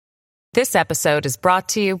This episode is brought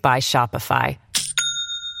to you by Shopify.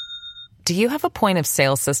 Do you have a point of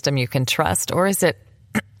sale system you can trust, or is it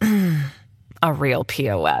a real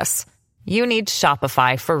POS? You need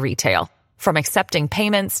Shopify for retail. From accepting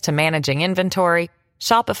payments to managing inventory,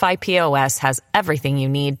 Shopify POS has everything you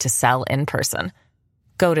need to sell in person.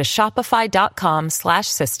 Go to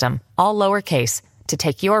shopify.com/system, all lowercase, to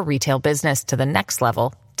take your retail business to the next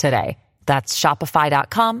level today. That's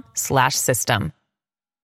shopify.com/system.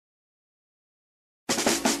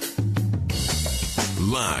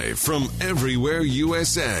 Live from everywhere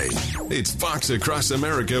USA, it's Fox Across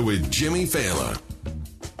America with Jimmy Fallon.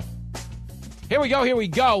 Here we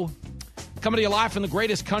go. Coming to you live from the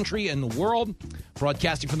greatest country in the world,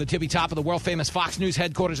 broadcasting from the tippy top of the world-famous Fox News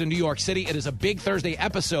headquarters in New York City. It is a big Thursday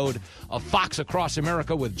episode of Fox Across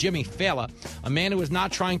America with Jimmy Fallon, a man who is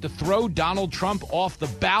not trying to throw Donald Trump off the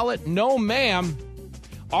ballot. No, ma'am.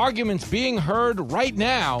 Arguments being heard right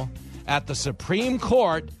now at the Supreme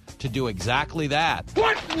Court to do exactly that.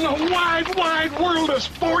 What in the wide world of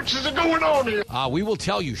sports is going on here? We will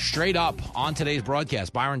tell you straight up on today's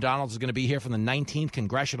broadcast. Byron Donalds is going to be here from the 19th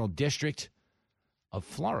Congressional District of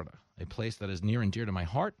Florida, a place that is near and dear to my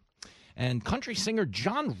heart. And country singer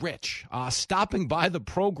John Rich stopping by the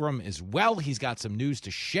program as well. He's got some news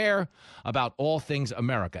to share about all things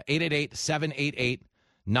America.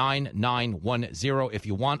 888-788-9910 if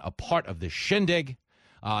you want a part of the shindig.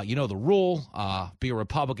 You know the rule. Be a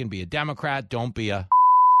Republican, be a Democrat, don't be a...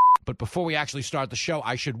 But before we actually start the show,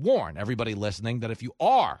 I should warn everybody listening that if you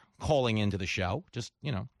are calling into the show, just,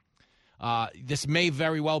 this may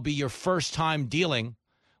very well be your first time dealing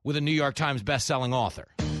with a New York Times bestselling author.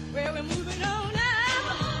 Well, we're moving on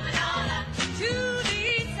up to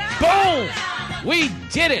the side. Boom! We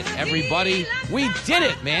did it, everybody. We did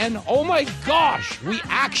it, man. Oh, my gosh. We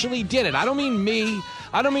actually did it. I don't mean me.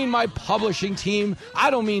 I don't mean my publishing team.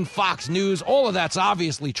 I don't mean Fox News. All of that's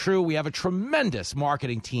obviously true. We have a tremendous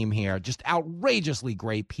marketing team here. Just outrageously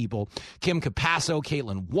great people. Kim Capasso,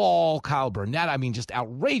 Caitlin Wall, Kyle Burnett. I mean, just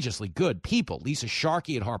outrageously good people. Lisa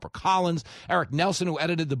Sharkey at HarperCollins. Eric Nelson, who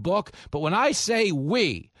edited the book. But when I say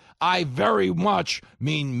we, I very much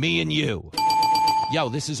mean me and you. Yo,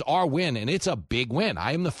 this is our win, and it's a big win.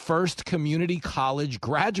 I am the first community college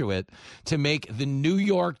graduate to make the New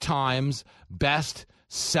York Times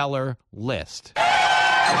bestseller list.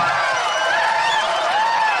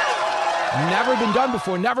 Never been done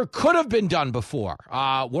before, never could have been done before,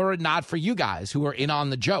 were it not for you guys who are in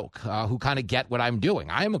on the joke, who kind of get what I'm doing.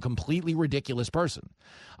 I am a completely ridiculous person.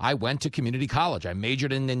 I went to community college. I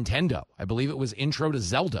majored in Nintendo. I believe it was Intro to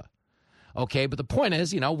Zelda. Okay, but the point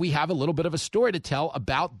is, we have a little bit of a story to tell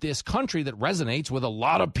about this country that resonates with a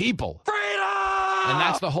lot of people. Freedom! And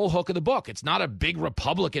that's the whole hook of the book. It's not a big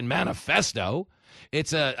Republican manifesto.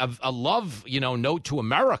 It's a love, note to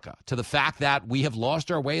America, to the fact that we have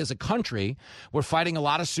lost our way as a country. We're fighting a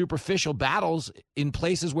lot of superficial battles in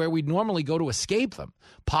places where we'd normally go to escape them.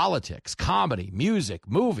 Politics, comedy, music,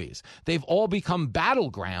 movies. They've all become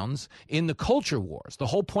battlegrounds in the culture wars. The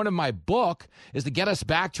whole point of my book is to get us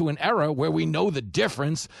back to an era where we know the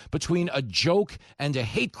difference between a joke and a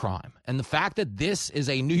hate crime. And the fact that this is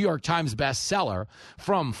a New York Times bestseller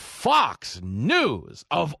from Fox News,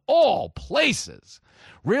 of all places,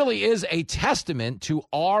 really is a testament to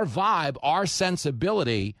our vibe, our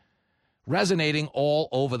sensibility, resonating all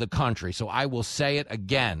over the country. So I will say it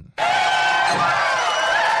again.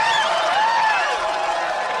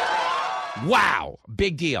 Wow.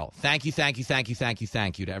 Big deal. Thank you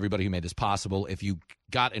to everybody who made this possible. If you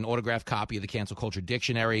got an autographed copy of the Cancel Culture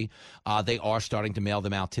Dictionary, they are starting to mail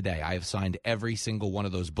them out today. I have signed every single one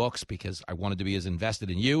of those books because I wanted to be as invested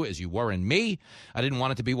in you as you were in me. I didn't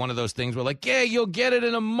want it to be one of those things where you'll get it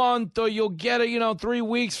in a month or you'll get it, 3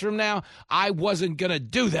 weeks from now. I wasn't going to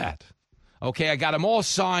do that. Okay, I got them all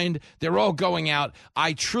signed. They're all going out.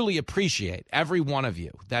 I truly appreciate every one of you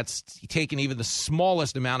that's taken even the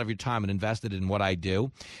smallest amount of your time and invested in what I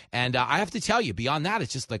do. And I have to tell you, beyond that,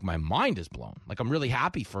 it's just like my mind is blown. Like, I'm really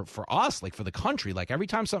happy for us, like for the country. Like, every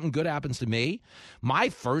time something good happens to me, my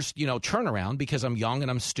first, turnaround, because I'm young and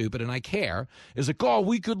I'm stupid and I care, is like, oh,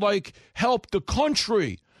 we could, help the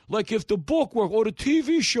country. Like, if the book works or the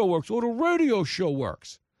TV show works or the radio show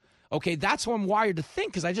works. Okay, that's how I'm wired to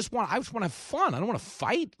think, because I just want to have fun. I don't want to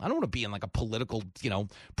fight. I don't want to be in a political,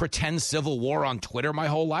 pretend civil war on Twitter my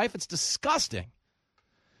whole life. It's disgusting.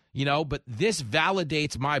 But this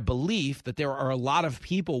validates my belief that there are a lot of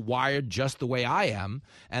people wired just the way I am,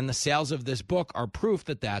 and the sales of this book are proof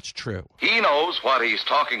that that's true. He knows what he's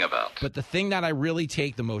talking about. But the thing that I really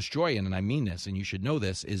take the most joy in, and I mean this, and you should know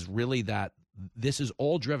this, is really that this is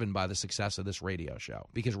all driven by the success of this radio show,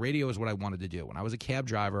 because radio is what I wanted to do. When I was a cab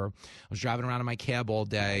driver, I was driving around in my cab all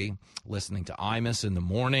day, listening to Imus in the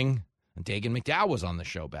morning. And Dagan McDowell was on the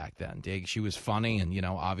show back then. She was funny, and,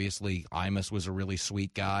 obviously Imus was a really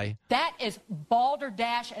sweet guy. That is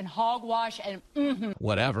balderdash and hogwash and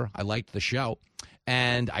Whatever. I liked the show.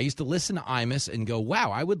 And I used to listen to Imus and go,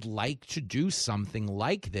 wow, I would like to do something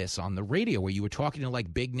like this on the radio, where you were talking to,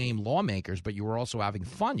 like, big-name lawmakers, but you were also having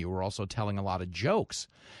fun. You were also telling a lot of jokes.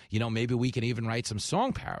 Maybe we can even write some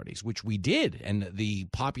song parodies, which we did. And the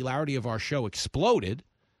popularity of our show exploded.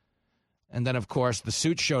 And then, of course, the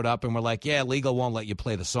suits showed up and were like, yeah, legal won't let you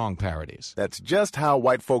play the song parodies. That's just how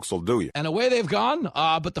white folks will do you. And away they've gone,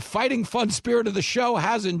 but the fighting fun spirit of the show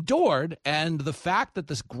has endured, and the fact that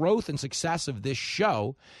this growth and success of this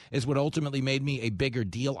show is what ultimately made me a bigger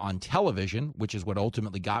deal on television, which is what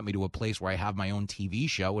ultimately got me to a place where I have my own TV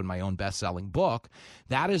show and my own best-selling book.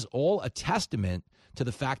 That is all a testament to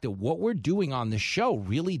the fact that what we're doing on this show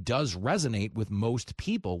really does resonate with most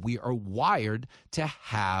people. We are wired to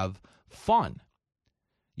have fun,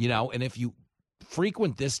 and if you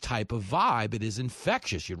frequent this type of vibe, it is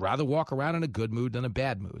infectious. You'd rather walk around in a good mood than a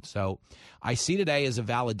bad mood. So I see today as a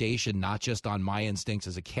validation, not just on my instincts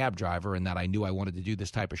as a cab driver, and that I knew I wanted to do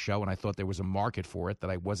this type of show, and I thought there was a market for it that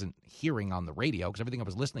I wasn't hearing on the radio, because everything I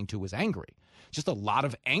was listening to was angry. Just a lot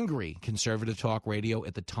of angry conservative talk radio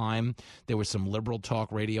at the time. There was some liberal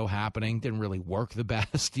talk radio happening. Didn't really work the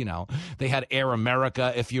best. They had Air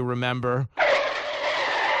America, if you remember.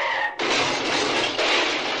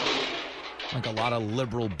 Like a lot of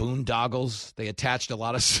liberal boondoggles. They attached a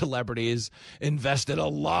lot of celebrities, invested a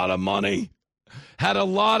lot of money, had a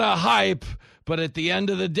lot of hype, but at the end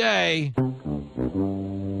of the day...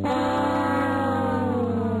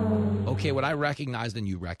 Okay, what I recognized and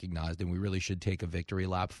you recognized, and we really should take a victory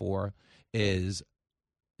lap for, is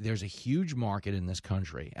there's a huge market in this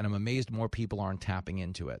country, and I'm amazed more people aren't tapping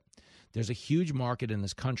into it. There's a huge market in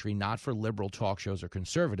this country, not for liberal talk shows or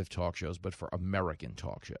conservative talk shows, but for American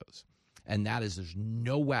talk shows. And that is, there's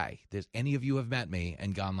no way there's any of you have met me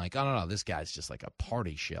and gone like, oh, no, this guy's just like a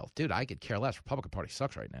party shill. Dude, I could care less. Republican Party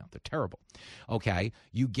sucks right now. They're terrible. Okay,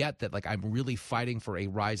 you get that, like, I'm really fighting for a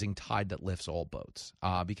rising tide that lifts all boats,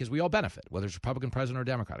 because we all benefit, whether it's Republican president or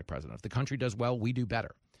Democratic president. If the country does well, we do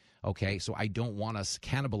better. Okay, so I don't want us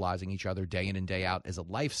cannibalizing each other day in and day out as a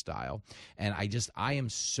lifestyle. And I am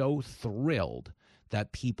so thrilled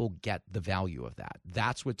that people get the value of that.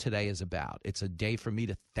 That's what today is about. It's a day for me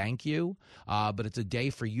to thank you, but it's a day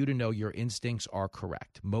for you to know your instincts are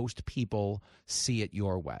correct. Most people see it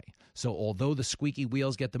your way. So although the squeaky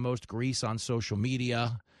wheels get the most grease on social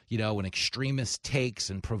media, and extremist takes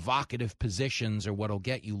and provocative positions are what'll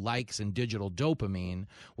get you likes and digital dopamine,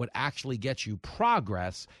 what actually gets you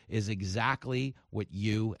progress is exactly what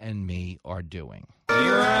you and me are doing.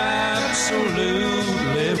 You're absolutely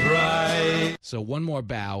right. So one more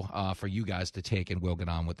bow for you guys to take, and we'll get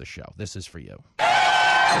on with the show. This is for you.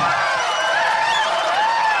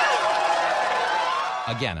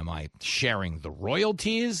 Again, am I sharing the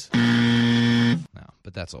royalties? No,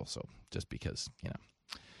 but that's also just because,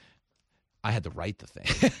 I had to write the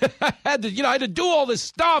thing. I had to do all this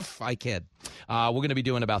stuff. I kid. We're going to be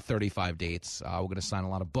doing about 35 dates. We're going to sign a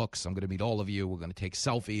lot of books. I'm going to meet all of you. We're going to take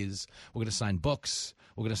selfies. We're going to sign books.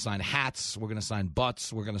 We're going to sign hats. We're going to sign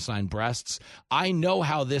butts. We're going to sign breasts. I know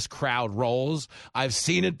how this crowd rolls. I've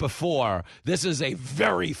seen it before. This is a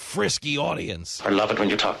very frisky audience. I love it when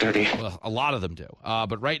you talk dirty. Well, a lot of them do.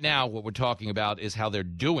 But right now, what we're talking about is how they're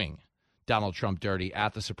doing Donald Trump dirty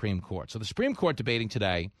at the Supreme Court. So the Supreme Court debating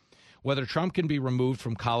today whether Trump can be removed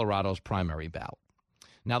from Colorado's primary ballot.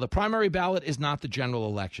 Now, the primary ballot is not the general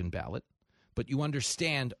election ballot, but you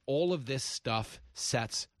understand all of this stuff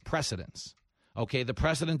sets precedents. Okay, the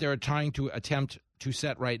precedent they're trying to attempt to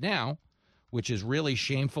set right now, which is really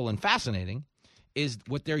shameful and fascinating, is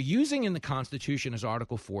what they're using in the Constitution is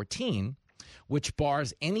Article 14, which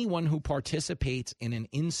bars anyone who participates in an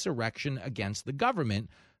insurrection against the government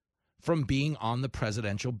from being on the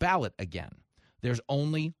presidential ballot again. There's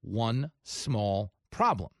only one small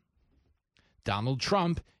problem. Donald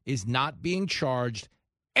Trump is not being charged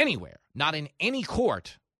anywhere, not in any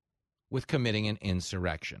court, with committing an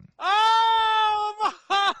insurrection. Oh,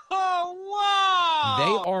 wow!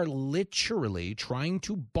 They are literally trying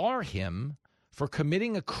to bar him for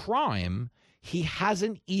committing a crime he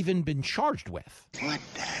hasn't even been charged with. What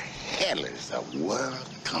the hell is the world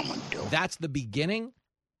coming to? That's the beginning,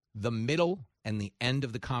 the middle, and the end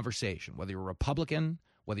of the conversation. Whether you're a Republican,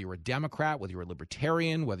 whether you're a Democrat, whether you're a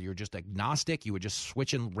Libertarian, whether you're just agnostic, you were just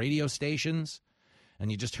switching radio stations,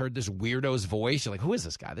 and you just heard this weirdo's voice. You're like, who is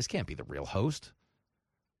this guy? This can't be the real host.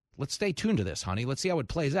 Let's stay tuned to this, honey. Let's see how it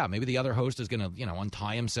plays out. Maybe the other host is going to,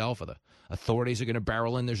 untie himself, or the authorities are going to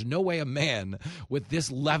barrel in. There's no way a man with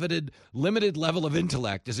this limited level of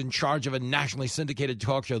intellect is in charge of a nationally syndicated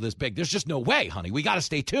talk show this big. There's just no way, honey. We got to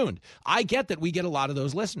stay tuned. I get that we get a lot of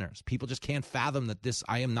those listeners. People just can't fathom that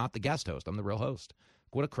I am not the guest host. I'm the real host.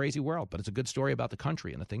 What a crazy world. But it's a good story about the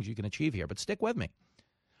country and the things you can achieve here. But stick with me.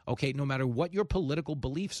 Okay, no matter what your political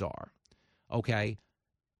beliefs are, okay,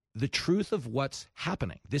 the truth of what's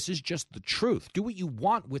happening. This is just the truth. Do what you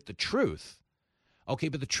want with the truth. Okay,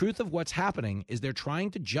 but the truth of what's happening is they're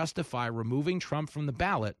trying to justify removing Trump from the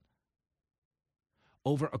ballot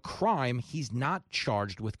over a crime he's not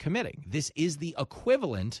charged with committing. This is the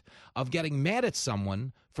equivalent of getting mad at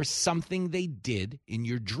someone for something they did in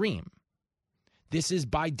your dream. This is,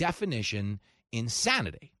 by definition,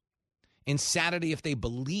 insanity. Insanity if they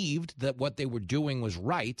believed that what they were doing was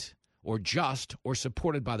right or just or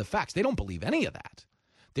supported by the facts. They don't believe any of that.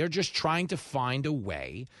 They're just trying to find a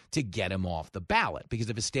way to get him off the ballot, because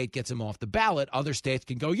if a state gets him off the ballot, other states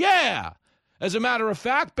can go, yeah, as a matter of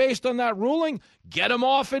fact, based on that ruling, get him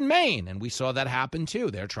off in Maine. And we saw that happen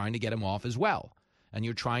too. They're trying to get him off as well. And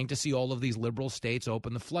you're trying to see all of these liberal states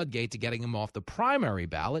open the floodgate to getting him off the primary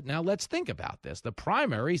ballot. Now, let's think about this. The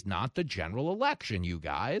primary is not the general election, you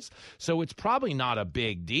guys. So it's probably not a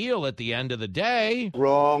big deal at the end of the day.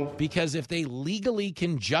 Wrong. Because if they legally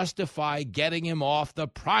can justify getting him off the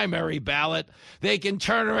primary ballot, they can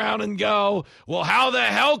turn around and go, well, how the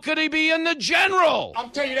hell could he be in the general?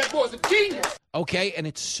 I'm telling you, that boy's a genius. Okay, and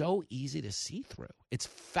it's so easy to see through. It's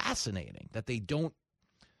fascinating that they don't,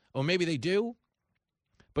 or maybe they do.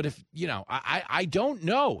 But if, I don't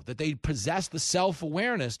know that they possess the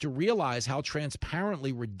self-awareness to realize how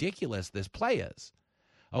transparently ridiculous this play is.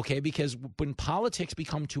 Okay, because when politics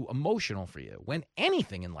become too emotional for you, when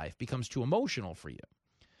anything in life becomes too emotional for you,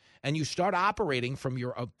 and you start operating from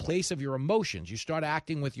a place of your emotions, you start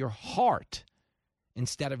acting with your heart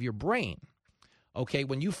instead of your brain. Okay,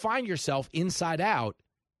 when you find yourself inside out,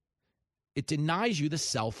 it denies you the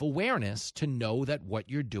self-awareness to know that what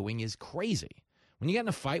you're doing is crazy. When you get in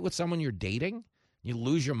a fight with someone you're dating, you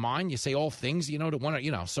lose your mind, you say all things, to want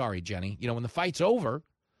to, sorry, Jenny, when the fight's over,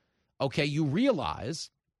 okay, you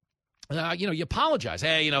realize, you apologize.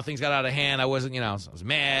 Hey, things got out of hand. I wasn't, I was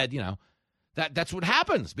mad, That's what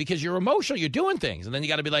happens because you're emotional. You're doing things. And then you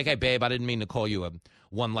got to be like, hey, babe, I didn't mean to call you a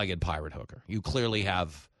one-legged pirate hooker. You clearly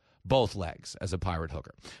have both legs as a pirate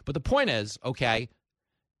hooker. But the point is, okay,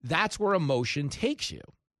 that's where emotion takes you.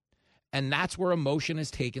 And that's where emotion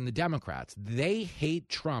has taken the Democrats. They hate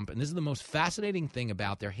Trump, and this is the most fascinating thing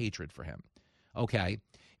about their hatred for him, okay,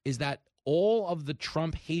 is that all of the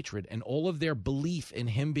Trump hatred and all of their belief in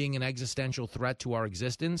him being an existential threat to our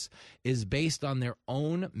existence is based on their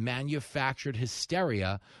own manufactured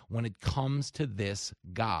hysteria when it comes to this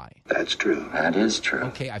guy. That's true. That is true.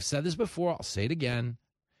 Okay, I've said this before. I'll say it again.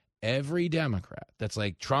 Every Democrat that's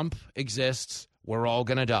like, Trump exists, we're all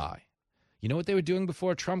going to die. You know what they were doing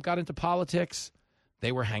before Trump got into politics?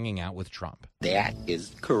 They were hanging out with Trump. That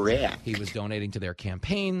is correct. He was donating to their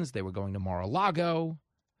campaigns. They were going to Mar-a-Lago.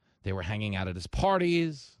 They were hanging out at his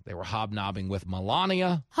parties. They were hobnobbing with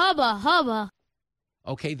Melania. Hubba, hubba.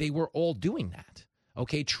 Okay, they were all doing that.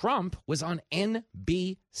 Okay, Trump was on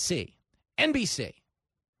NBC. NBC.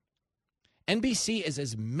 NBC is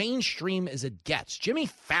as mainstream as it gets. Jimmy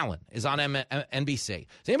Fallon is on NBC.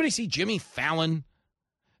 Does anybody see Jimmy Fallon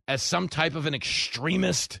as some type of an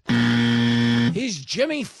extremist? He's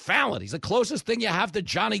Jimmy Fallon. He's the closest thing you have to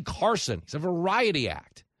Johnny Carson. He's a variety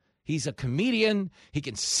act. He's a comedian. He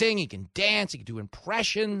can sing. He can dance. He can do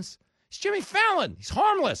impressions. He's Jimmy Fallon. He's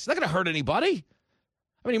harmless. He's not going to hurt anybody.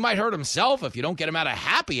 I mean, he might hurt himself if you don't get him out of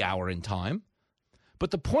happy hour in time.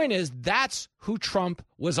 But the point is, that's who Trump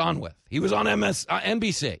was on with. He was on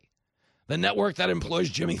NBC, the network that employs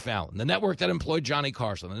Jimmy Fallon, the network that employed Johnny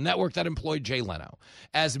Carson, the network that employed Jay Leno.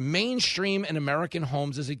 As mainstream in American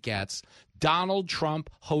homes as it gets, Donald Trump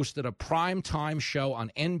hosted a primetime show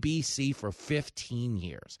on NBC for 15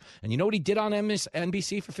 years. And you know what he did on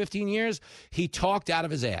NBC for 15 years? He talked out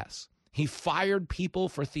of his ass. He fired people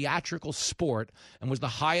for theatrical sport and was the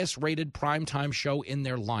highest-rated primetime show in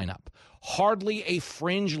their lineup. Hardly a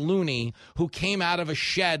fringe loony who came out of a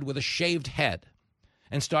shed with a shaved head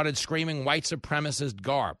and started screaming white supremacist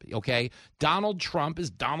garb, okay? Donald Trump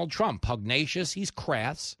is Donald Trump. Pugnacious, he's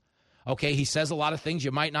crass, okay? He says a lot of things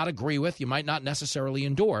you might not agree with, you might not necessarily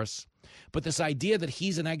endorse. But this idea that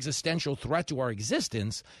he's an existential threat to our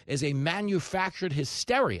existence is a manufactured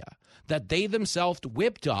hysteria that they themselves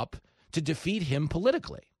whipped up to defeat him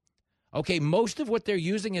politically. Okay, most of what they're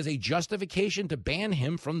using as a justification to ban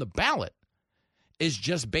him from the ballot is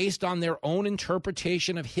just based on their own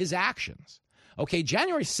interpretation of his actions. Okay,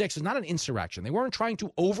 January 6th is not an insurrection. They weren't trying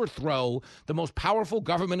to overthrow the most powerful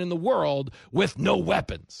government in the world with no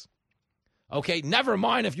weapons. Okay, never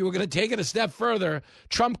mind if you were going to take it a step further.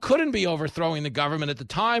 Trump couldn't be overthrowing the government at the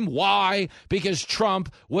time. Why? Because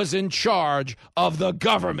Trump was in charge of the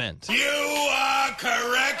government. You are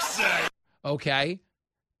correct, sir. Okay?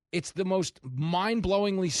 It's the most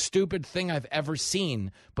mind-blowingly stupid thing I've ever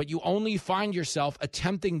seen, but you only find yourself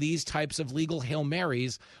attempting these types of legal Hail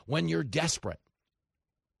Marys when you're desperate.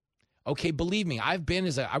 Okay, believe me, I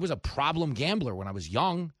was a problem gambler when I was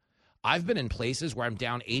young. I've been in places where I'm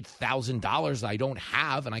down $8,000 I don't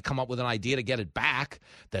have, and I come up with an idea to get it back.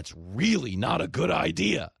 That's really not a good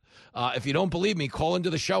idea. If you don't believe me, call into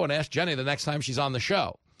the show and ask Jenny the next time she's on the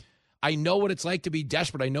show. I know what it's like to be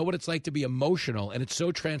desperate. I know what it's like to be emotional, and it's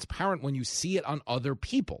so transparent when you see it on other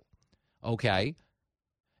people, okay?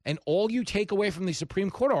 And all you take away from the Supreme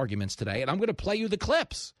Court arguments today, and I'm going to play you the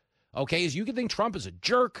clips, okay, is you can think Trump is a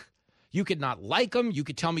jerk. You could not like him. You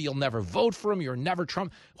could tell me you'll never vote for him. You're never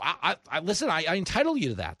Trump. Listen, I entitle you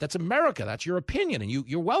to that. That's America. That's your opinion, and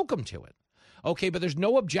you're welcome to it. Okay, but there's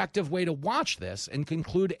no objective way to watch this and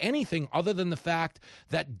conclude anything other than the fact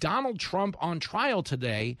that Donald Trump on trial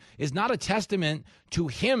today is not a testament to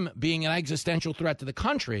him being an existential threat to the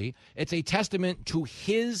country. It's a testament to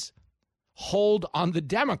his hold on the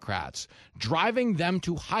Democrats, driving them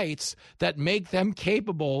to heights that make them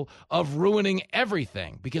capable of ruining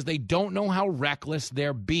everything because they don't know how reckless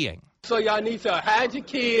they're being. So y'all need to hide your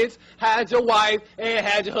kids, hide your wife, and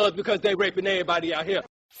hide your husband because they raping everybody out here.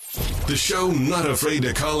 The show not afraid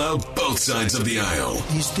to call out both sides of the aisle.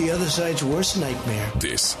 He's the other side's worst nightmare.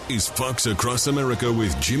 This is Fox Across America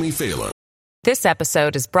with Jimmy Fallon. This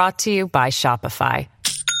episode is brought to you by Shopify.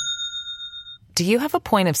 Do you have a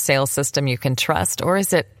point of sale system you can trust, or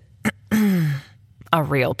is it a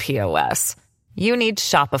real POS? You need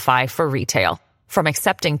Shopify for retail. From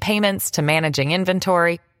accepting payments to managing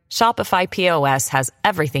inventory, Shopify POS has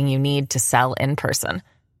everything you need to sell in person.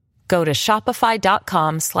 Go to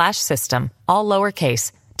shopify.com/system, all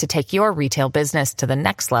lowercase, to take your retail business to the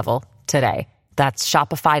next level today. That's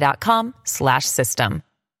shopify.com/system.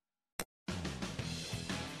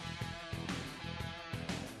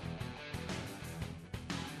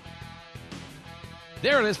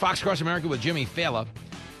 There it is, Fox Across America with Jimmy Fallon.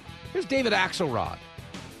 Here's David Axelrod.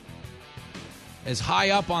 As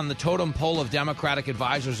high up on the totem pole of Democratic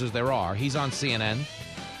advisors as there are, he's on CNN,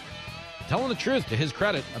 telling the truth, to his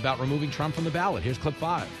credit, about removing Trump from the ballot. Here's clip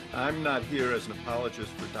 5. I'm not here as an apologist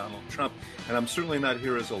for Donald Trump, and I'm certainly not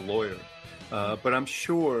here as a lawyer. But I'm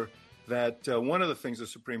sure that one of the things the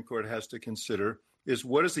Supreme Court has to consider is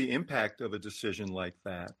what is the impact of a decision like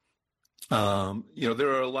that? There are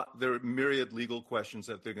myriad legal questions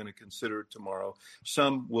that they're going to consider tomorrow.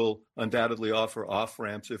 Some will undoubtedly offer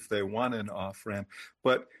off-ramps if they want an off-ramp.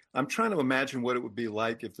 But I'm trying to imagine what it would be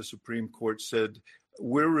like if the Supreme Court said,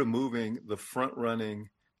 we're removing the front-running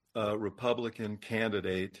Republican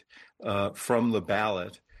candidate from the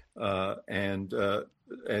ballot and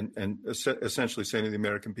essentially saying to the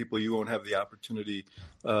American people, you won't have the opportunity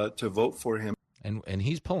to vote for him. And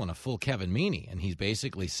he's pulling a full Kevin Meaney, and he's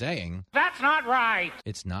basically saying, That's not right.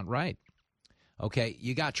 It's not right. Okay,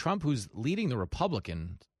 you got Trump, who's leading the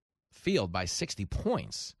Republican field by 60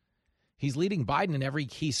 points. He's leading Biden in every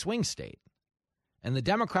key swing state. And the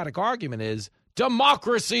Democratic argument is,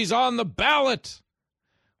 democracy's on the ballot.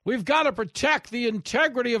 We've got to protect the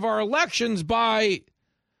integrity of our elections by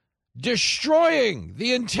destroying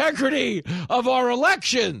the integrity of our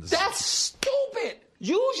elections. That's stupid.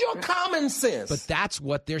 Use your common sense. But that's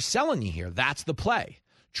what they're selling you here. That's the play.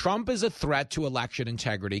 Trump is a threat to election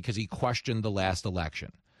integrity because he questioned the last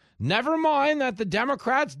election. Never mind that the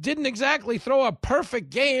Democrats didn't exactly throw a perfect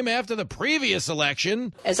game after the previous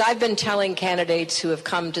election. As I've been telling candidates who have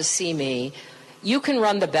come to see me, you can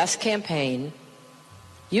run the best campaign.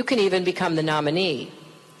 You can even become the nominee.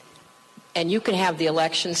 And you can have the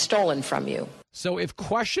election stolen from you. So if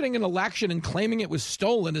questioning an election and claiming it was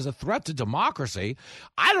stolen is a threat to democracy,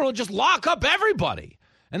 I don't know, just lock up everybody.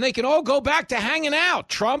 And they can all go back to hanging out.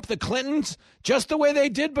 Trump, the Clintons, just the way they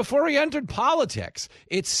did before he entered politics.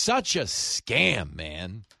 It's such a scam,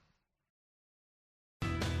 man.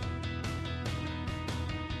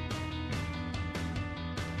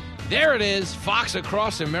 There it is, Fox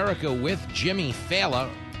Across America with Jimmy Fallon,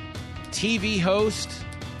 TV host,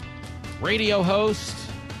 radio host,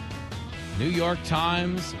 New York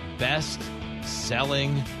Times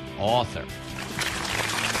best-selling author.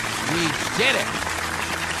 We did it.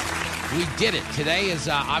 We did it. Today is,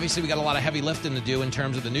 obviously, we got a lot of heavy lifting to do in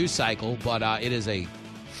terms of the news cycle, but it is a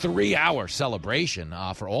 3-hour celebration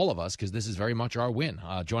for all of us because this is very much our win.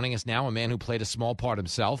 Joining us now, a man who played a small part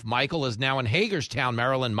himself. Michael is now in Hagerstown,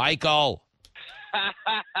 Maryland. Michael.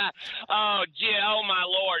 Oh, gee, oh, my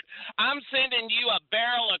Lord. I'm sending you a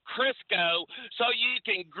barrel of Crisco so you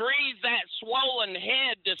can grease that swollen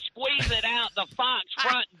head to squeeze it out the Fox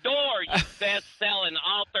front door, you best-selling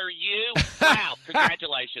author, you. Wow,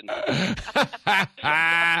 congratulations.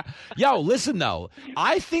 Yo, listen, though.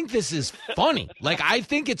 I think this is funny. Like, I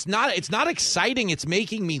think it's not exciting. It's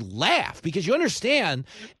making me laugh because you understand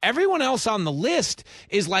everyone else on the list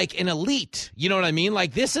is like an elite. You know what I mean?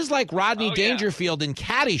 Like, this is like Rodney Dangerfield in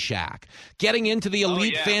Caddyshack, getting into the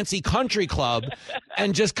elite fancy country club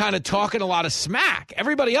and just kind of talking a lot of smack.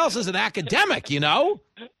 Everybody else is an academic, you know?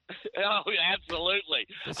 Oh, absolutely.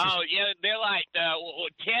 Yeah, they're like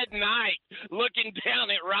Ted Knight looking down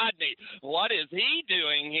at Rodney. What is he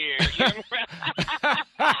doing here?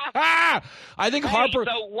 I think Harper.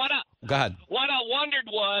 So Go ahead. What I wondered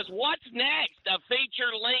was, what's next? A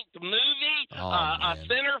feature-length movie, a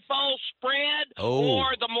centerfold spread,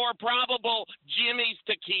 or the more probable Jimmy's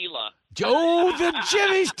Tequila? Oh, the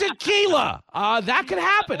Jimmy's Tequila. That could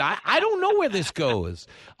happen. I don't know where this goes.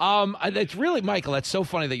 It's really, Michael, that's so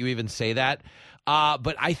funny that you even say that.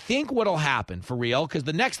 But I think what'll happen, for real, because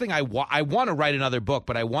the next thing I want to write another book,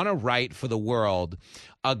 but I want to write for the world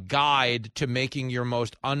a guide to making your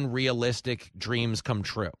most unrealistic dreams come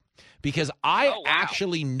true. Because I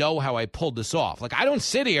actually know how I pulled this off. Like, I don't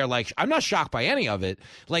sit here like, I'm not shocked by any of it.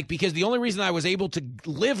 Like, because the only reason I was able to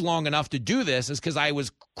live long enough to do this is because I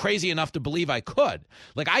was crazy enough to believe I could.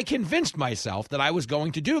 Like, I convinced myself that I was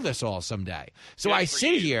going to do this all someday. So I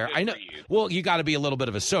sit here. I know. Well, you got to be a little bit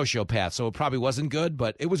of a sociopath, so it probably wasn't good,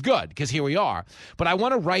 but it was good because here we are. But I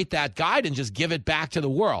want to write that guide and just give it back to the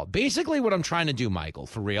world. Basically, what I'm trying to do, Michael,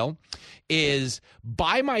 for real, is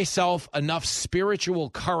buy myself enough spiritual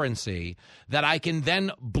currency that I can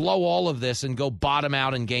then blow all of this and go bottom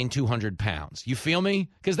out and gain 200 pounds. You feel me?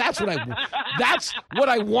 Because that's what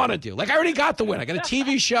I want to do. Like, I already got the win. I got a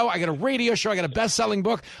TV show. I got a radio show. I got a best-selling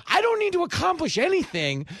book. I don't need to accomplish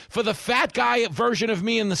anything for the fat guy version of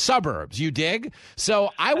me in the suburbs. You dig?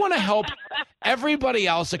 So I want to help everybody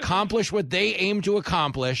else accomplish what they aim to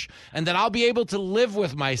accomplish, and then I'll be able to live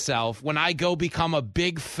with myself when I go become a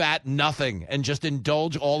big fat nothing and just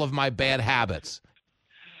indulge all of my bad habits.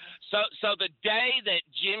 So the day that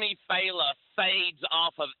Jimmy Fallon fades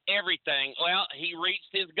off of everything, well, he reached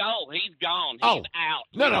his goal. He's gone. He's out.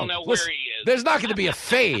 We don't know where he is. There's not going to be a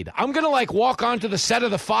fade. I'm going to, like, walk onto the set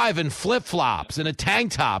of The Five in flip-flops and a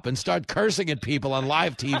tank top and start cursing at people on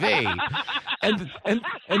live TV. and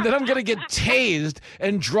then I'm going to get tased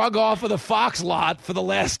and drug off of the Fox lot for the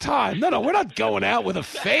last time. No, we're not going out with a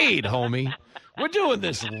fade, homie. We're doing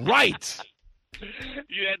this right.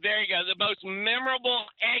 Yeah, there you go. The most memorable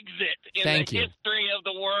exit in history of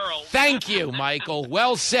the world. Thank you, Michael.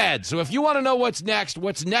 Well said. So if you want to know what's next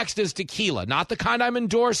is tequila. Not the kind I'm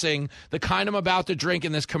endorsing, the kind I'm about to drink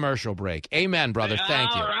in this commercial break. Amen, brother.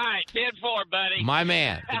 Thank you. All right. 10-4, buddy. My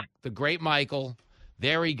man, the great Michael.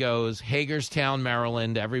 There he goes, Hagerstown,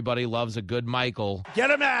 Maryland. Everybody loves a good Michael. Get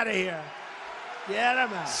him out of here. Get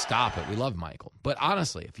him out. Stop it. We love Michael. But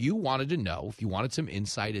honestly, if you wanted to know, if you wanted some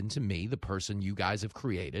insight into me, the person you guys have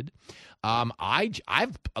created,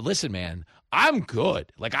 listen, man, I'm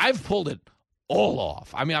good. Like, I've pulled it all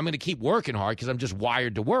off. I mean, I'm going to keep working hard because I'm just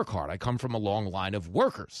wired to work hard. I come from a long line of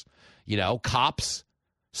workers, cops,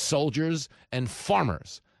 soldiers, and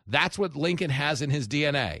farmers. That's what Lincoln has in his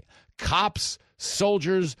DNA. Cops,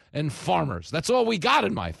 soldiers, and farmers. That's all we got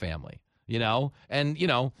in my family. And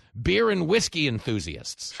beer and whiskey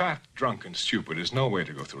enthusiasts. Fat, drunk, and stupid is no way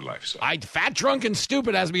to go through life, son. Fat, drunk, and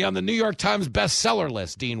stupid has me on the New York Times bestseller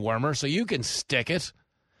list, Dean Wormer, so you can stick it.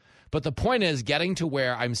 But the point is, getting to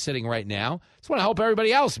where I'm sitting right now, I just want to help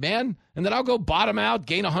everybody else, man. And then I'll go bottom out,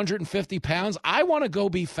 gain 150 pounds. I want to go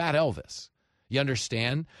be Fat Elvis. You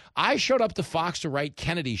understand? I showed up to Fox to write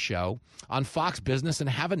Kennedy's show on Fox Business and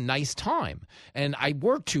have a nice time. And I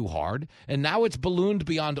worked too hard, and now it's ballooned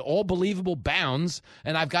beyond all believable bounds,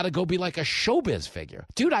 and I've got to go be like a showbiz figure.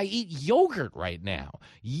 Dude, I eat yogurt right now.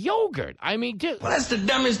 Yogurt. I mean, dude. Well, that's the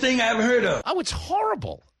dumbest thing I've heard of. Oh, it's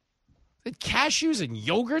horrible. Cashews and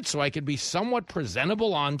yogurt so I could be somewhat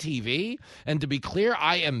presentable on TV. And to be clear,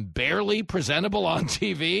 I am barely presentable on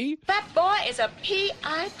TV. That boy is a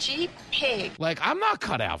P.I.G. pig. Like, I'm not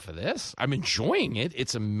cut out for this. I'm enjoying it.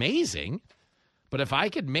 It's amazing. But if I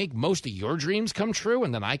could make most of your dreams come true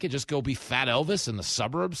and then I could just go be Fat Elvis in the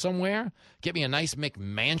suburbs somewhere, get me a nice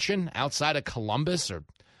McMansion outside of Columbus or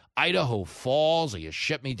Idaho Falls, or you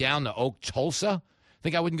ship me down to Oak Tulsa,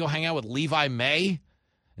 think I wouldn't go hang out with Levi May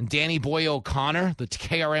And Danny Boy O'Connor, the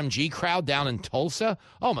KRMG crowd down in Tulsa.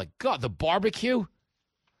 Oh, my God, the barbecue.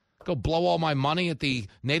 Go blow all my money at the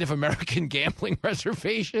Native American gambling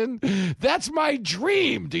reservation. That's my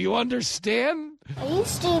dream. Do you understand? Are you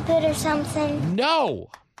stupid or something? No.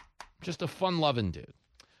 Just a fun-loving dude.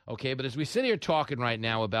 Okay, but as we sit here talking right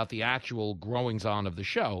now about the actual goings-on of the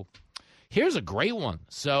show, here's a great one.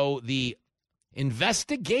 So the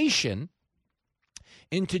investigation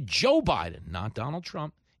into Joe Biden, not Donald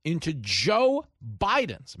Trump, into Joe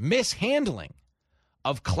Biden's mishandling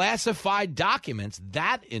of classified documents,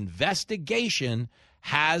 that investigation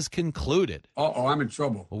has concluded. Uh-oh, I'm in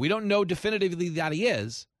trouble. Well, we don't know definitively that he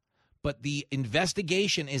is, but the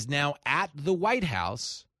investigation is now at the White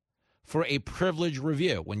House for a privilege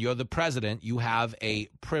review. When you're the president, you have a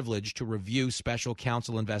privilege to review special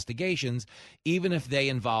counsel investigations, even if they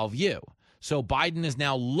involve you. So Biden is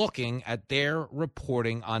now looking at their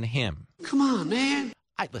reporting on him. Come on, man.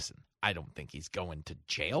 Listen, I don't think he's going to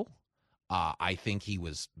jail. I think he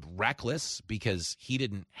was reckless because he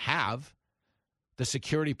didn't have the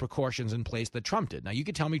security precautions in place that Trump did. Now, you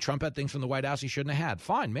could tell me Trump had things from the White House he shouldn't have had.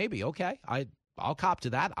 Fine, maybe, okay. I'll cop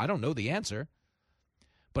to that. I don't know the answer.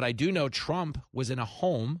 But I do know Trump was in a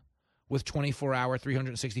home with 24-hour,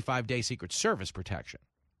 365-day Secret Service protection.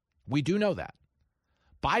 We do know that.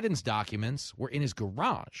 Biden's documents were in his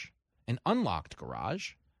garage, an unlocked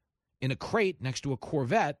garage, in a crate next to a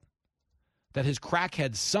Corvette that his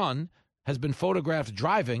crackhead son has been photographed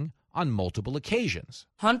driving on multiple occasions.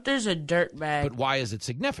 Hunter's a dirtbag. But why is it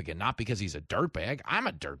significant? Not because he's a dirtbag. I'm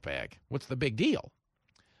a dirtbag. What's the big deal?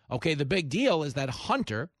 Okay, the big deal is that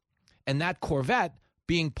Hunter and that Corvette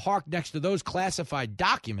being parked next to those classified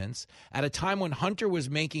documents at a time when Hunter was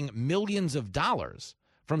making millions of dollars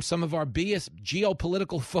from some of our biggest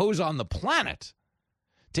geopolitical foes on the planet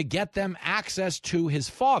to get them access to his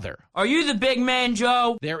father. Are you the big man,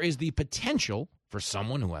 Joe? There is the potential for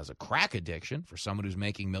someone who has a crack addiction, for someone who's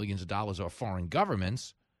making millions of dollars off foreign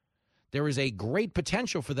governments, there is a great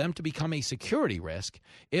potential for them to become a security risk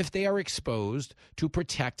if they are exposed to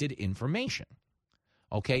protected information.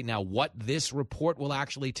 Okay, now what this report will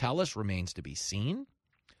actually tell us remains to be seen.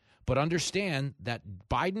 But understand that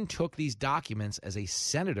Biden took these documents as a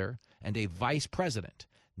senator and a vice president,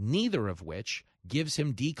 neither of which gives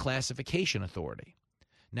him declassification authority.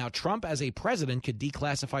 Now, Trump as a president could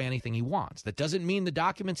declassify anything he wants. That doesn't mean the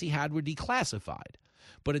documents he had were declassified,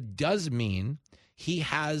 but it does mean he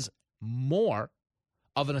has more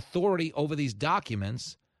of an authority over these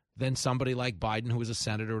documents than somebody like Biden, who was a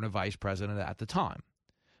senator and a vice president at the time.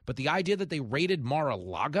 But the idea that they raided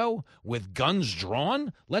Mar-a-Lago with guns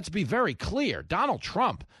drawn, let's be very clear. Donald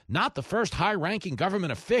Trump, not the first high-ranking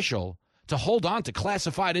government official to hold on to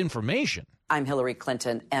classified information. I'm Hillary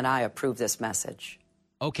Clinton, and I approve this message.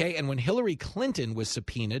 Okay, and when Hillary Clinton was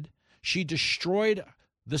subpoenaed, she destroyed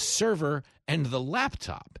the server and the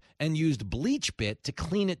laptop and used BleachBit to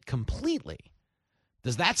clean it completely.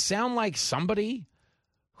 Does that sound like somebody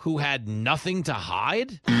who had nothing to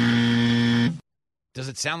hide? Does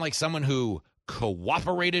it sound like someone who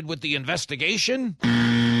cooperated with the investigation?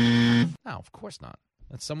 No, of course not.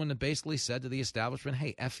 That's someone that basically said to the establishment,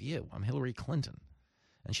 hey, F you, I'm Hillary Clinton.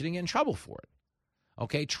 And she didn't get in trouble for it.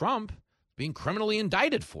 Okay, Trump being criminally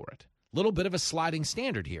indicted for it. Little bit of a sliding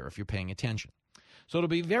standard here if you're paying attention. So it'll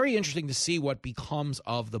be very interesting to see what becomes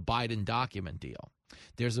of the Biden document deal.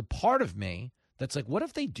 There's a part of me that's like, what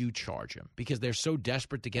if they do charge him? Because they're so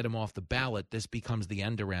desperate to get him off the ballot, this becomes the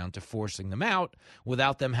end around to forcing them out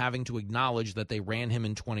without them having to acknowledge that they ran him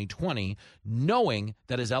in 2020, knowing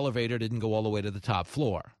that his elevator didn't go all the way to the top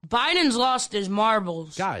floor. Biden's lost his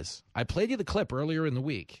marbles. Guys, I played you the clip earlier in the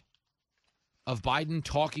week of Biden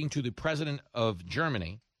talking to the president of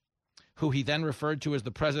Germany, who he then referred to as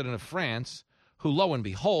the president of France, who, lo and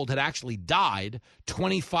behold, had actually died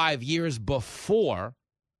 25 years before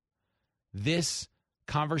this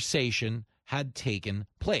conversation had taken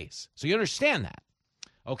place. So you understand that.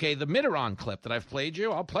 Okay, the Mitterrand clip that I've played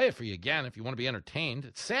you, I'll play it for you again if you want to be entertained.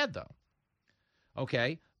 It's sad, though.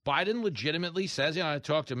 Okay, Biden legitimately says, I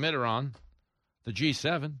talked to Mitterrand, the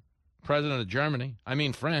G7, president of Germany,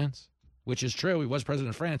 France, which is true. He was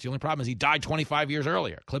president of France. The only problem is he died 25 years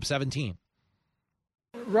earlier. Clip 17.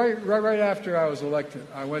 Right after I was elected,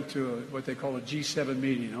 I went to what they call a G7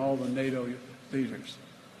 meeting, all the NATO leaders.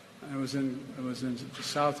 It was in the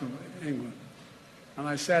south of England. And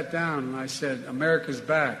I sat down and I said, America's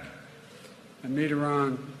back. And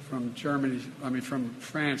Mitterrand from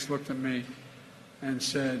France looked at me and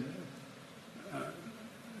said, how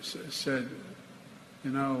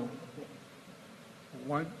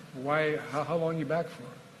long are you back for?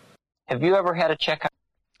 Have you ever had a checkup?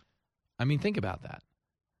 Think about that.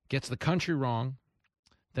 gets the country wrong,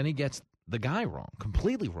 then he gets the guy wrong,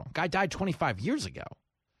 completely wrong. Guy died 25 years ago.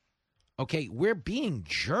 Okay, we're being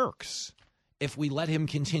jerks if we let him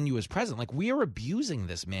continue as president. Like, we are abusing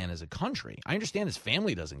this man as a country. I understand his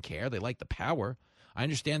family doesn't care. They like the power. I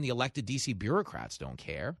understand the elected D.C. bureaucrats don't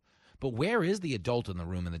care. But where is the adult in the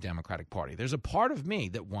room in the Democratic Party? There's a part of me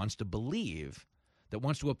that wants to believe, that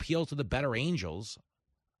wants to appeal to the better angels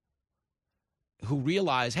who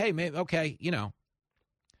realize, hey, maybe, okay,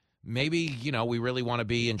 maybe, we really want to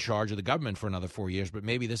be in charge of the government for another 4 years, but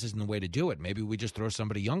maybe this isn't the way to do it. Maybe we just throw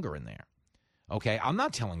somebody younger in there. Okay, I'm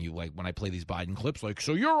not telling you, like, when I play these Biden clips, like,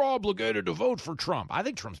 so you're obligated to vote for Trump. I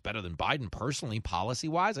think Trump's better than Biden personally,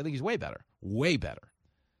 policy-wise. I think he's way better. Way better.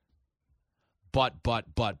 But,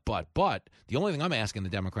 the only thing I'm asking the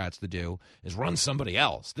Democrats to do is run somebody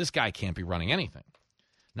else. This guy can't be running anything.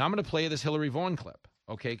 Now, I'm going to play this Hillary Vaughn clip,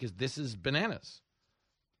 okay, because this is bananas.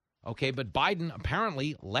 Okay, but Biden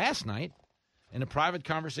apparently last night in a private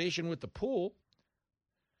conversation with the pool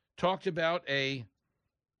talked about a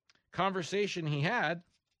conversation he had,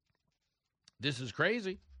 this is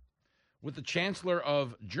crazy, with the Chancellor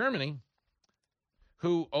of Germany,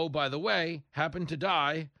 who, oh, by the way, happened to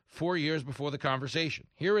die 4 years before the conversation.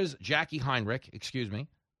 Here is Jackie Heinrich,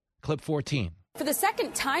 clip 14. For the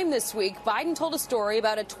second time this week, Biden told a story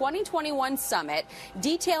about a 2021 summit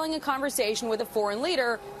detailing a conversation with a foreign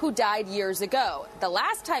leader who died years ago. The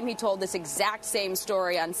last time he told this exact same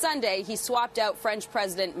story on Sunday, he swapped out French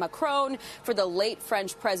President Macron for the late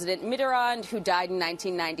French President Mitterrand, who died in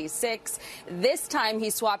 1996. This time he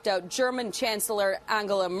swapped out German Chancellor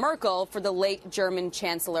Angela Merkel for the late German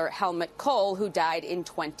Chancellor Helmut Kohl, who died in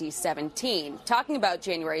 2017. Talking about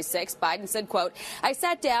January 6th, Biden said, quote, "I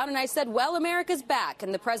sat down and I said, well, America's back.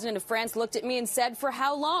 And the president of France looked at me and said, for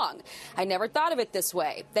how long? I never thought of it this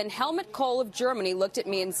way. Then Helmut Kohl of Germany looked at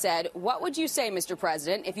me and said, what would you say, Mr.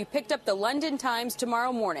 President, if you picked up the London Times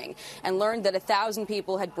tomorrow morning and learned that 1,000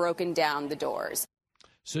 people had broken down the doors?"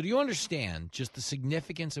 So do you understand just the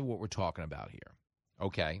significance of what we're talking about here?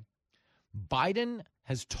 Okay. Biden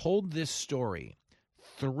has told this story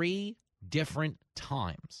 3 different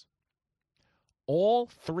times. All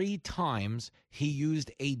 3 times he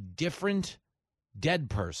used a different dead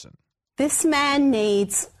person. This man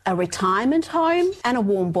needs a retirement home and a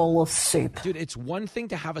warm bowl of soup. Dude, it's one thing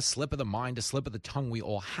to have a slip of the mind, a slip of the tongue. We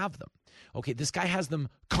all have them. Okay, this guy has them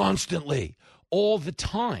constantly, all the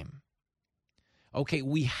time. Okay,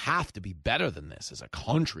 we have to be better than this as a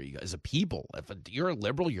country, as a people. If you're a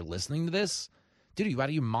liberal, you're listening to this, dude, are you out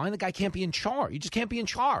of your mind? The guy can't be in charge. You just can't be in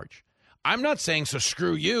charge. I'm not saying, so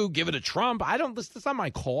screw you, give it to Trump. That's not my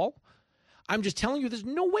call. I'm just telling you there's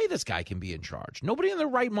no way this guy can be in charge. Nobody in their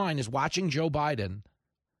right mind is watching Joe Biden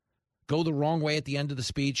go the wrong way at the end of the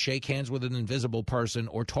speech, shake hands with an invisible person,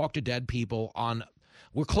 or talk to dead people on,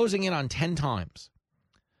 we're closing in on 10 times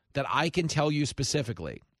that I can tell you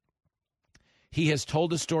specifically. He has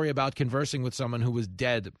told a story about conversing with someone who was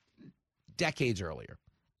dead decades earlier.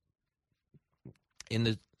 In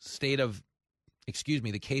the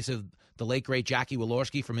the case of the late, great Jackie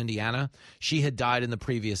Walorski from Indiana, she had died in the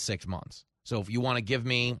previous 6 months. So if you want to give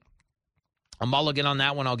me a mulligan on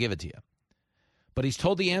that one, I'll give it to you. But he's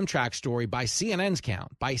told the Amtrak story by CNN's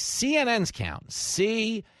count. By CNN's count.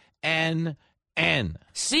 CNN.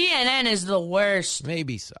 CNN is the worst.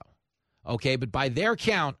 Maybe so. Okay, but by their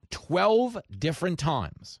count, 12 different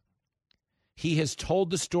times, he has told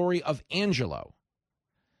the story of Angelo,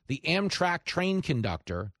 the Amtrak train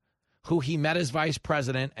conductor, who he met as vice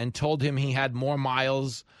president and told him he had more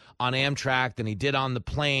miles on Amtrak than he did on the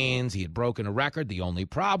planes. He had broken a record. The only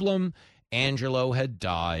problem, Angelo had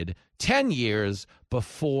died 10 years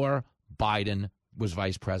before Biden was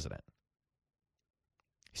vice president.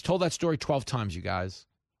 He's told that story 12 times, you guys.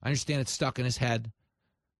 I understand it's stuck in his head.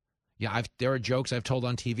 Yeah, there are jokes I've told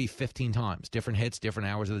on TV 15 times. Different hits, different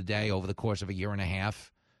hours of the day over the course of a year and a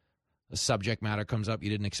half. A subject matter comes up you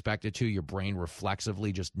didn't expect it to. Your brain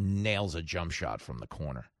reflexively just nails a jump shot from the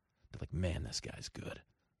corner. They're like, man, this guy's good.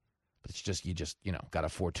 But it's just, you got a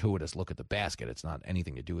fortuitous look at the basket. It's not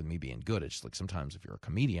anything to do with me being good. It's just like sometimes if you're a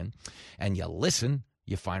comedian and you listen,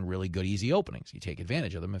 you find really good, easy openings. You take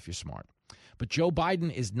advantage of them if you're smart. But Joe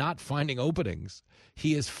Biden is not finding openings.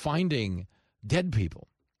 He is finding dead people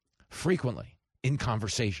frequently in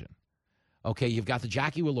conversation. Okay, you've got the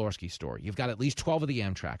Jackie Walorski story. You've got at least 12 of the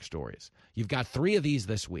Amtrak stories. You've got 3 of these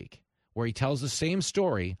this week where he tells the same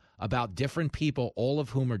story about different people, all of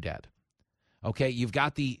whom are dead. Okay, you've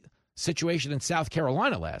got the situation in South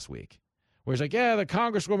Carolina last week where he's like, yeah, the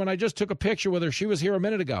congresswoman, I just took a picture with her. She was here a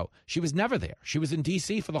minute ago. She was never there. She was in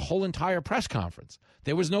D.C. for the whole entire press conference.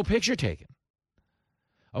 There was no picture taken.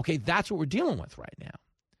 Okay, that's what we're dealing with right now.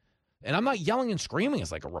 And I'm not yelling and screaming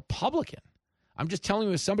as like a Republican. I'm just telling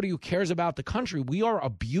you as somebody who cares about the country, we are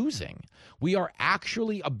abusing. We are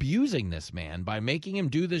actually abusing this man by making him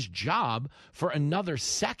do this job for another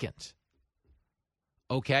second.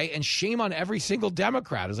 Okay, and shame on every single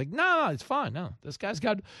Democrat. It's like, no, it's fine. No, this guy's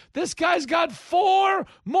got 4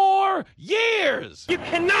 more years. You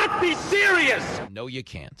cannot be serious. No, you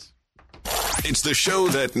can't. It's the show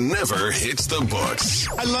that never hits the books.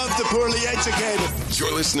 I love the poorly educated.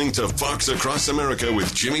 You're listening to Fox Across America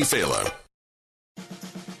with Jimmy Fallon.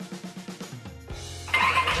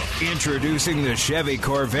 Introducing the Chevy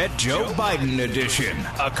Corvette Joe Biden edition.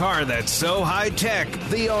 A car that's so high-tech,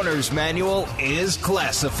 the owner's manual is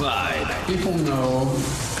classified. People know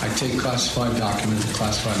I take classified documents and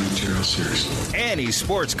classified material seriously. Any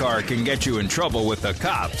sports car can get you in trouble with the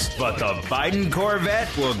cops, but the Biden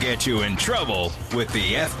Corvette will get you in trouble with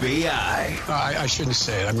the FBI. I shouldn't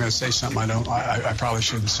say it. I'm going to say something I probably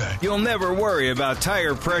shouldn't say. You'll never worry about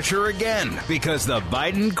tire pressure again, because the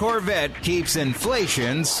Biden Corvette keeps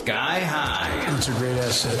inflation sky high. It's a great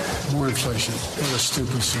asset. More inflation. What a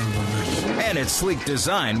stupid son of a bitch. And its sleek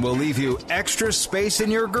design will leave you extra space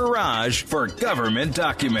in your garage for government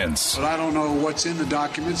documents. But I don't know what's in the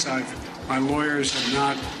documents. My lawyers have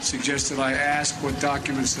not suggested I ask what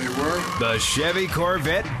documents they were. The Chevy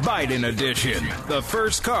Corvette Biden edition. The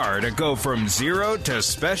first car to go from 0 to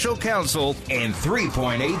special counsel in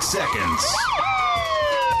 3.8 seconds.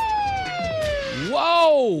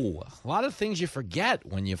 Whoa! A lot of things you forget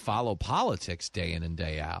when you follow politics day in and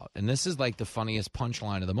day out. And this is like the funniest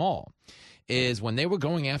punchline of them all, is when they were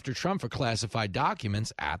going after Trump for classified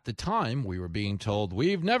documents, at the time, we were being told,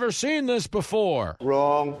 we've never seen this before.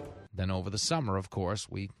 Wrong. Then over the summer, of course,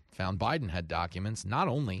 we found Biden had documents not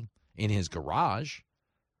only in his garage,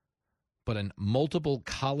 but in multiple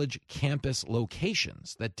college campus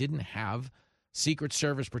locations that didn't have Secret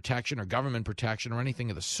Service protection or government protection or anything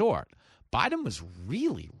of the sort. Biden was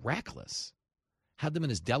really reckless. Had them in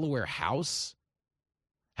his Delaware house,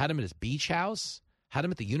 had him at his beach house, had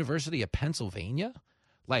him at the University of Pennsylvania.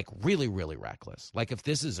 Like, really, really reckless. Like, if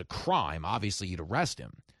this is a crime, obviously you'd arrest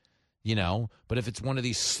him, you know? But if it's one of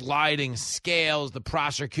these sliding scales, the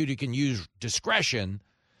prosecutor can use discretion,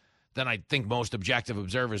 then I think most objective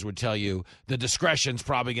observers would tell you the discretion's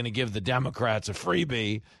probably going to give the Democrats a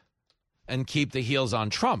freebie and keep the heels on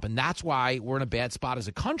Trump. And that's why we're in a bad spot as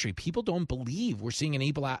a country. People don't believe we're seeing an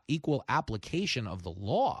equal application of the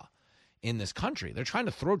law in this country. They're trying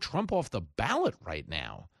to throw Trump off the ballot right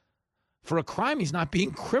now for a crime he's not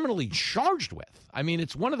being criminally charged with. I mean,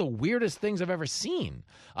 it's one of the weirdest things I've ever seen.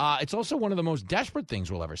 It's also one of the most desperate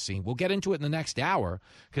things we'll ever see. We'll get into it in the next hour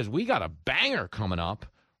because we got a banger coming up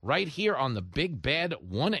right here on the big, bad,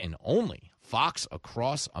 one and only Fox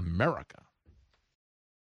Across America.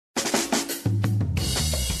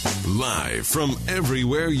 Live from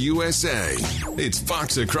everywhere USA, it's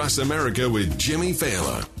Fox Across America with Jimmy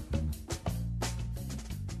Fallon.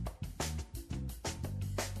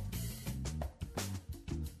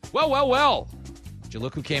 Well. Did you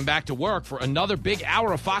look who came back to work for another big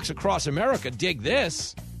hour of Fox Across America? Dig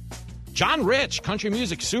this. John Rich, country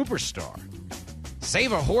music superstar.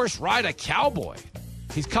 Save a horse, ride a cowboy.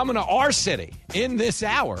 He's coming to our city in this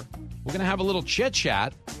hour. We're going to have a little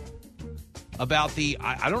chit-chat about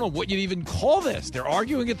I don't know what you'd even call this. They're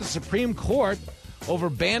arguing at the Supreme Court over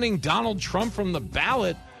banning Donald Trump from the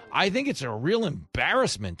ballot. I think it's a real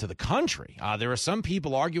embarrassment to the country. There are some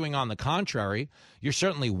people arguing on the contrary. You're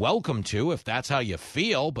certainly welcome to if that's how you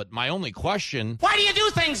feel, but my only question... Why do you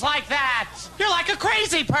do things like that? You're like a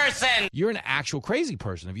crazy person. You're an actual crazy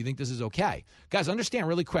person if you think this is okay. Guys, understand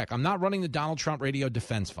really quick, I'm not running the Donald Trump Radio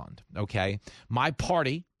Defense Fund, okay? My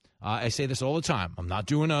party... I say this all the time. I'm not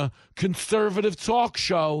doing a conservative talk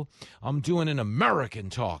show. I'm doing an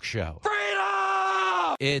American talk show.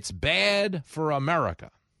 Freedom! It's bad for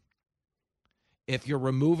America if you're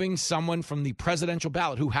removing someone from the presidential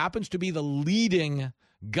ballot who happens to be the leading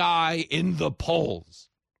guy in the polls.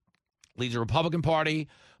 Leads the Republican Party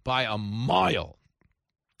by a mile.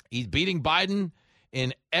 He's beating Biden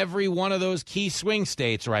in every one of those key swing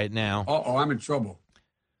states right now. Uh-oh, I'm in trouble.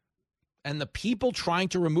 And the people trying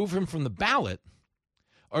to remove him from the ballot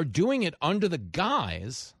are doing it under the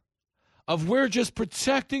guise of we're just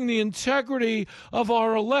protecting the integrity of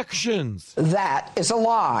our elections. That is a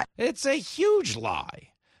lie. It's a huge lie.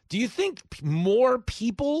 Do you think more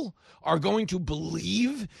people are going to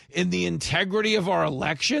believe in the integrity of our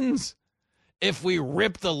elections if we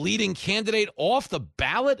rip the leading candidate off the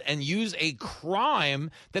ballot and use a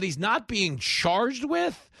crime that he's not being charged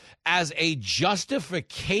with as a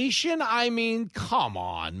justification? I mean, come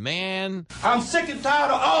on, man. I'm sick and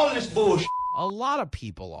tired of all this bullshit. A lot of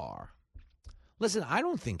people are. Listen, I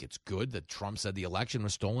don't think it's good that Trump said the election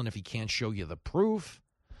was stolen if he can't show you the proof.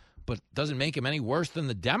 But doesn't make him any worse than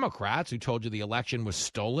the Democrats who told you the election was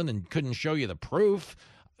stolen and couldn't show you the proof.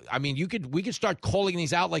 I mean, we could start calling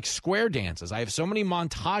these out like square dances. I have so many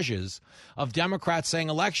montages of Democrats saying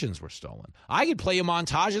elections were stolen. I could play you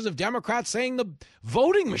montages of Democrats saying the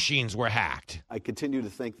voting machines were hacked. I continue to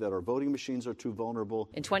think that our voting machines are too vulnerable.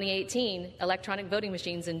 In 2018, electronic voting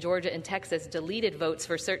machines in Georgia and Texas deleted votes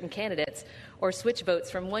for certain candidates or switched votes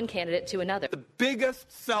from one candidate to another. The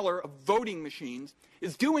biggest seller of voting machines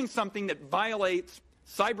is doing something that violates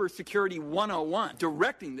Cybersecurity 101,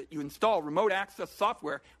 directing that you install remote access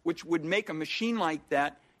software, which would make a machine like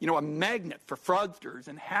that, a magnet for fraudsters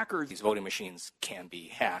and hackers. These voting machines can be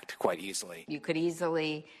hacked quite easily. You could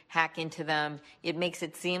easily hack into them. It makes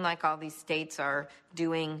it seem like all these states are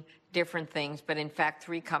doing different things, but in fact,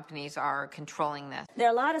 3 companies are controlling this. There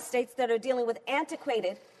are a lot of states that are dealing with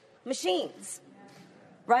antiquated machines,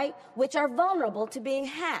 right, which are vulnerable to being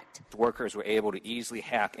hacked. Workers were able to easily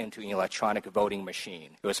hack into an electronic voting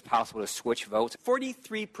machine. It was possible to switch votes.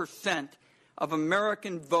 43% of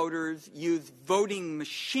American voters use voting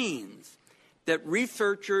machines that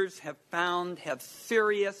researchers have found have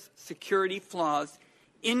serious security flaws,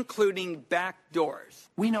 including backdoors.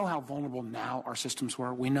 We know how vulnerable now our systems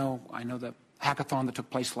were. I know the hackathon that took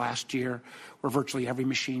place last year where virtually every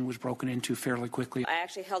machine was broken into fairly quickly. I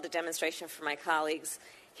actually held a demonstration for my colleagues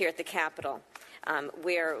here at the Capitol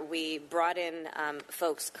where we brought in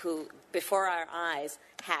folks who, before our eyes,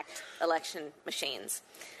 hacked election machines,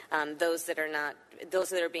 those that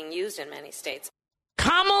are being used in many states.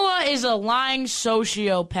 Kamala is a lying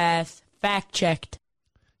sociopath. Fact checked.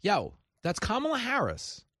 Yo, that's Kamala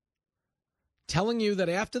Harris telling you that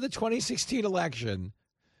after the 2016 election,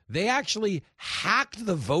 they actually hacked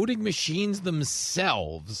the voting machines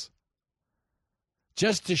themselves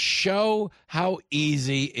just to show how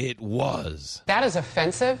easy it was. That is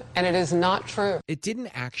offensive, and it is not true. It didn't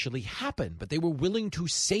actually happen, but they were willing to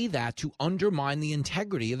say that to undermine the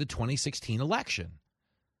integrity of the 2016 election.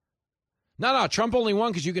 No, Trump only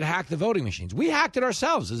won because you could hack the voting machines. We hacked it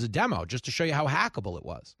ourselves as a demo just to show you how hackable it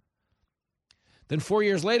was. Then 4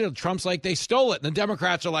 years later, Trump's like, they stole it. And the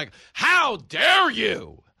Democrats are like, how dare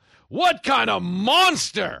you? What kind of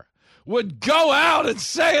monster would go out and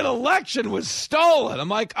say an election was stolen? I'm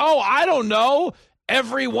like, oh, I don't know.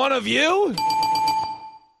 Every one of you?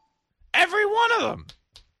 Every one of them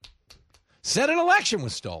said an election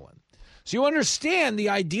was stolen. So you understand the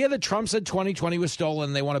idea that Trump said 2020 was stolen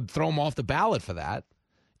and they want to throw him off the ballot for that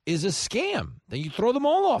is a scam. Then you throw them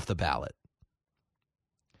all off the ballot.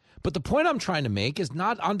 But the point I'm trying to make is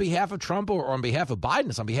not on behalf of Trump or on behalf of Biden.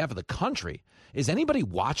 It's on behalf of the country. Is anybody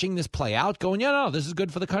watching this play out going, yeah, no, this is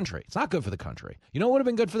good for the country? It's not good for the country. You know what would have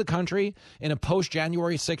been good for the country in a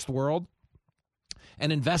post-January 6th world?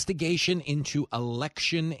 An investigation into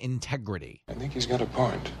election integrity. I think he's got a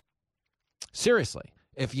point. Seriously.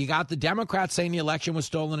 If you got the Democrats saying the election was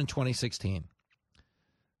stolen in 2016,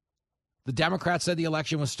 the Democrats said the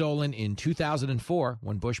election was stolen in 2004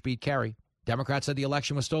 when Bush beat Kerry. Democrats said the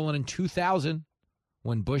election was stolen in 2000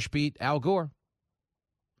 when Bush beat Al Gore.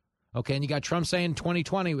 Okay, and you got Trump saying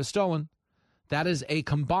 2020 was stolen. That is a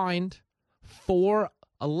combined 4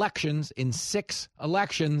 elections in 6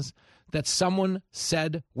 elections that someone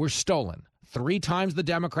said were stolen. 3 times the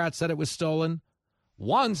Democrats said it was stolen.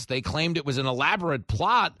 Once they claimed it was an elaborate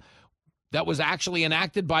plot that was actually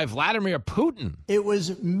enacted by Vladimir Putin. It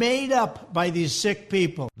was made up by these sick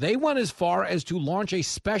people. They went as far as to launch a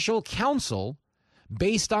special counsel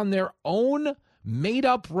based on their own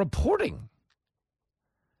made-up reporting.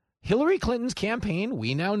 Hillary Clinton's campaign,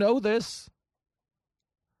 we now know this,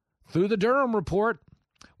 through the Durham report,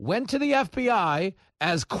 went to the FBI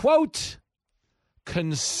as, quote,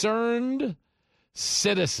 concerned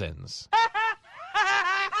citizens.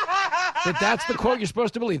 But that's the quote you're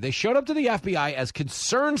supposed to believe. They showed up to the FBI as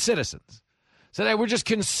concerned citizens. Said, hey, we're just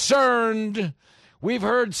concerned. We've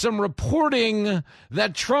heard some reporting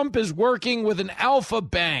that Trump is working with an alpha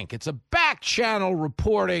bank. It's a back channel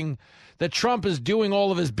reporting that Trump is doing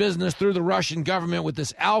all of his business through the Russian government with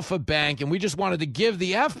this alpha bank. And we just wanted to give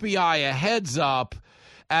the FBI a heads up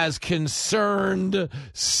as concerned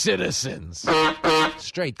citizens.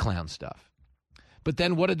 Straight clown stuff. But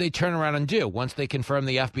then what did they turn around and do? Once they confirmed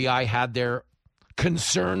the FBI had their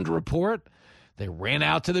concerned report, they ran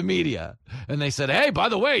out to the media and they said, hey, by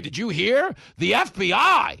the way, did you hear? The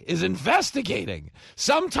FBI is investigating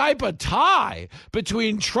some type of tie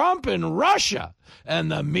between Trump and Russia.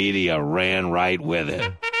 And the media ran right with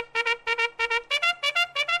it.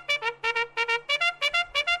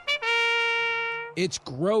 It's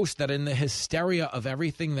gross that in the hysteria of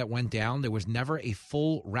everything that went down, there was never a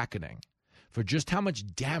full reckoning for just how much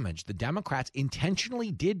damage the Democrats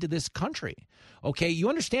intentionally did to this country. Okay, you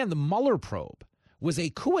understand the Mueller probe was a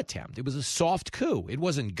coup attempt. It was a soft coup. It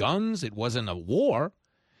wasn't guns. It wasn't a war.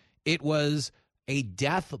 It was a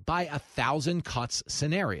death by 1,000 cuts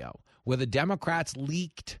scenario where the Democrats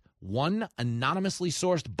leaked one anonymously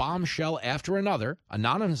sourced bombshell after another,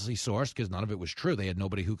 anonymously sourced because none of it was true. They had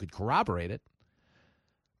nobody who could corroborate it.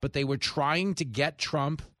 But they were trying to get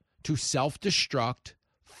Trump to self-destruct,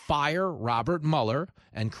 fire Robert Mueller,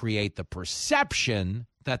 and create the perception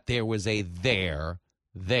that there was a there.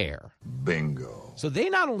 Bingo. So they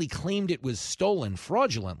not only claimed it was stolen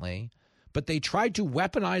fraudulently, but they tried to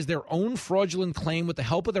weaponize their own fraudulent claim with the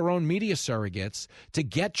help of their own media surrogates to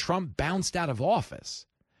get Trump bounced out of office.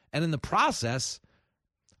 And in the process,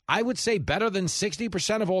 I would say better than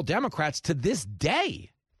 60% of all Democrats to this day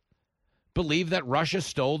believe that Russia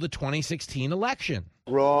stole the 2016 election.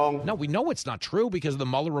 Wrong. No, we know it's not true because of the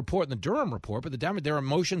Mueller report and the Durham report, but their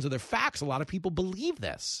emotions are their facts. A lot of people believe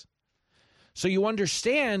this. So you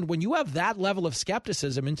understand when you have that level of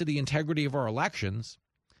skepticism into the integrity of our elections,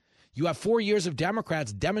 you have 4 years of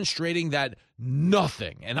Democrats demonstrating that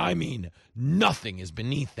nothing, and I mean nothing, is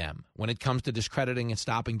beneath them when it comes to discrediting and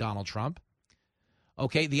stopping Donald Trump.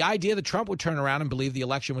 Okay, the idea that Trump would turn around and believe the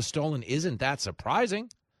election was stolen isn't that surprising.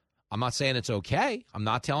 I'm not saying it's okay. I'm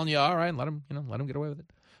not telling you, all right, let him get away with it.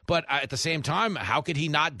 But at the same time, how could he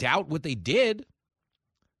not doubt what they did?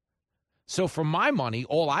 So for my money,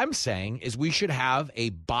 all I'm saying is we should have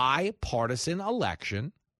a bipartisan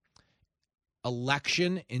election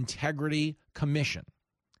integrity commission.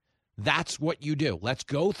 That's what you do. Let's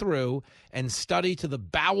go through and study to the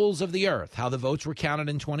bowels of the earth how the votes were counted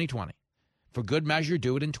in 2020. For good measure,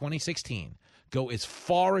 do it in 2016. Go as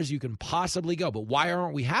far as you can possibly go. But why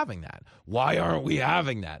aren't we having that? Why aren't we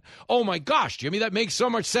having that? Oh, my gosh, Jimmy, that makes so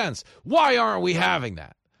much sense. Why aren't we having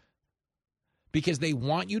that? Because they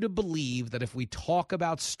want you to believe that if we talk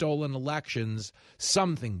about stolen elections,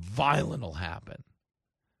 something violent will happen.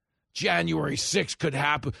 January 6th could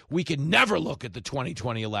happen. We could never look at the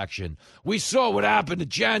 2020 election. We saw what happened to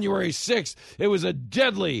January 6th. It was a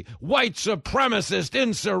deadly white supremacist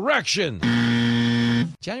insurrection.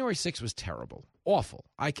 January 6th was terrible, awful.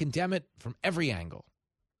 I condemn it from every angle.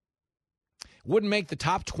 Wouldn't make the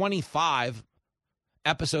top 25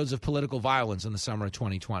 episodes of political violence in the summer of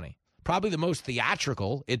 2020. Probably the most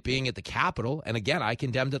theatrical, it being at the Capitol. And again, I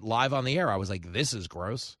condemned it live on the air. I was like, this is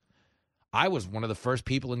gross. I was one of the first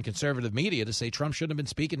people in conservative media to say Trump shouldn't have been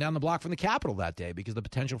speaking down the block from the Capitol that day because the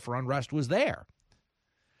potential for unrest was there.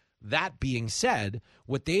 That being said,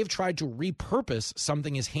 what they've tried to repurpose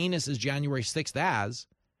something as heinous as January 6th as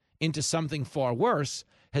into something far worse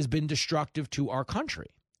has been destructive to our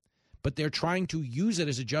country. But they're trying to use it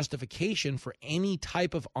as a justification for any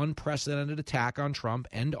type of unprecedented attack on Trump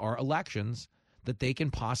and our elections that they can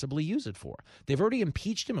possibly use it for. They've already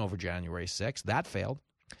impeached him over January 6th. That failed.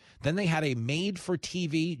 Then they had a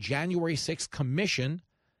made-for-TV January 6th commission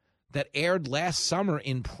that aired last summer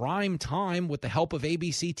in prime time with the help of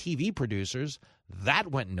ABC TV producers.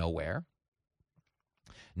 That went nowhere.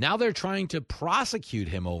 Now they're trying to prosecute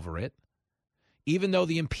him over it, even though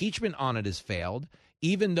the impeachment on it has failed,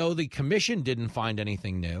 even though the commission didn't find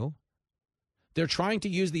anything new. They're trying to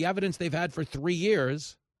use the evidence they've had for 3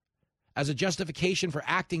 years as a justification for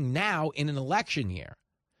acting now in an election year,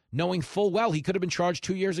 knowing full well he could have been charged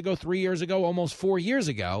 2 years ago, 3 years ago, almost 4 years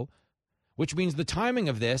ago, which means the timing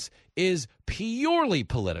of this is purely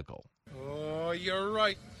political. Oh, you're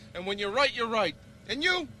right. And when you're right, you're right. And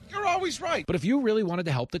you're always right. But if you really wanted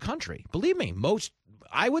to help the country, believe me,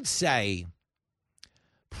 I would say,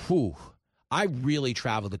 I really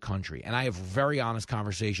travel the country, and I have very honest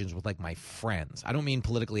conversations with, like, my friends. I don't mean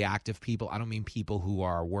politically active people. I don't mean people who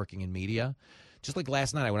are working in media. Just like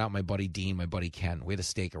last night, I went out with my buddy Dean, my buddy Ken. We had a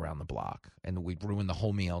steak around the block, and we ruined the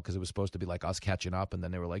whole meal because it was supposed to be like us catching up, and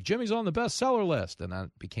then they were like, Jimmy's on the bestseller list. And that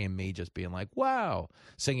became me just being like, wow,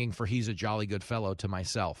 singing For He's a Jolly Good Fellow to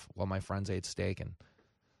myself while my friends ate steak and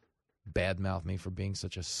badmouthed me for being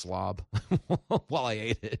such a slob while I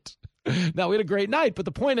ate it. Now, we had a great night, but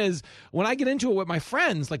the point is, when I get into it with my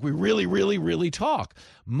friends, like, we really, really, really talk.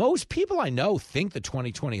 Most people I know think the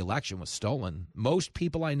 2020 election was stolen. Most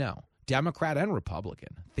people I know, Democrat and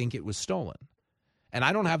Republican, think it was stolen. And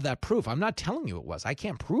I don't have that proof. I'm not telling you it was. I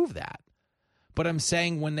can't prove that. But I'm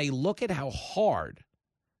saying when they look at how hard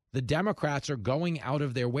the Democrats are going out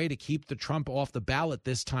of their way to keep the Trump off the ballot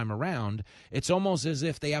this time around, it's almost as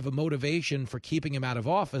if they have a motivation for keeping him out of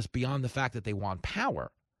office beyond the fact that they want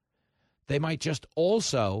power. They might just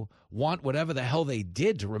also want whatever the hell they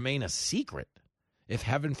did to remain a secret. if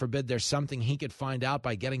heaven forbid there's something he could find out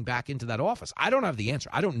by getting back into that office. I don't have the answer.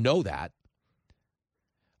 I don't know that.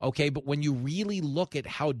 Okay, but when you really look at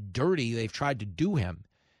how dirty they've tried to do him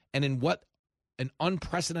and in what an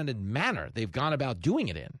unprecedented manner they've gone about doing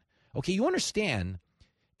it in, okay, you understand,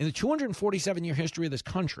 in the 247-year history of this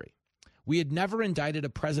country, we had never indicted a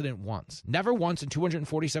president once. Never once in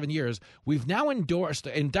 247 years. We've now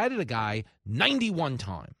indicted a guy 91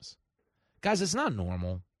 times. Guys, it's not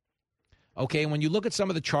normal. Okay, and when you look at some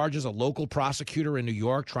of the charges, a local prosecutor in New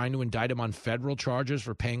York trying to indict him on federal charges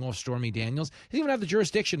for paying off Stormy Daniels, he didn't even have the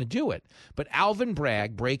jurisdiction to do it. But Alvin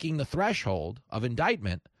Bragg, breaking the threshold of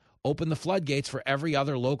indictment, opened the floodgates for every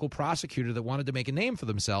other local prosecutor that wanted to make a name for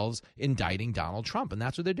themselves indicting Donald Trump. And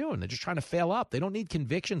that's what they're doing. They're just trying to fail up. They don't need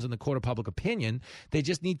convictions in the court of public opinion. They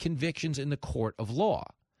just need convictions in the court of law.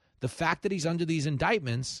 The fact that he's under these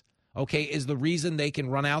indictments, okay, is the reason they can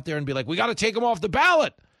run out there and be like, we got to take him off the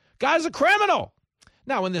ballot. Guy's a criminal.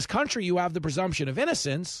 Now, in this country, you have the presumption of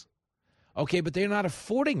innocence, okay, but they're not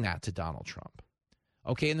affording that to Donald Trump,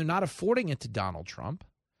 okay, and they're not affording it to Donald Trump,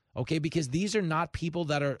 okay, because these are not people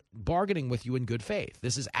that are bargaining with you in good faith.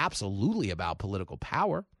 This is absolutely about political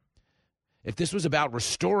power. If this was about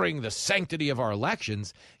restoring the sanctity of our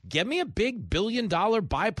elections, give me a big billion-dollar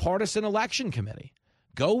bipartisan election committee.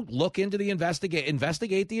 Go look into the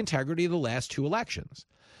investigate the integrity of the last two elections.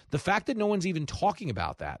 The fact that no one's even talking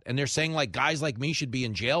about that, and they're saying like guys like me should be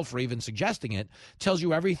in jail for even suggesting it, tells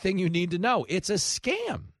you everything you need to know. It's a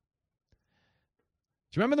scam. Do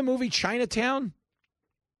you remember the movie Chinatown?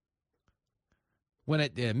 When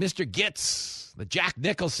Mr. Gitz, the Jack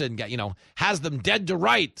Nicholson guy, has them dead to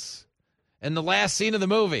rights in the last scene of the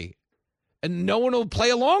movie. And no one will play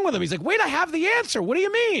along with him. He's like, wait, I have the answer. What do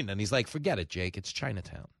you mean? And he's like, forget it, Jake. It's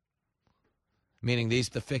Chinatown. Meaning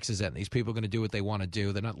the fix is in. These people are going to do what they want to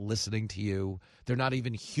do. They're not listening to you. They're not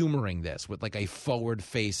even humoring this with like a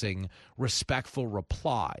forward-facing, respectful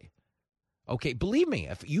reply. Okay, believe me,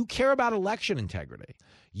 if you care about election integrity,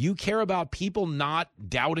 you care about people not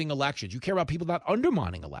doubting elections, you care about people not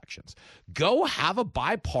undermining elections, go have a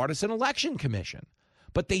bipartisan election commission.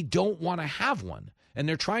 But they don't want to have one. And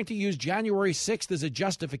they're trying to use January 6th as a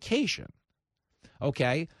justification.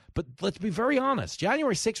 Okay? But let's be very honest.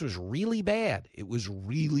 January 6th was really bad. It was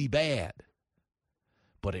really bad.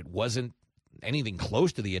 But it wasn't anything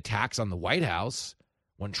close to the attacks on the White House.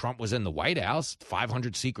 When Trump was in the White House,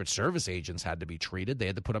 500 Secret Service agents had to be treated. They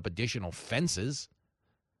had to put up additional fences.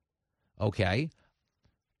 Okay?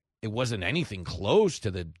 It wasn't anything close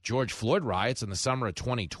to the George Floyd riots in the summer of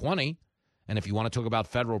 2020. And if you want to talk about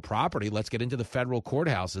federal property, let's get into the federal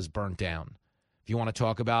courthouses burnt down. If you want to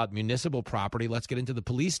talk about municipal property, let's get into the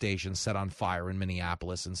police stations set on fire in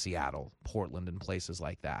Minneapolis and Seattle, Portland, and places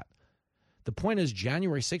like that. The point is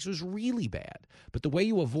January 6th was really bad. But the way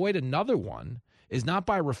you avoid another one is not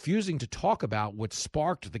by refusing to talk about what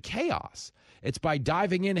sparked the chaos. It's by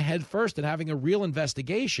diving in head first and having a real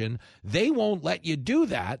investigation. They won't let you do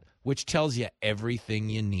that, which tells you everything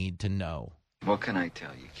you need to know. What can I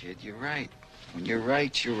tell you, kid? You're right. When you're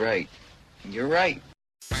right, you're right. And you're right.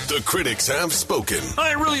 The critics have spoken.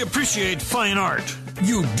 I really appreciate fine art.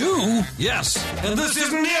 You do? Yes. And this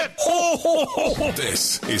isn't it. Ho, ho, ho, ho.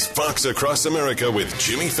 This is Fox Across America with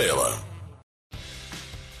Jimmy Fallon.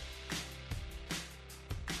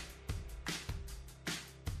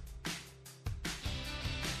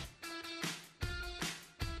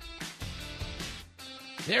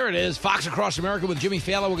 There it is, Fox Across America with Jimmy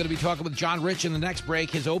Fallon. We're going to be talking with John Rich in the next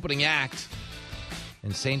break, his opening act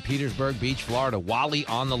in St. Petersburg Beach, Florida. Wally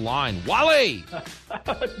on the line. Wally!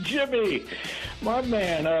 Jimmy, my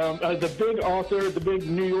man, the big author, the big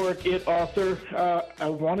New York It author, I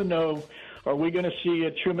want to know, are we going to see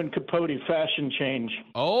a Truman Capote fashion change?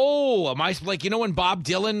 Oh, am I like, when Bob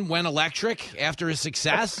Dylan went electric after his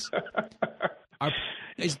success?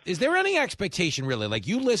 Is there any expectation, really? Like,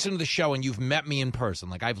 you listen to the show and you've met me in person.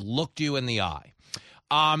 Like, I've looked you in the eye.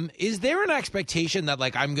 Is there an expectation that,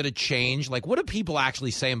 like, I'm going to change? Like, what are people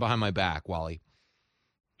actually saying behind my back, Wally?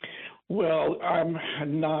 Well, I'm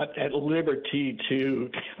not at liberty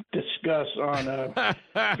to discuss on a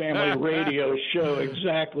family radio show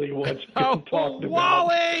exactly what's been talked about.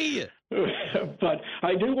 Wally! But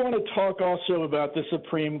I do want to talk also about the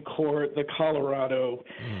Supreme Court, the Colorado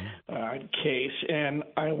case. And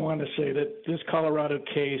I want to say that this Colorado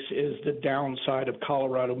case is the downside of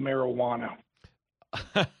Colorado marijuana.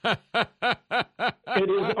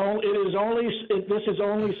 This is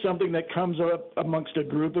only something that comes up amongst a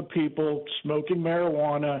group of people smoking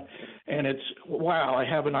marijuana, and it's, wow, I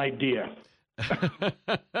have an idea.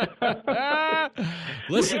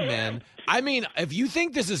 Listen, man, I mean, if you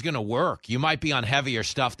think this is going to work, you might be on heavier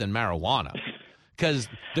stuff than marijuana. because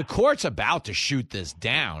the court's about to shoot this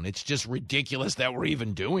down. It's just ridiculous that we're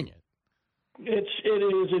even doing it. It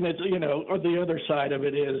is, and it's, you know, the other side of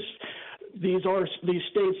it is these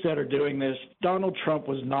states that are doing this. Donald Trump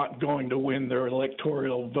was not going to win their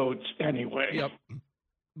electoral votes anyway. Yep.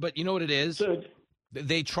 But you know what it is? So,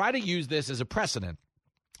 they try to use this as a precedent.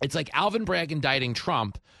 It's like Alvin Bragg indicting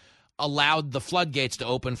Trump allowed the floodgates to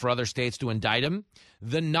open for other states to indict him.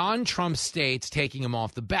 The non-Trump states taking him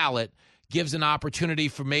off the ballot gives an opportunity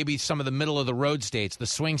for maybe some of the middle-of-the-road states, the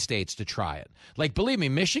swing states, to try it. Like, believe me,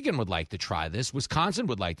 Michigan would like to try this. Wisconsin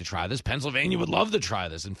would like to try this. Pennsylvania would love to try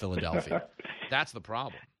this in Philadelphia. That's the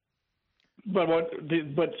problem. But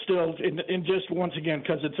still, in just once again,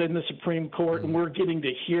 because it's in the Supreme Court and we're getting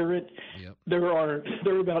to hear it, there are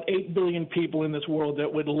about 8 billion people in this world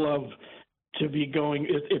that would love to be going.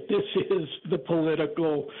 If this is the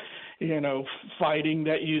political, fighting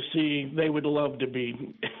that you see, they would love to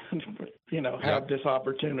be, have this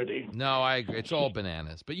opportunity. No, I agree. It's all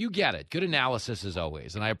bananas. But you get it. Good analysis as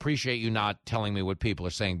always. And I appreciate you not telling me what people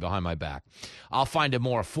are saying behind my back. I'll find a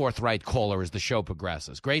more forthright caller as the show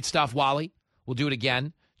progresses. Great stuff, Wally. We'll do it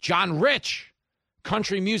again. John Rich,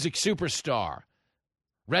 country music superstar.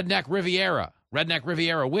 Redneck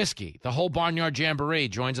Riviera Whiskey. The whole Barnyard Jamboree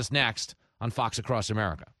joins us next on Fox Across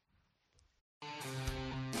America.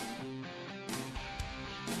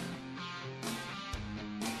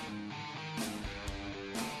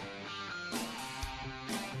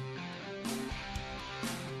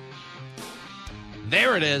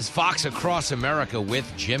 There it is, Fox Across America with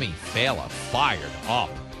Jimmy Fallon, fired up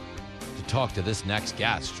to talk to this next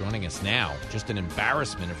guest. Joining us now, just an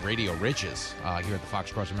embarrassment of radio riches here at the Fox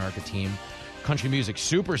Across America team. Country music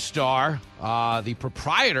superstar, the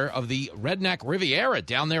proprietor of the Redneck Riviera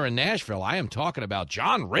down there in Nashville. I am talking about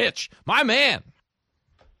John Rich, my man.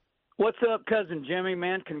 What's up, Cousin Jimmy,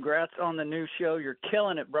 man? Congrats on the new show. You're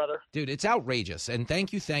killing it, brother. Dude, it's outrageous. And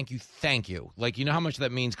thank you. Like, you know how much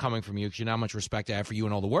that means coming from you, because you know how much respect I have for you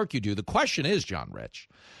and all the work you do. The question is, John Rich,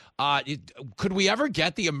 could we ever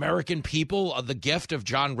get the American people the gift of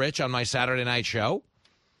John Rich on my Saturday night show?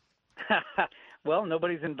 Well,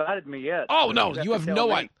 nobody's invited me yet. Oh, no, you have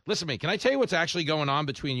no idea. Listen to me. Can I tell you what's actually going on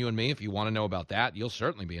between you and me? If you want to know about that, you'll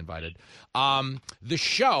certainly be invited. The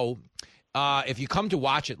show... if you come to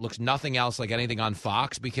watch it, looks nothing else like anything on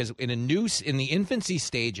Fox, because in the infancy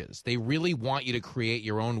stages, they really want you to create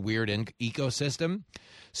your own weird ecosystem.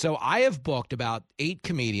 So I have booked about 8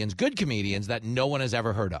 comedians, good comedians that no one has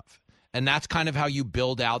ever heard of. And that's kind of how you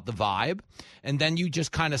build out the vibe. And then you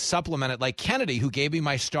just kind of supplement it. Like Kennedy, who gave me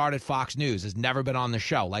my start at Fox News, has never been on the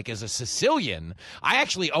show. Like, as a Sicilian, I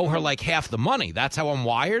actually owe her like half the money. That's how I'm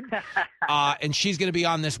wired. And she's going to be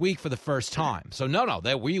on this week for the first time. So,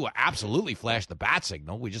 we will absolutely flash the bat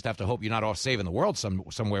signal. We just have to hope you're not off saving the world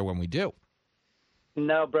somewhere when we do.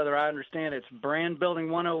 No, brother, I understand. It's brand building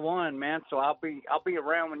 101, man. So I'll be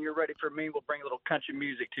around when you're ready for me. We'll bring a little country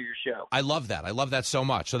music to your show. I love that. I love that so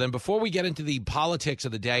much. So then before we get into the politics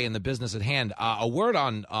of the day and the business at hand, a word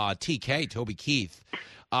on TK, Toby Keith.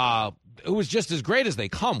 It was just as great as they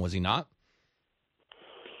come, was he not?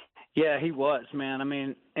 Yeah, he was, man. I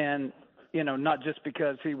mean, and, not just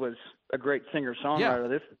because he was a great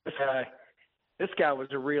singer-songwriter. Yeah. This guy was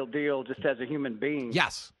a real deal just as a human being.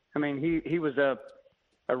 Yes. I mean, he was a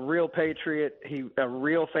real patriot, a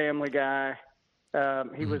real family guy.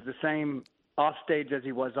 He was the same off stage as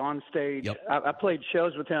he was on stage. Yep. I played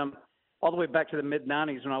shows with him all the way back to the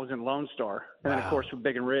mid-'90s when I was in Lone Star. And then, of course, with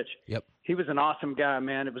Big and Rich. Yep. He was an awesome guy,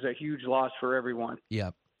 man. It was a huge loss for everyone.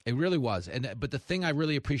 Yep. It really was. But the thing I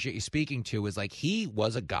really appreciate you speaking to is, like, he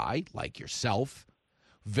was a guy like yourself,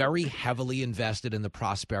 very heavily invested in the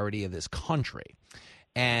prosperity of this country.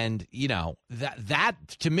 And, that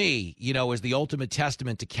to me, is the ultimate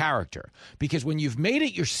testament to character, because when you've made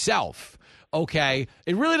it yourself, okay,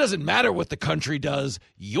 it really doesn't matter what the country does.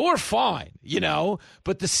 You're fine,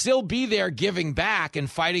 but to still be there giving back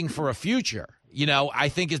and fighting for a future, I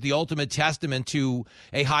think is the ultimate testament to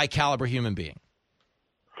a high caliber human being.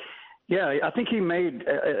 Yeah, I think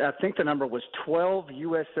I think the number was 12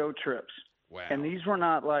 USO trips. Wow. And these were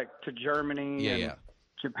not like to Germany and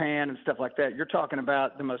Japan and stuff like that. You're talking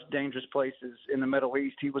about the most dangerous places in the Middle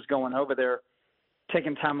East. He was going over there,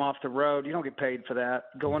 taking time off the road. You don't get paid for that.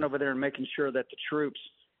 Going over there and making sure that the troops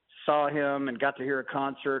saw him and got to hear a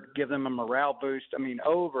concert, give them a morale boost. I mean,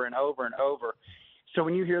 over and over and over. So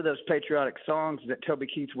when you hear those patriotic songs that Toby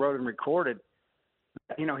Keith wrote and recorded,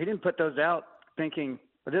 he didn't put those out thinking,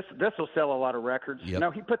 this will sell a lot of records. Yep.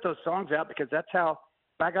 No, he put those songs out because that's how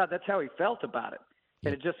he felt about it.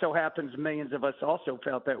 And it just so happens millions of us also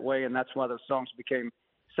felt that way, and that's why those songs became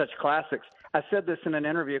such classics. I said this in an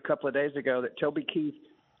interview a couple of days ago that Toby Keith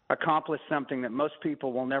accomplished something that most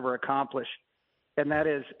people will never accomplish, and that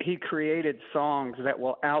is he created songs that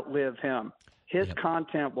will outlive him. His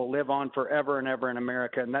content will live on forever and ever in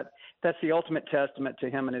America, and that's the ultimate testament to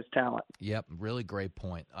him and his talent. Yep, really great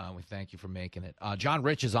point. We thank you for making it. John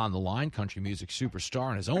Rich is on the line, country music superstar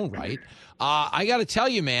in his own right. I got to tell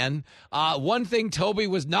you, man, one thing Toby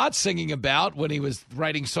was not singing about when he was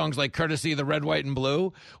writing songs like Courtesy of the Red, White, and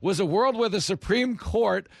Blue was a world where the Supreme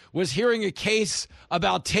Court was hearing a case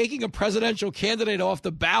about taking a presidential candidate off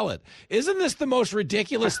the ballot. Isn't this the most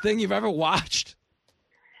ridiculous thing you've ever watched?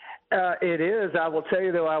 It is. I will tell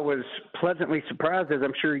you, though, I was pleasantly surprised, as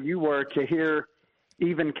I'm sure you were, to hear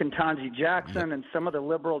even Ketanji Jackson and some of the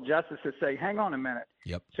liberal justices say, hang on a minute.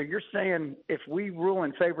 Yep. So you're saying if we rule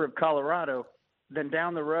in favor of Colorado, then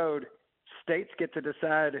down the road, states get to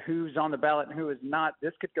decide who's on the ballot and who is not.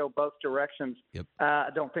 This could go both directions. Yep. I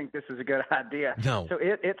don't think this is a good idea. No. So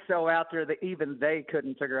it's so out there that even they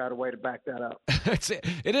couldn't figure out a way to back that up.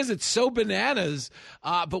 It is. It's so bananas.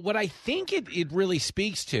 But what I think it really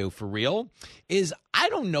speaks to, for real, is I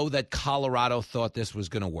don't know that Colorado thought this was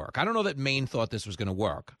going to work. I don't know that Maine thought this was going to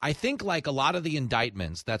work. I think like a lot of the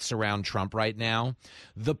indictments that surround Trump right now,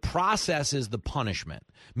 the process is the punishment,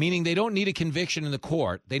 meaning they don't need a conviction in the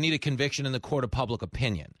court. They need a conviction in the court of public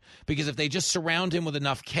opinion. Because if they just surround him with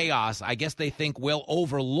enough chaos, I guess they think we'll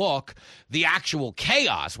overlook the actual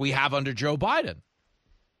chaos we have under Joe Biden.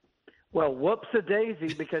 Well,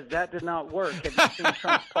 whoops-a-daisy, because that did not work. Have you seen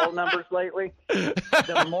Trump's poll numbers lately?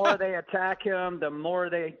 The more they attack him, the more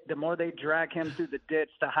they drag him through the ditch,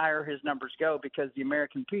 the higher his numbers go, because the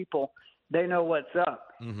American people, they know what's up.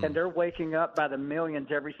 Mm-hmm. And they're waking up by the millions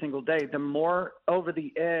every single day. The more over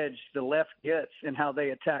the edge the left gets in how they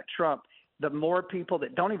attack Trump, the more people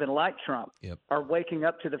that don't even like Trump are waking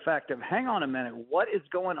up to the fact of, hang on a minute, what is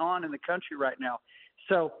going on in the country right now?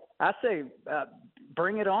 So I say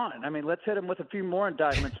bring it on. I mean, let's hit him with a few more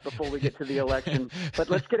indictments before we get to the election. But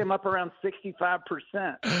let's get him up around 65%.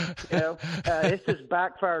 You know, it's just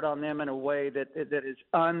backfired on them in a way that is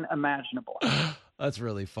unimaginable. That's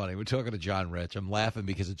really funny. We're talking to John Rich. I'm laughing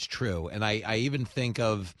because it's true. And I even think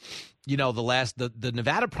of, you know, the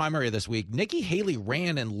Nevada primary this week, Nikki Haley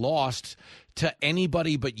ran and lost to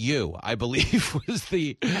anybody but you, I believe,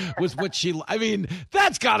 was what she, I mean,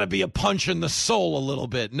 that's got to be a punch in the soul a little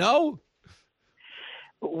bit, no?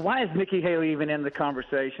 Why is Nikki Haley even in the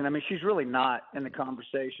conversation? I mean, she's really not in the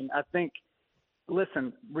conversation. I think,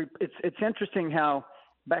 listen, it's interesting how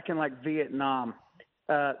back in like Vietnam,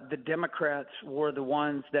 the Democrats were the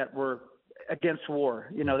ones that were against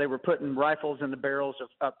war. You know, they were putting rifles in the barrels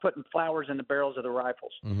of putting flowers in the barrels of the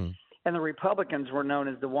rifles. Mm-hmm. And the Republicans were known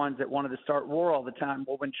as the ones that wanted to start war all the time.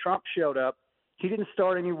 Well, when Trump showed up, he didn't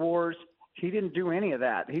start any wars. He didn't do any of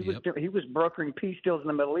that. He was brokering peace deals in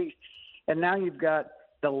the Middle East. And now you've got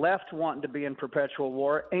the left wanting to be in perpetual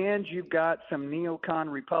war, and you've got some neocon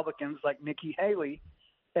Republicans like Nikki Haley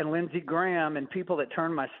and Lindsey Graham and people that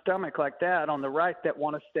turn my stomach like that on the right that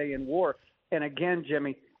want to stay in war. And again,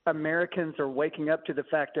 Jimmy, Americans are waking up to the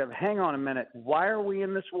fact of, hang on a minute, why are we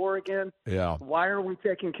in this war again? Yeah. Why are we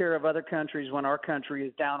taking care of other countries when our country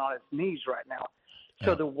is down on its knees right now?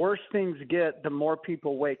 So the worse things get, the more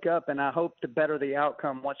people wake up, and I hope the better the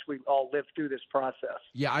outcome once we all live through this process.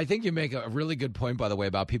 Yeah, I think you make a really good point, by the way,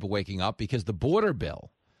 about people waking up, because the border bill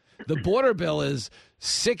is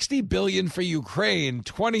 $60 billion for Ukraine,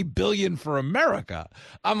 $20 billion for America.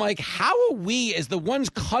 I'm like, how are we, as the ones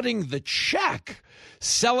cutting the check,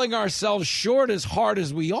 selling ourselves short as hard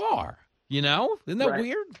as we are? You know, isn't that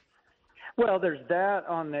weird? Well, there's that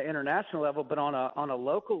on the international level, but on a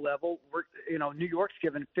local level, New York's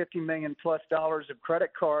given $50 million plus of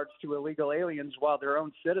credit cards to illegal aliens while their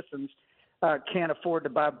own citizens can't afford to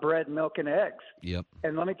buy bread, milk, and eggs. Yep.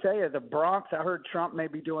 And let me tell you, the Bronx, I heard Trump may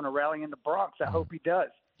be doing a rally in the Bronx. I hope he does.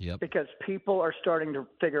 Yep. Because people are starting to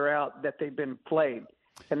figure out that they've been played,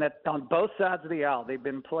 and that on both sides of the aisle they've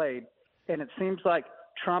been played. And it seems like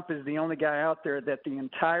Trump is the only guy out there that the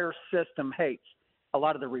entire system hates. A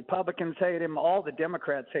lot of the Republicans hate him. All the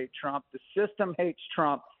Democrats hate Trump. The system hates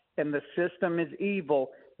Trump, and the system is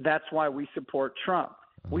evil. That's why we support Trump.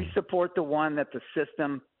 We support the one that the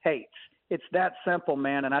system hates. It's that simple,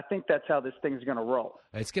 man, and I think that's how this thing's going to roll.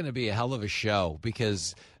 It's going to be a hell of a show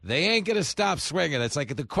because they ain't going to stop swinging. It's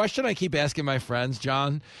like the question I keep asking my friends,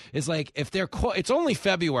 John, is like if they're it's only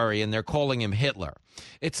February and they're calling him Hitler.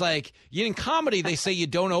 It's like in comedy they say you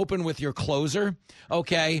don't open with your closer.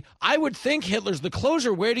 Okay, I would think Hitler's the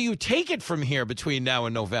closer. Where do you take it from here between now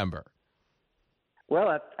and November?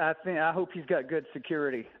 Well, I hope he's got good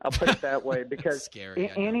security. I'll put it that way, because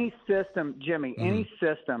any system, Jimmy, any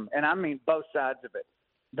system, and I mean both sides of it,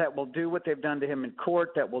 that will do what they've done to him in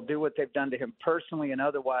court, that will do what they've done to him personally and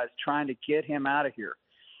otherwise, trying to get him out of here.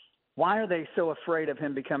 Why are they so afraid of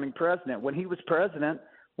him becoming president? When he was president,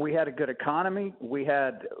 we had a good economy. We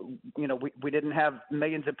had, we didn't have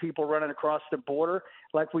millions of people running across the border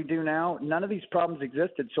like we do now. None of these problems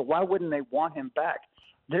existed. So why wouldn't they want him back?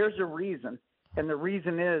 There's a reason. And the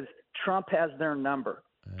reason is Trump has their number.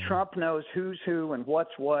 Trump knows who's who and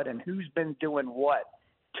what's what and who's been doing what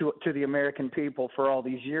to the American people for all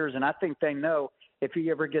these years. And I think they know if he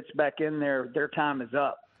ever gets back in there, their time is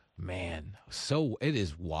up. Man, so it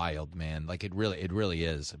is wild, man. Like it really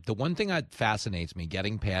is. The one thing that fascinates me,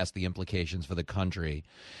 getting past the implications for the country,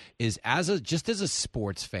 is as a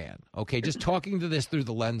sports fan, okay, just talking to this through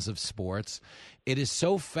the lens of sports, it is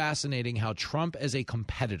so fascinating how Trump as a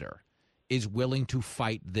competitor is willing to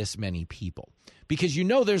fight this many people. Because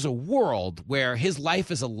there's a world where his life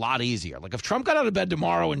is a lot easier. Like if Trump got out of bed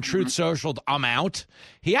tomorrow and Truth Socialed, I'm out,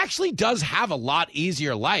 he actually does have a lot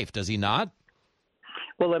easier life, does he not?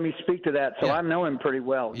 Well, let me speak to that. So I know him pretty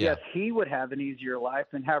well. Yeah. Yes, he would have an easier life,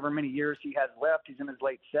 and however many years he has left, he's in his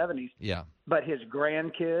late 70s. Yeah. But his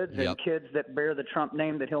grandkids and kids that bear the Trump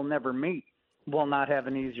name that he'll never meet will not have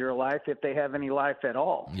an easier life if they have any life at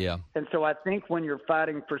all. Yeah. And so I think when you're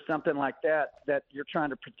fighting for something like that you're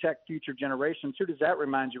trying to protect future generations, who does that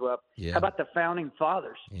remind you of? Yeah. How about the founding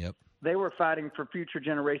fathers? Yep. They were fighting for future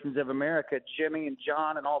generations of America, Jimmy and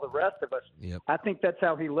John and all the rest of us. Yep. I think that's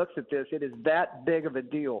how he looks at this. It is that big of a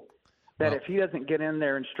deal that if he doesn't get in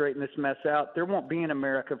there and straighten this mess out, there won't be an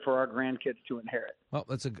America for our grandkids to inherit. Well,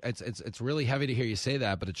 it's really heavy to hear you say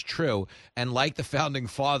that, but it's true. And like the founding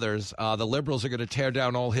fathers, the liberals are going to tear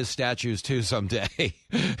down all his statues too someday.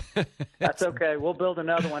 That's okay. We'll build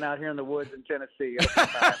another one out here in the woods in Tennessee.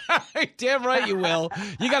 Damn right you will.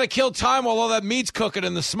 You got to kill time while all that meat's cooking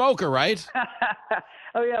in the smoker, right?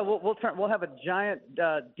 Oh yeah, we'll have a giant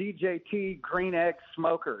DJT green egg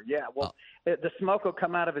smoker. Yeah, the smoke will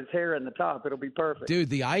come out of his hair in the top. It'll be perfect. Dude,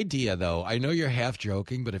 the idea though, I know you're half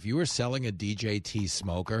joking, but if you were selling a DJT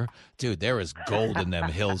smoker, dude, there is gold in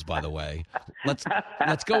them hills. By the way, let's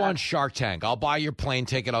go on Shark Tank. I'll buy your plane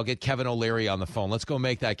ticket. I'll get Kevin O'Leary on the phone. Let's go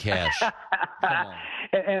make that cash. Come on.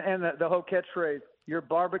 And the whole catchphrase. Your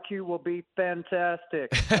barbecue will be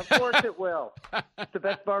fantastic. Of course it will. It's the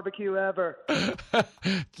best barbecue ever.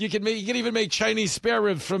 You can even make Chinese spare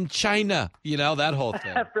ribs from China. That whole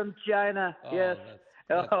thing. From China, yes.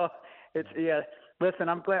 Listen,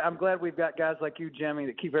 I'm glad we've got guys like you, Jimmy,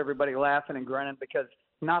 that keep everybody laughing and grinning, because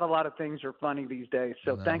not a lot of things are funny these days.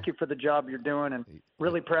 So thank you for the job you're doing, and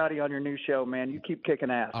really proud of you on your new show, man. You keep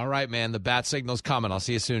kicking ass. All right, man. The bat signal's coming. I'll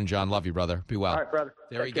see you soon, John. Love you, brother. Be well. All right, brother.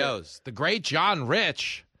 There he goes. The great John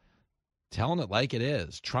Rich, telling it like it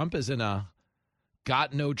is. Trump is in a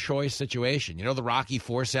got no choice situation. The Rocky IV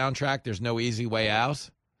soundtrack, there's no easy way out?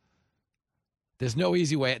 There's no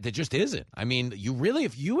easy way. There just isn't. I mean,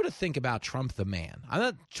 if you were to think about Trump the man, I'm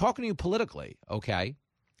not talking to you politically, okay?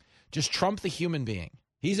 Just Trump the human being.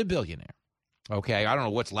 He's a billionaire, okay? I don't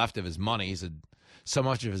know what's left of his money. He's had so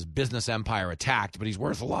much of his business empire attacked, but he's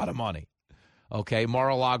worth a lot of money, okay?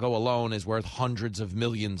 Mar-a-Lago alone is worth hundreds of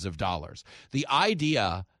millions of dollars. The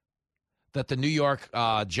idea that the New York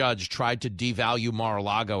judge tried to devalue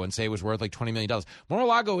Mar-a-Lago and say it was worth like $20 million.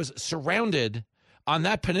 Mar-a-Lago is surrounded on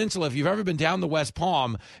that peninsula. If you've ever been down the West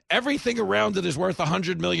Palm, everything around it is worth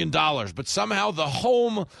 $100 million. But somehow the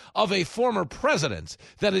home of a former president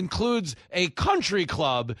that includes a country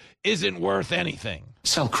club isn't worth anything.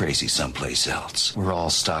 Sell crazy someplace else. We're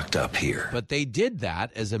all stocked up here. But they did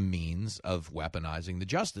that as a means of weaponizing the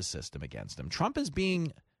justice system against him. Trump is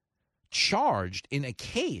being charged in a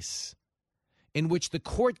case in which the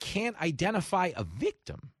court can't identify a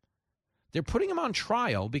victim. They're putting him on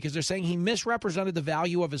trial because they're saying he misrepresented the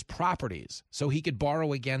value of his properties so he could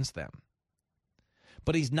borrow against them.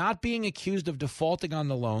 But he's not being accused of defaulting on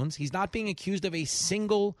the loans. He's not being accused of a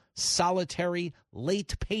single solitary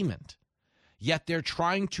late payment. Yet they're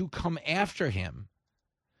trying to come after him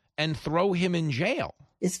and throw him in jail.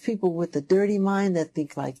 It's people with a dirty mind that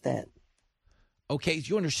think like that. Okay,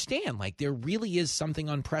 you understand, like there really is something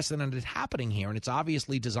unprecedented happening here, and it's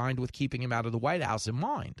obviously designed with keeping him out of the White House in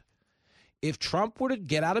mind. If Trump were to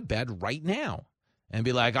get out of bed right now and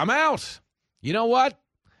be like, I'm out, you know what?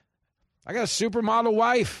 I got a supermodel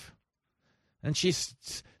wife, and she's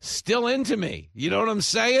still into me. You know what I'm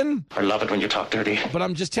saying? I love it when you talk dirty. But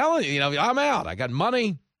I'm just telling you, I'm out. I got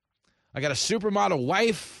money. I got a supermodel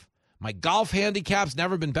wife. My golf handicap's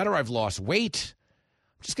never been better. I've lost weight.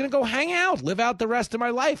 just going to go hang out, live out the rest of my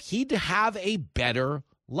life. He'd have a better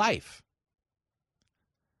life.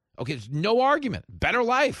 Okay, there's no argument. Better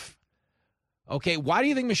life. Okay, why do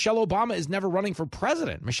you think Michelle Obama is never running for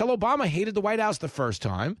president? Michelle Obama hated the White House the first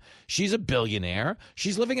time. She's a billionaire.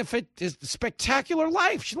 She's living a spectacular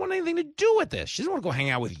life. She doesn't want anything to do with this. She doesn't want to go hang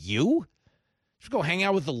out with you. She go hang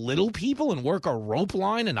out with the little people and work a rope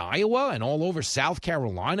line in Iowa and all over South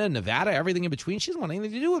Carolina, Nevada, everything in between. She doesn't want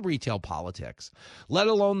anything to do with retail politics, let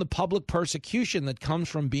alone the public persecution that comes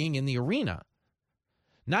from being in the arena.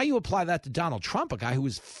 Now you apply that to Donald Trump, a guy who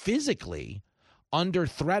is physically under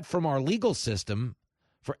threat from our legal system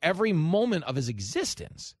for every moment of his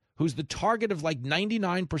existence, who's the target of like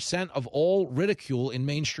 99% of all ridicule in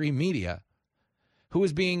mainstream media, who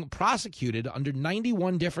is being prosecuted under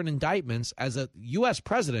 91 different indictments as a U.S.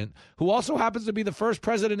 president who also happens to be the first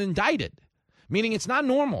president indicted, meaning it's not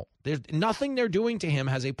normal. There's nothing they're doing to him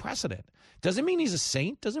has a precedent. Doesn't mean he's a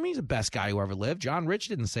saint. Doesn't mean he's the best guy who ever lived. John Rich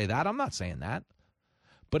didn't say that. I'm not saying that.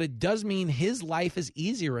 But it does mean his life is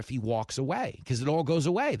easier if he walks away because it all goes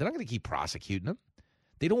away. They're not going to keep prosecuting him.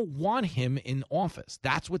 They don't want him in office.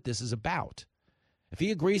 That's what this is about. If he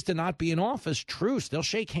agrees to not be in office, truce, they'll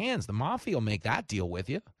shake hands. The mafia will make that deal with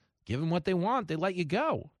you. Give them what they want. They let you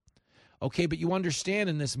go. Okay, but you understand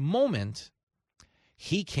in this moment,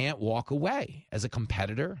 he can't walk away as a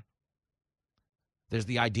competitor. There's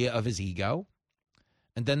the idea of his ego.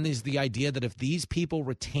 And then there's the idea that if these people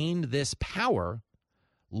retained this power,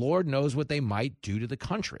 Lord knows what they might do to the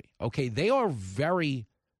country. Okay, they are very,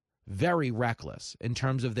 very reckless in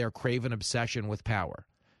terms of their craven obsession with power.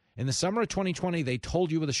 In the summer of 2020, they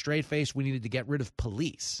told you with a straight face we needed to get rid of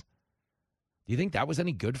police. Do you think that was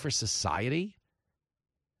any good for society?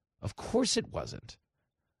 Of course it wasn't.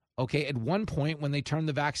 Okay, at one point when they turned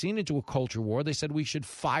the vaccine into a culture war, they said we should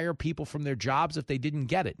fire people from their jobs if they didn't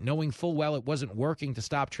get it, knowing full well it wasn't working to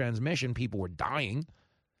stop transmission. People were dying,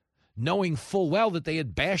 knowing full well that they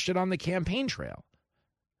had bashed it on the campaign trail.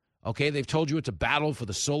 Okay, they've told you it's a battle for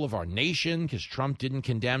the soul of our nation because Trump didn't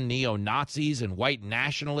condemn neo-Nazis and white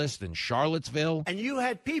nationalists in Charlottesville. And you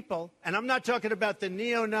had people, and I'm not talking about the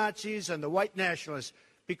neo-Nazis and the white nationalists,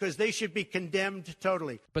 because they should be condemned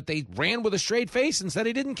totally. But they ran with a straight face and said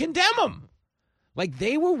he didn't condemn them. Like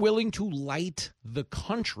they were willing to light the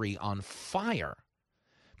country on fire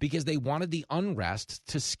because they wanted the unrest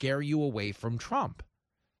to scare you away from Trump.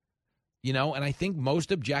 You know, and I think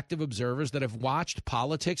most objective observers that have watched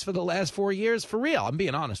politics for the last 4 years, for real, I'm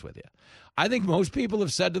being honest with you, I think most people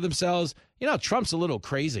have said to themselves, you know, Trump's a little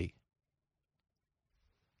crazy.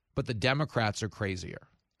 But the Democrats are crazier.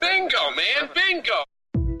 Bingo, man, bingo.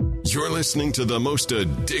 You're listening to the most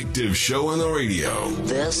addictive show on the radio.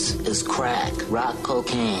 This is crack, rock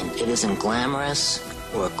cocaine. It isn't glamorous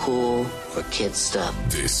or cool or kid stuff.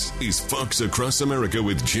 This is Fox Across America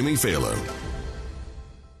with Jimmy Fallon.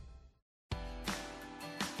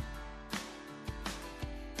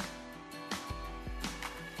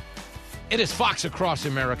 It is Fox Across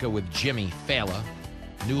America with Jimmy Fallon,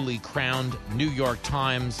 newly crowned New York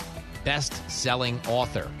Times best-selling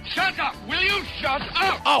author. Shut up! Will you shut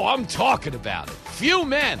up? Oh, I'm talking about it. Few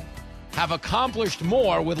men have accomplished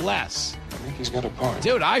more with less. I think he's got a point.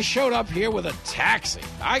 Dude, I showed up here with a taxi.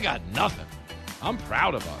 I got nothing. I'm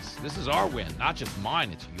proud of us. This is our win, not just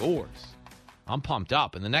mine. It's yours. I'm pumped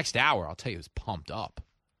up. In the next hour, I'll tell you who's pumped up.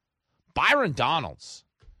 Byron Donalds.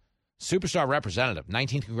 Superstar representative,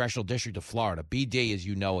 19th Congressional District of Florida. BD, as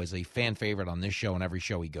you know, is a fan favorite on this show and every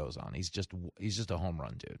show he goes on. He's just a home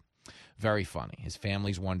run dude. Very funny. His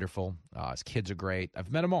family's wonderful. His kids are great.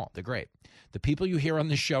 I've met them all. They're great. The people you hear on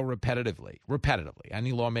this show repetitively.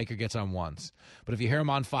 Any lawmaker gets on once. But if you hear them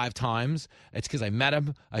on 5 times, it's because I met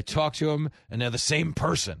him, I talked to him, and they're the same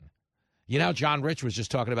person. You know, John Rich was just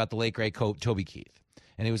talking about the late, great Toby Keith.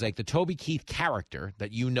 And he was like, the Toby Keith character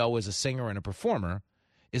that you know as a singer and a performer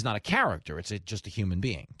is not a character. It's just a human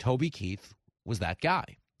being. Toby Keith was that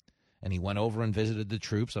guy. And he went over and visited the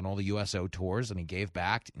troops on all the USO tours, and he gave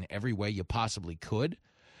back in every way you possibly could.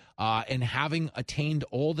 And having attained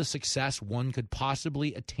all the success one could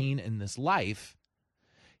possibly attain in this life,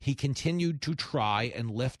 he continued to try and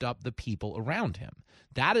lift up the people around him.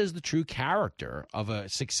 That is the true character of a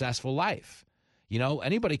successful life. You know,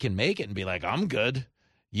 anybody can make it and be like, I'm good.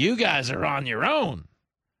 You guys are on your own.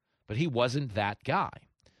 But he wasn't that guy.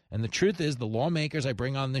 And the truth is, the lawmakers I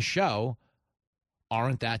bring on this show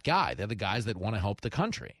aren't that guy. They're the guys that want to help the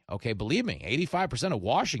country. Okay, believe me, 85% of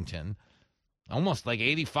Washington, almost like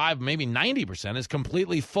 85, maybe 90%, is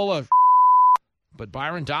completely full of But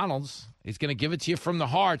Byron Donalds, he's going to give it to you from the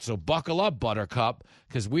heart, so buckle up, Buttercup,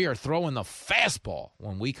 because we are throwing the fastball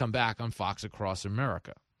when we come back on Fox Across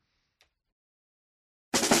America.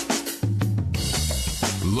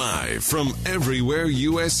 Live from everywhere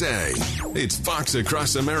USA, it's Fox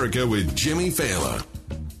Across America with Jimmy Fallon.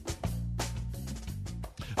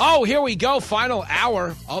 Oh, here we go. Final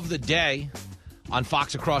hour of the day on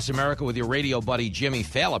Fox Across America with your radio buddy, Jimmy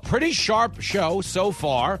Fallon. Pretty sharp show so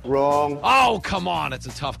far. Wrong. Oh, come on. It's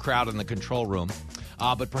a tough crowd in the control room.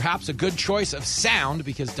 But perhaps a good choice of sound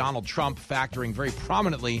because Donald Trump factoring very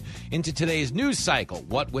prominently into today's news cycle.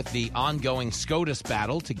 What with the ongoing SCOTUS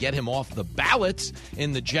battle to get him off the ballot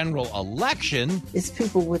in the general election. It's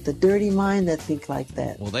people with a dirty mind that think like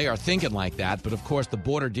that. Well, they are thinking like that, but of course the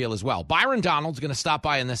border deal as well. Byron Donald's going to stop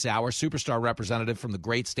by in this hour, superstar representative from the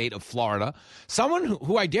great state of Florida. Someone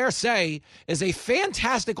who I dare say is a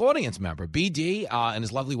fantastic audience member. BD and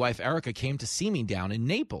his lovely wife Erica came to see me down in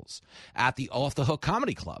Naples at the Off the Hook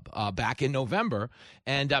Comedy Club back in November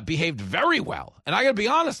and behaved very well. And I got to be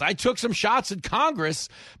honest, I took some shots at Congress.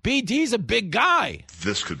 BD's a big guy.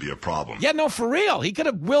 This could be a problem. Yeah, no, for real. He could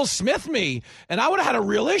have Will Smith me, and I would have had a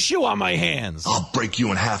real issue on my hands. I'll break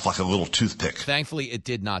you in half like a little toothpick. Thankfully, it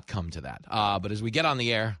did not come to that. But as we get on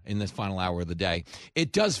the air in this final hour of the day,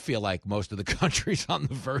 it does feel like most of the country's on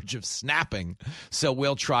the verge of snapping. So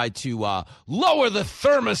we'll try to lower the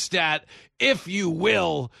thermostat, if you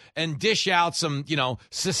will, and dish out some,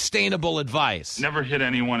 sustainable advice. Never hit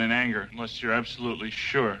anyone in anger unless you're absolutely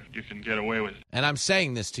sure you can get away with it. And I'm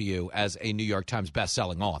saying this to you as a New York Times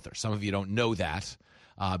bestselling author. Some of you don't know that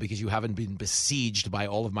because you haven't been besieged by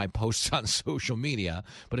all of my posts on social media.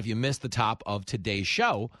 But if you missed the top of today's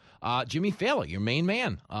show, Jimmy Fallon, your main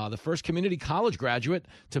man, the first community college graduate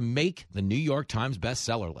to make the New York Times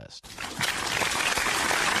bestseller list.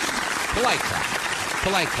 Polite clap.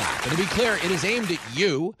 Polite clap. And to be clear, it is aimed at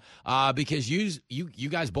you because you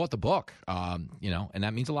guys bought the book, and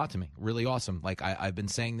that means a lot to me. Really awesome. Like I've been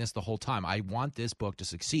saying this the whole time. I want this book to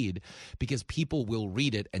succeed because people will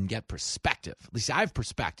read it and get perspective. At least I have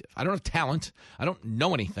perspective. I don't have talent. I don't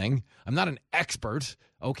know anything. I'm not an expert.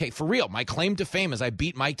 Okay, for real. My claim to fame is I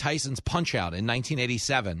beat Mike Tyson's Punch-Out in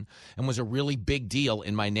 1987 and was a really big deal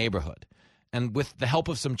in my neighborhood. And with the help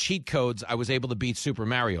of some cheat codes, I was able to beat Super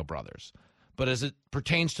Mario Brothers. But as it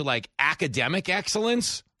pertains to, academic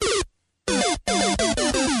excellence, I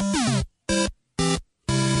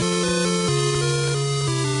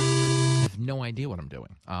have no idea what I'm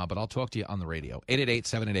doing. But I'll talk to you on the radio.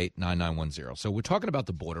 888-788-9910. So we're talking about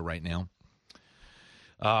the border right now.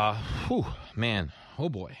 Man. Oh,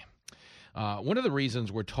 boy. One of the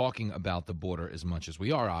reasons we're talking about the border as much as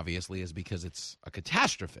we are, obviously, is because it's a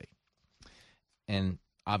catastrophe. And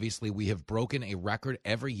obviously, we have broken a record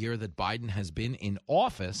every year that Biden has been in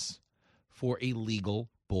office for illegal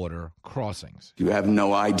border crossings. You have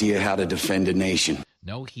no idea how to defend a nation.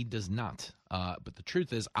 No, he does not. But the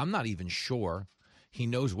truth is, I'm not even sure he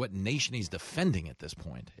knows what nation he's defending at this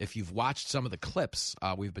point. If you've watched some of the clips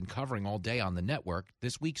we've been covering all day on the network,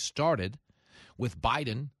 this week started with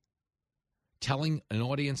Biden telling an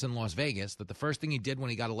audience in Las Vegas that the first thing he did when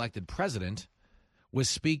he got elected president was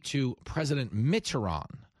speak to President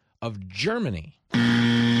Mitterrand of Germany.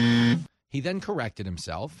 He then corrected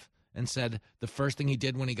himself and said the first thing he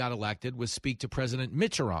did when he got elected was speak to President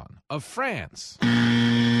Mitterrand of France.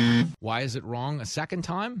 Why is it wrong a second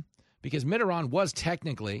time? Because Mitterrand was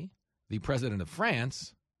technically the president of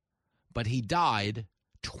France, but he died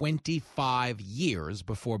 25 years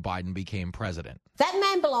before Biden became president. That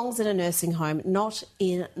man belongs in a nursing home, not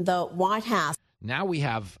in the White House. Now we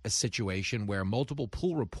have a situation where multiple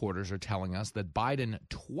pool reporters are telling us that Biden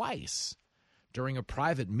twice during a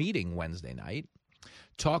private meeting Wednesday night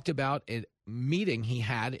talked about a meeting he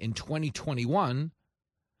had in 2021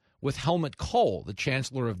 with Helmut Kohl, the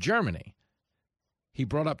Chancellor of Germany. He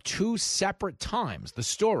brought up two separate times the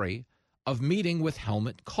story of meeting with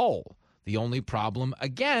Helmut Kohl. The only problem,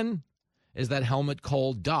 again, is that Helmut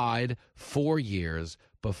Kohl died 4 years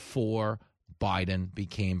before Biden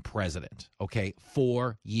became president. Okay,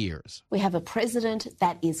 4 years. We have a president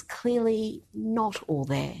that is clearly not all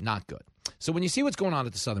there. Not good. So when you see what's going on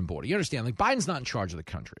at the southern border, you understand, Biden's not in charge of the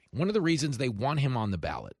country. One of the reasons they want him on the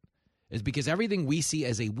ballot is because everything we see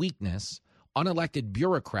as a weakness, unelected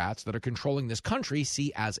bureaucrats that are controlling this country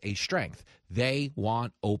see as a strength. They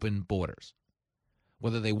want open borders.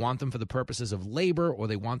 Whether they want them for the purposes of labor or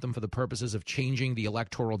they want them for the purposes of changing the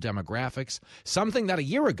electoral demographics, something that a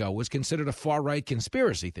year ago was considered a far-right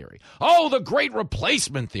conspiracy theory. Oh, the great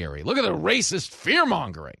replacement theory. Look at the racist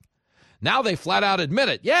fear-mongering. Now they flat out admit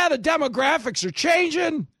it. Yeah, the demographics are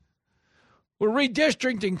changing. We're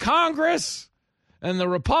redistricting Congress, and the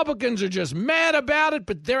Republicans are just mad about it,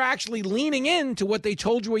 but they're actually leaning into what they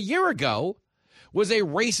told you a year ago, was a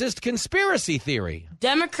racist conspiracy theory.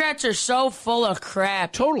 Democrats are so full of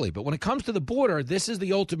crap. Totally. But when it comes to the border, this is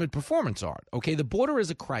the ultimate performance art. Okay, the border is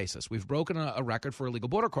a crisis. We've broken a record for illegal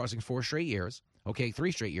border crossings 4 straight years. Okay,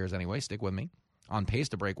 3 straight years anyway. Stick with me. On pace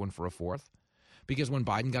to break one for a 4th. Because when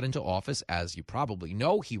Biden got into office, as you probably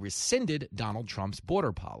know, he rescinded Donald Trump's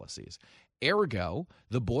border policies. Ergo,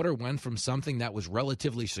 the border went from something that was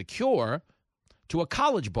relatively secure to a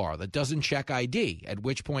college bar that doesn't check ID, at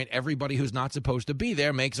which point everybody who's not supposed to be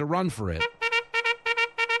there makes a run for it.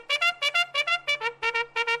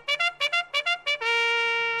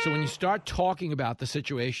 So when you start talking about the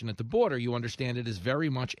situation at the border, you understand it is very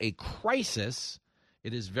much a crisis.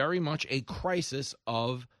 It is very much a crisis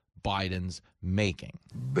of Biden's making.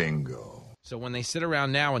 Bingo. So when they sit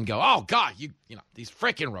around now and go, oh, God, you know, these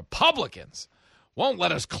freaking Republicans won't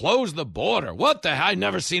let us close the border. What the hell? I've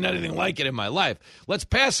never seen anything like it in my life. Let's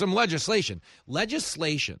pass some legislation.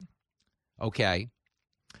 Legislation, okay,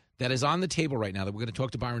 that is on the table right now that we're going to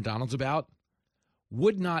talk to Byron Donalds about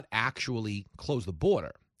would not actually close the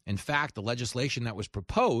border. In fact, the legislation that was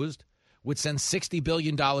proposed would send $60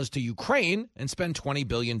 billion to Ukraine and spend $20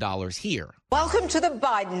 billion here. Welcome to the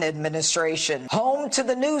Biden administration, home to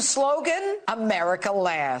the new slogan, America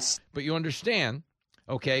Last. But you understand,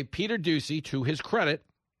 okay, Peter Doocy, to his credit,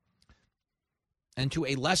 and to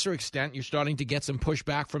a lesser extent, you're starting to get some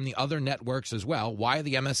pushback from the other networks as well. Why are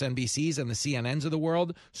the MSNBCs and the CNNs of the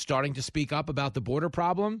world starting to speak up about the border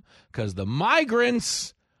problem? Because the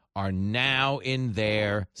migrants are now in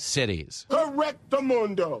their cities.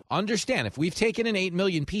 Correctamundo. Understand, if we've taken in 8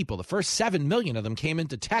 million people, the first 7 million of them came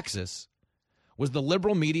into Texas. Was the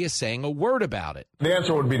liberal media saying a word about it? The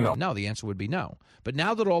answer would be no. No, the answer would be no. But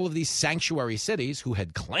now that all of these sanctuary cities who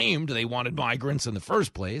had claimed they wanted migrants in the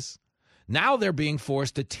first place, now they're being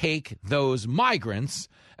forced to take those migrants,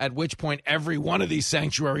 at which point every one of these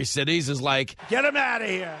sanctuary cities is like, get them out of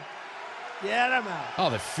here. Get them out. Oh,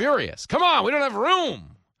 they're furious. Come on, we don't have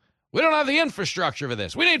room. We don't have the infrastructure for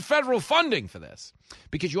this. We need federal funding for this.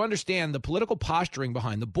 Because you understand the political posturing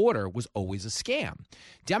behind the border was always a scam.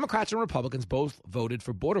 Democrats and Republicans both voted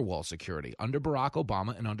for border wall security under Barack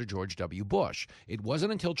Obama and under George W. Bush. It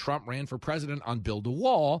wasn't until Trump ran for president on Build a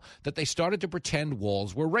Wall that they started to pretend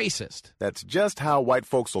walls were racist. That's just how white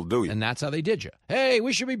folks will do you. And that's how they did you. Hey,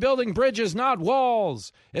 we should be building bridges, not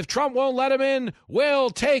walls. If Trump won't let him in,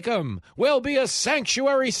 we'll take him. We'll be a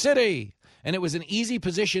sanctuary city. And it was an easy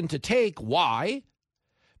position to take. Why?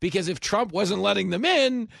 Because if Trump wasn't letting them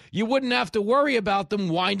in, you wouldn't have to worry about them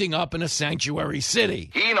winding up in a sanctuary city.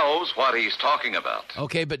 He knows what he's talking about.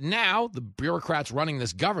 Okay, but now the bureaucrats running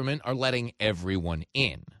this government are letting everyone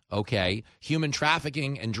in. Okay, human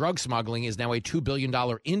trafficking and drug smuggling is now a $2 billion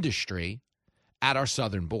industry at our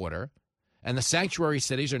southern border. And the sanctuary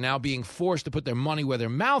cities are now being forced to put their money where their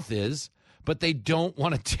mouth is, but they don't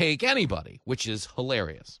want to take anybody, which is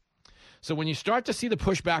hilarious. So when you start to see the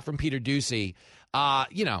pushback from Peter Doocy,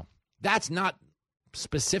 that's not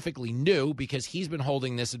specifically new because he's been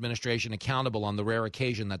holding this administration accountable on the rare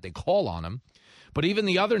occasion that they call on him. But even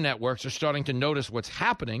the other networks are starting to notice what's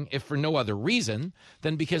happening, if for no other reason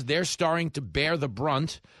than because they're starting to bear the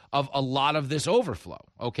brunt of a lot of this overflow.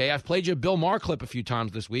 Okay, I've played you a Bill Maher clip a few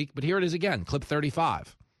times this week, but here it is again, clip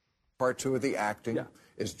 35. Part 2 of the acting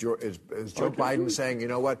is Joe Biden saying, you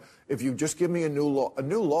know what, if you just give me a new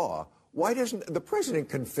law, why doesn't the president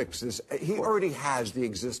can fix this? He already has the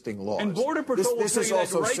existing laws. And Border Patrol will tell you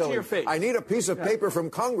that right to your face. I need a piece of paper from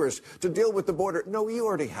Congress to deal with the border. No, you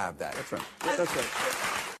already have that. That's right. That's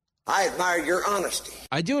right. I admire your honesty.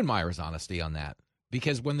 I do admire his honesty on that.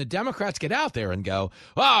 Because when the Democrats get out there and go,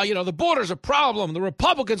 the border's a problem, the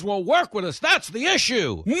Republicans won't work with us, that's the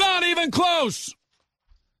issue. Not even close.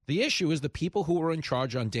 The issue is the people who were in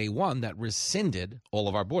charge on day one that rescinded all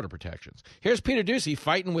of our border protections. Here's Peter Doocy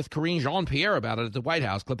fighting with Karine Jean-Pierre about it at the White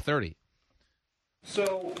House, clip 30.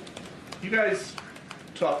 So you guys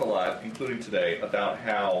talk a lot, including today, about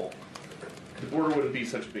how the border wouldn't be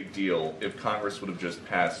such a big deal if Congress would have just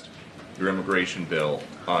passed your immigration bill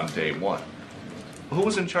on day one. Who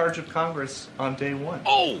was in charge of Congress on day one?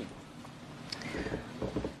 Oh!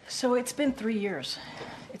 So it's been 3 years.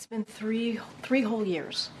 It's been three whole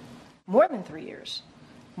years. More than 3 years.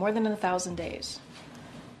 More than 1,000 days.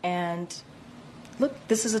 And look,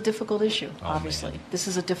 this is a difficult issue, obviously. Man. This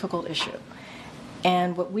is a difficult issue.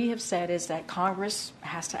 And what we have said is that Congress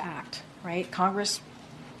has to act, right? Congress,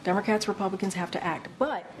 Democrats, Republicans have to act.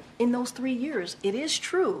 But in those 3 years, it is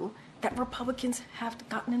true that Republicans have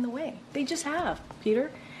gotten in the way. They just have,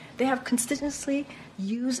 Peter. They have consistently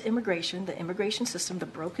used immigration, the immigration system, the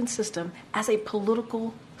broken system, as a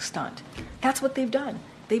political stunt. That's what they've done.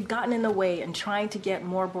 They've gotten in the way in trying to get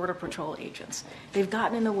more Border Patrol agents. They've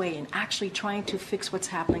gotten in the way in actually trying to fix what's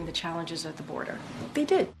happening, the challenges at the border. They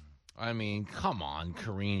did. I mean, come on,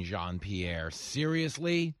 Karine Jean-Pierre.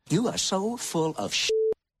 Seriously? You are so full of shit.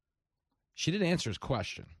 She didn't answer his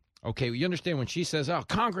question. Okay, you understand when she says, oh,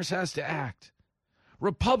 Congress has to act.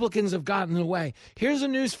 Republicans have gotten in the way. Here's a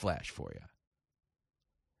newsflash for you.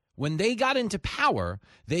 When they got into power,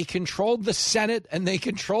 they controlled the Senate and they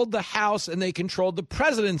controlled the House and they controlled the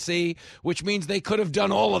presidency, which means they could have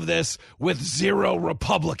done all of this with 0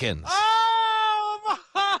 Republicans. Oh,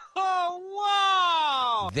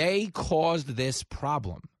 wow! They caused this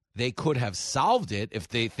problem. They could have solved it if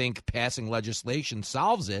they think passing legislation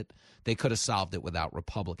solves it. They could have solved it without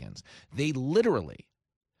Republicans. They literally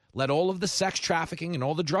let all of the sex trafficking and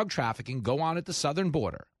all the drug trafficking go on at the southern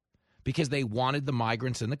border because they wanted the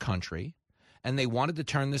migrants in the country, and they wanted to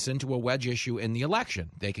turn this into a wedge issue in the election.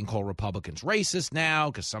 They can call Republicans racist now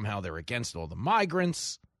because somehow they're against all the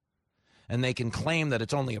migrants, and they can claim that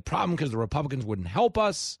it's only a problem because the Republicans wouldn't help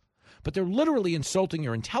us. But they're literally insulting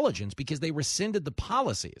your intelligence because they rescinded the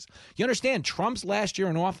policies. You understand, Trump's last year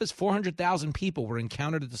in office, 400,000 people were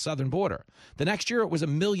encountered at the southern border. The next year, it was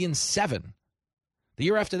 1,000,007. The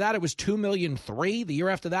year after that, it was 2,000,003. The year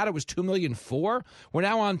after that, it was 2,000,004. We're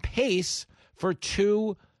now on pace for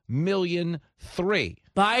 2,000,003.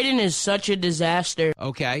 Biden is such a disaster.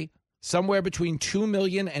 Okay, somewhere between 2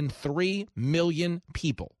 million and 3 million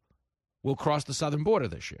people will cross the southern border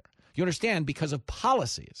this year. You understand, because of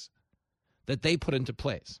policies that they put into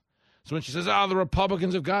place. So when she says, the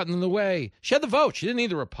Republicans have gotten in the way, she had the vote. She didn't need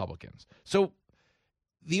the Republicans. So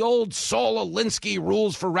the old Saul Alinsky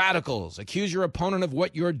rules for radicals, accuse your opponent of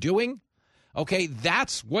what you're doing. Okay,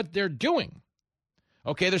 that's what they're doing.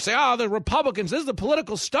 Okay, they're saying, the Republicans, this is a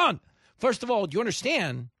political stunt. First of all, do you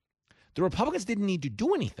understand? The Republicans didn't need to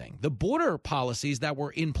do anything. The border policies that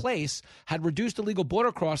were in place had reduced illegal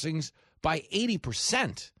border crossings by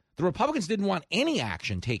 80%. The Republicans didn't want any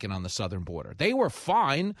action taken on the southern border. They were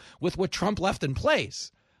fine with what Trump left in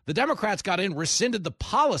place. The Democrats got in, rescinded the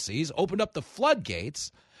policies, opened up the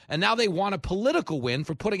floodgates, and now they want a political win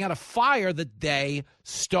for putting out a fire that they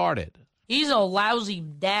started. He's a lousy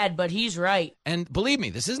dad, but he's right. And believe me,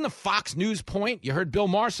 this isn't a Fox News point. You heard Bill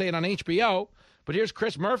Maher say it on HBO, but here's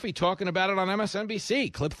Chris Murphy talking about it on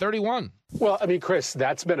MSNBC, clip 31. Well, I mean, Chris,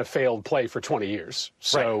 that's been a failed play for 20 years.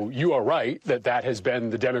 So You are right that has been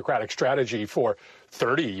the Democratic strategy for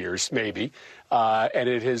 30 years, maybe. And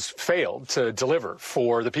it has failed to deliver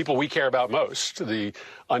for the people we care about most, the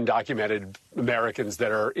undocumented Americans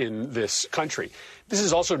that are in this country. This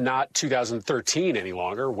is also not 2013 any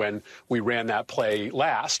longer when we ran that play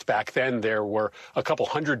last. Back then, there were a couple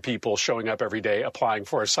hundred people showing up every day applying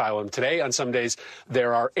for asylum. Today, on some days,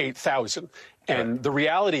 there are 8,000. And the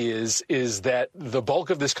reality is that the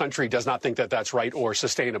bulk of this country does not think that that's right or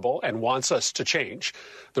sustainable and wants us to change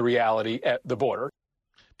the reality at the border.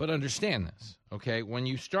 But understand this, okay? When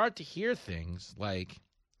you start to hear things like,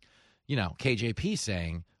 KJP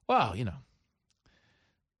saying,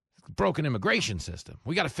 broken immigration system.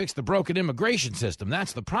 We got to fix the broken immigration system.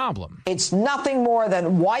 That's the problem. It's nothing more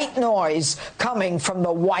than white noise coming from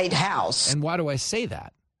the White House. And why do I say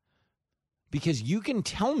that? Because you can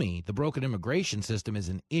tell me the broken immigration system is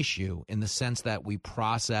an issue in the sense that we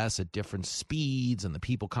process at different speeds and the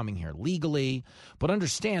people coming here legally. But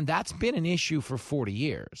understand, that's been an issue for 40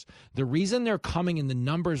 years. The reason they're coming in the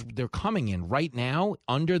numbers they're coming in right now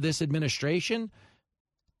under this administration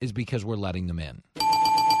is because we're letting them in.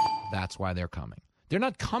 That's why they're coming. They're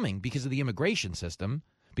not coming because of the immigration system,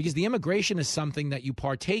 because the immigration is something that you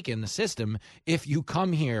partake in the system if you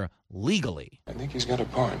come here legally. I think he's got a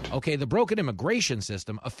point. Okay, the broken immigration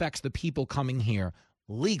system affects the people coming here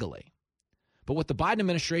legally. But what the Biden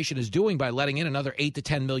administration is doing by letting in another 8 to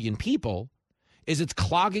 10 million people is it's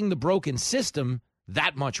clogging the broken system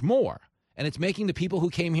that much more. And it's making the people who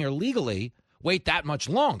came here legally wait that much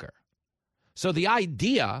longer. So the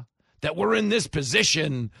idea that we're in this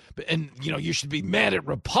position and, you should be mad at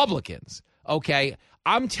Republicans, okay,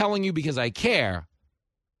 I'm telling you because I care,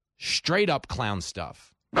 straight up clown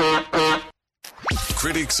stuff.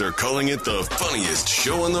 Critics are calling it the funniest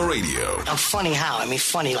show on the radio. I'm funny how? I mean,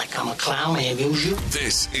 funny like I'm a clown, I amuse you.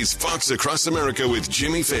 This is Fox Across America with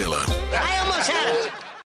Jimmy Fallon. I almost had it.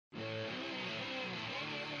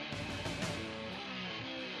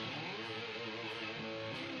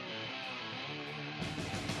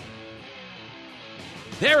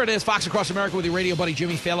 There it is, Fox Across America with your radio buddy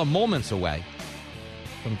Jimmy Fallon, moments away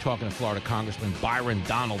from talking to Florida Congressman Byron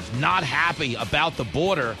Donalds. Not happy about the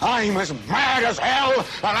border. I'm as mad as hell,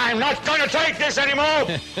 and I'm not going to take this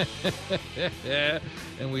anymore.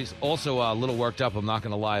 And we're also a little worked up, I'm not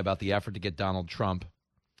going to lie, about the effort to get Donald Trump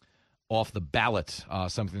off the ballot,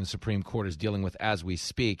 something the Supreme Court is dealing with as we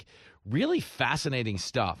speak. Really fascinating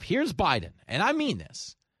stuff. Here's Biden, and I mean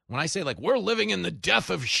this. When I say, like, we're living in the death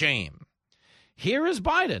of shame, here is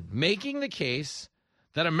Biden making the case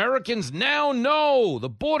that Americans now know the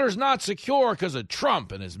border's not secure because of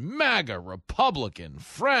Trump and his MAGA Republican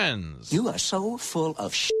friends. You are so full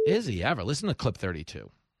of shit. Is he ever? Listen to clip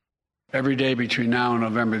 32. Every day between now and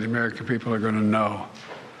November, the American people are going to know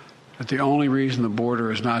that the only reason the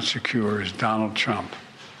border is not secure is Donald Trump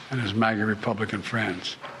and his MAGA Republican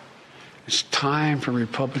friends. It's time for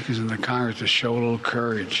Republicans in the Congress to show a little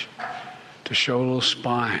courage, to show a little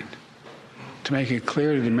spine, to make it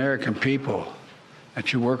clear to the American people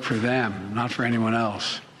that you work for them, not for anyone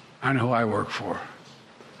else. I know who I work for.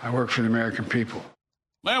 I work for the American people.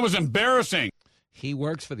 That was embarrassing. He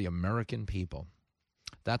works for the American people.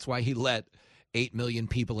 That's why he let 8 million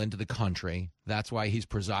people into the country. That's why he's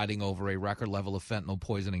presiding over a record level of fentanyl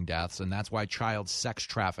poisoning deaths. And that's why child sex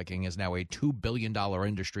trafficking is now a $2 billion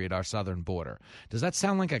industry at our southern border. Does that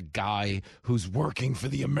sound like a guy who's working for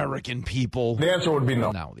the American people? The answer would be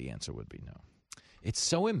no. No, the answer would be no. It's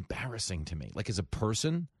so embarrassing to me. Like, as a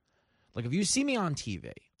person, like, if you see me on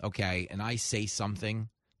TV, okay, and I say something,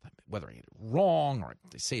 whether I get it wrong or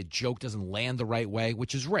they say a joke doesn't land the right way,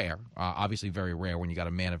 which is rare, obviously very rare when you got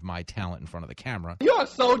a man of my talent in front of the camera. You are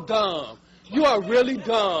so dumb. You are really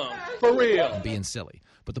dumb. For real. I'm being silly.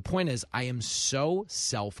 But the point is, I am so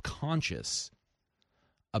self-conscious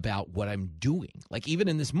about what I'm doing. Like, even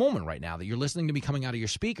in this moment right now that you're listening to me coming out of your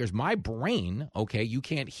speakers, my brain, okay, you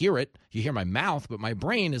can't hear it. You hear my mouth, but my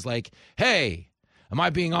brain is like, hey, am I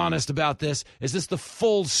being honest about this? Is this the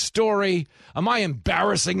full story? Am I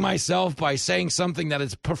embarrassing myself by saying something that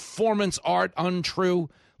is performance art untrue?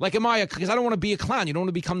 Like, because I don't want to be a clown. You don't want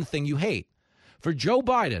to become the thing you hate. For Joe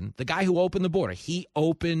Biden, the guy who opened the border, he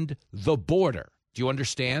opened the border. Do you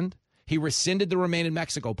understand? He rescinded the Remain in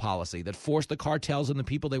Mexico policy that forced the cartels and the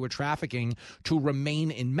people they were trafficking to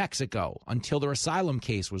remain in Mexico until their asylum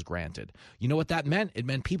case was granted. You know what that meant? It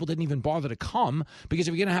meant people didn't even bother to come because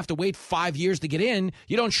if you're going to have to wait 5 years to get in,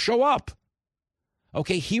 you don't show up.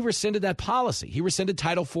 Okay, he rescinded that policy. He rescinded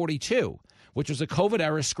Title 42, which was a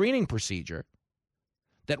COVID-era screening procedure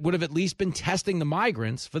that would have at least been testing the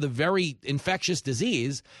migrants for the very infectious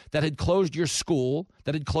disease that had closed your school,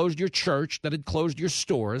 that had closed your church, that had closed your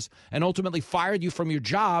stores, and ultimately fired you from your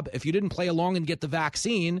job if you didn't play along and get the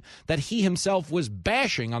vaccine that he himself was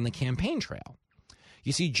bashing on the campaign trail.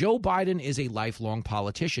 You see, Joe Biden is a lifelong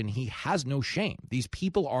politician. He has no shame. These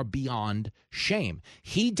people are beyond shame.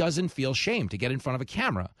 He doesn't feel shame to get in front of a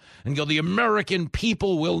camera and go, the American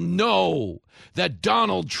people will know that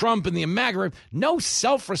Donald Trump and the MAGA, no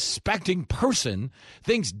self-respecting person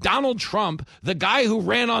thinks Donald Trump, the guy who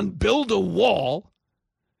ran on Build a Wall,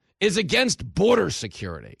 is against border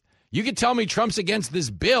security. You could tell me Trump's against this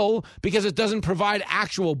bill because it doesn't provide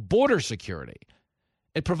actual border security.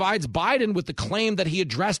 It provides Biden with the claim that he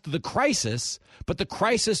addressed the crisis, but the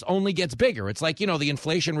crisis only gets bigger. It's like, the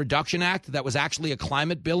Inflation Reduction Act that was actually a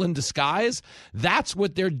climate bill in disguise. That's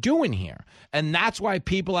what they're doing here. And that's why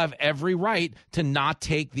people have every right to not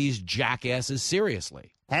take these jackasses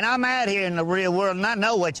seriously. And I'm out here in the real world, and I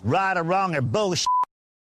know what's right or wrong or bullshit.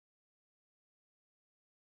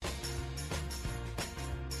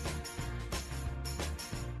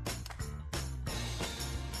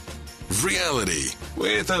 Reality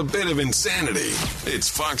with a bit of insanity. It's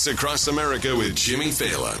Fox Across America with Jimmy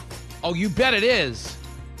Fallon. Oh, you bet it is.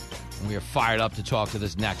 And we are fired up to talk to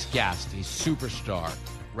this next guest, a superstar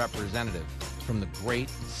representative from the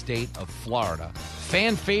great state of Florida.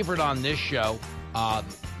 Fan favorite on this show,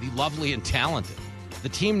 the lovely and talented. The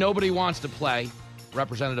team nobody wants to play,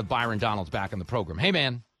 Representative Byron Donalds back in the program. Hey,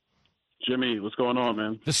 man. Jimmy, what's going on,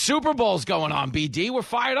 man? The Super Bowl's going on, BD. We're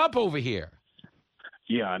fired up over here.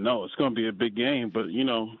 Yeah, I know. It's going to be a big game, but,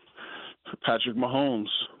 Patrick Mahomes,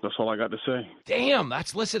 that's all I got to say. Damn,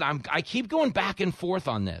 listen, I keep going back and forth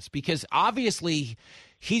on this because obviously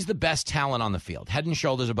he's the best talent on the field, head and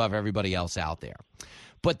shoulders above everybody else out there.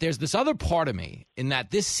 But there's this other part of me in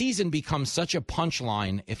that this season becomes such a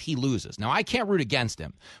punchline if he loses. Now, I can't root against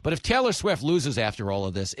him, but if Taylor Swift loses after all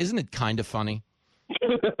of this, isn't it kind of funny?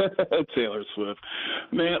 Taylor Swift.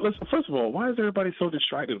 Man, listen, first of all, why is everybody so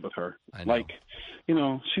distracted with her? I know. Like,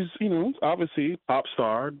 she's, obviously pop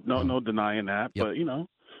star, no denying that, but,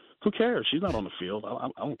 who cares? She's not on the field. I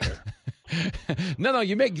don't care. No,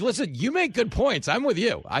 you make good points. I'm with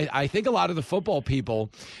you. I think a lot of the football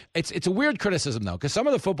people, it's a weird criticism, though, because some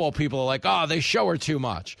of the football people are like, oh, they show her too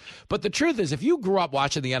much. But the truth is, if you grew up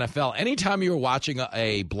watching the NFL, anytime you were watching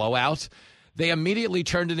a blowout, they immediately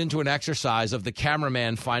turned it into an exercise of the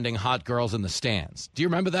cameraman finding hot girls in the stands. Do you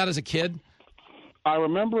remember that as a kid? I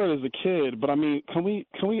remember it as a kid, but I mean, can we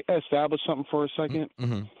establish something for a second?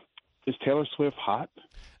 Mm-hmm. Is Taylor Swift hot?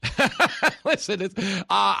 Listen,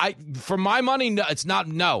 for my money, no, it's not.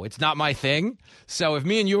 No, it's not my thing. So if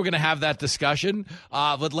me and you were going to have that discussion,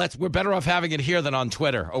 we're better off having it here than on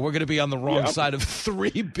Twitter, or we're going to be on the wrong side of 3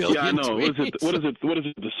 billion. Yeah, I know. Tweets. What is it?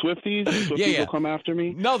 The Swifties? Swifties will come after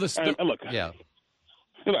me. No, look. Yeah.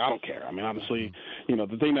 I don't care. I mean, honestly,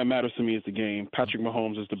 the thing that matters to me is the game. Patrick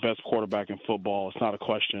Mahomes is the best quarterback in football. It's not a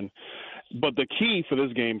question. But the key for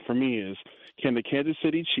this game for me is, can the Kansas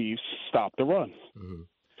City Chiefs stop the run? Mm-hmm.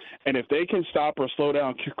 And if they can stop or slow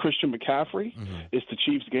down Christian McCaffrey, it's the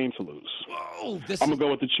Chiefs' game to lose. Whoa, I'm gonna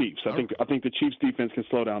go with the Chiefs. I think the Chiefs' defense can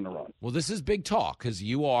slow down the run. Well, this is big talk because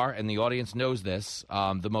you are, and the audience knows this,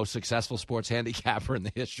 the most successful sports handicapper in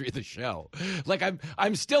the history of the show. Like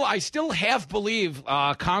I still half believe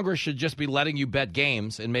Congress should just be letting you bet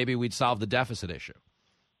games, and maybe we'd solve the deficit issue.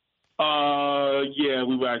 Yeah,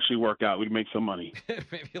 we would actually work out. We'd make some money.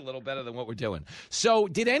 Maybe a little better than what we're doing. So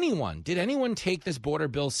did anyone take this border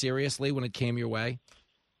bill seriously when it came your way?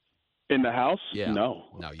 In the House? Yeah. No.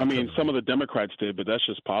 I mean, some of the Democrats did, but that's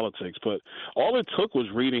just politics. But all it took was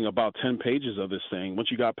reading about 10 pages of this thing. Once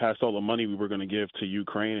you got past all the money we were going to give to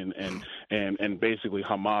Ukraine and basically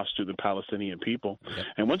Hamas to the Palestinian people. Yep.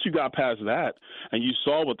 And once you got past that and you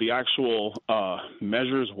saw what the actual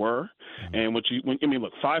measures were, and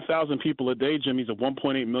look, 5,000 people a day, Jimmy's at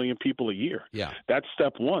 1.8 million people a year. Yeah. That's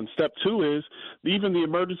step one. Step two is even the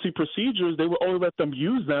emergency procedures, they would only let them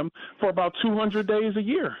use them for about 200 days a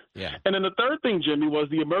year. Yeah. And then the third thing, Jimmy, was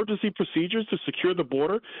the emergency procedures to secure the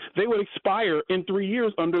border. They would expire in 3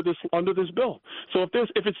 years under this bill. So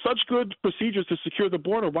if it's such good procedures to secure the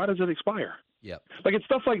border, why does it expire? Yep. Like, it's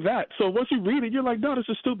stuff like that. So once you read it, you're like, no, this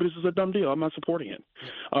is stupid. This is a dumb deal. I'm not supporting it.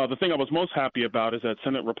 Yep. The thing I was most happy about is that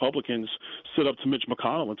Senate Republicans stood up to Mitch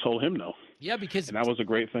McConnell and told him no. Yeah, and that was a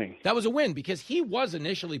great thing. That was a win because he was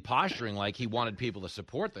initially posturing like he wanted people to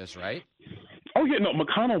support this, right? Oh, yeah, no,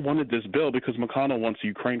 McConnell wanted this bill because McConnell wants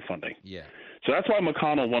Ukraine funding. Yeah. So that's why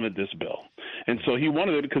McConnell wanted this bill. And so he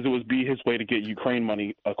wanted it because it would be his way to get Ukraine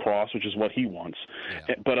money across, which is what he wants.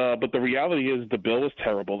 Yeah. But the reality is the bill is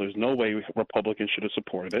terrible. There's no way Republicans should have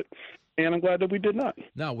supported it. And I'm glad that we did not.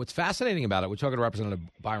 No, what's fascinating about it, we're talking to Representative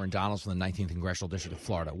Byron Donalds from the 19th Congressional District of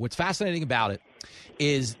Florida. What's fascinating about it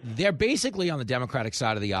is they're basically on the Democratic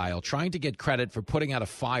side of the aisle trying to get credit for putting out a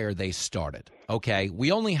fire they started. Okay,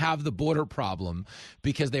 we only have the border problem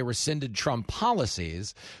because they rescinded Trump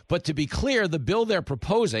policies. But to be clear, the bill they're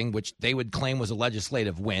proposing, which they would claim was a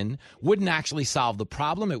legislative win, wouldn't actually solve the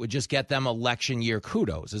problem. It would just get them election year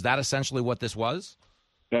kudos. Is that essentially what this was?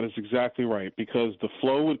 That is exactly right, because the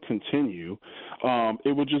flow would continue.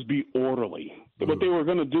 It would just be orderly. What they were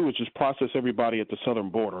going to do is just process everybody at the southern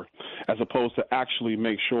border as opposed to actually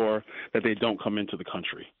make sure that they don't come into the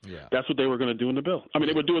country. Yeah. That's what they were going to do in the bill. I mean,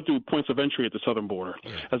 they would do it through points of entry at the southern border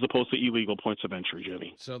as opposed to illegal points of entry,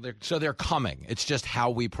 Jimmy. So they're coming. It's just how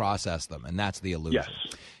we process them, and that's the illusion.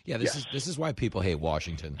 Yes. Yeah, this is why people hate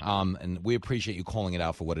Washington, and we appreciate you calling it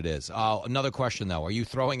out for what it is. Another question, though. Are you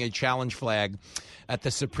throwing a challenge flag at the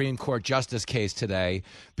Supreme Court justice case today?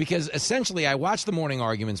 Because essentially, I watched the morning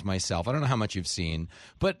arguments myself. I don't know how much you've seen,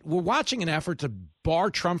 but we're watching an effort to bar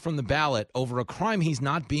Trump from the ballot over a crime he's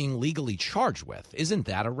not being legally charged with. Isn't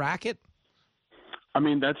that a racket? I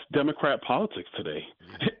mean, that's Democrat politics today.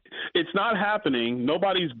 It's not happening.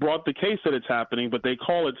 Nobody's brought the case that it's happening, but they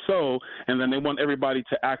call it so, and then they want everybody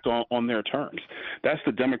to act on their terms. That's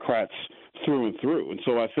the Democrats through and through. And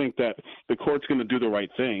so I think that the court's going to do the right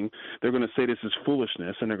thing. They're going to say this is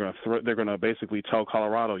foolishness, and they're going to basically tell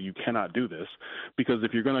Colorado you cannot do this, because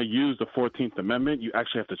if you're going to use the 14th Amendment, you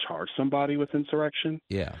actually have to charge somebody with insurrection.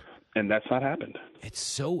 Yeah. And that's not happened.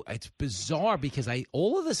 It's bizarre because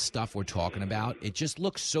all of the stuff we're talking about, it just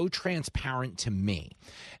looks so transparent to me.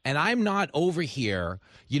 And I'm not over here,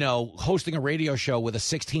 hosting a radio show with a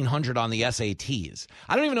 1600 on the SATs.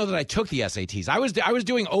 I don't even know that I took the SATs. I was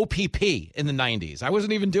doing OPP in the 90s. I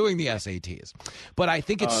wasn't even doing the SATs. But I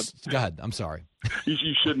think it's go ahead. I'm sorry. You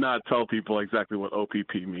should not tell people exactly what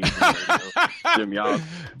OPP means. Jimmy,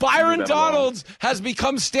 Byron Donalds has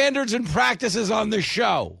become standards and practices on the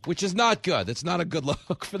show, which is not good. It's not a good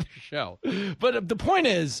look for the show. But the point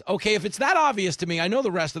is, okay, if it's that obvious to me, I know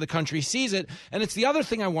the rest of the country sees it. And it's the other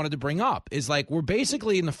thing I wanted to bring up is like we're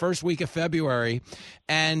basically in the first week of February,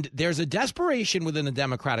 and there's a desperation within the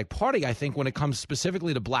Democratic Party, I think, when it comes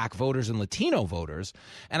specifically to black voters and Latino voters.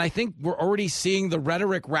 And I think we're already seeing the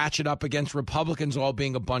rhetoric ratchet up against Republicans all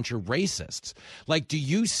being a bunch of racists. Like, do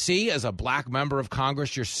you see, as a black member of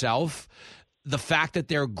Congress yourself, the fact that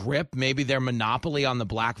their grip, maybe their monopoly on the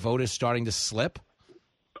black vote is starting to slip?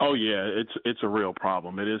 Oh, yeah, it's a real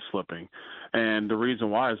problem. It is slipping. And the reason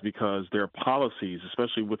why is because their policies,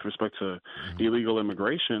 especially with respect to illegal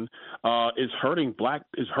immigration, is hurting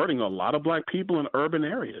a lot of black people in urban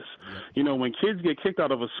areas. You know, when kids get kicked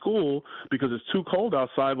out of a school because it's too cold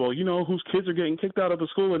outside, well, you know whose kids are getting kicked out of a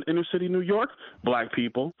school in inner city New York? Black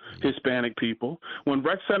people, Hispanic people. When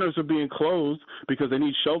rec centers are being closed because they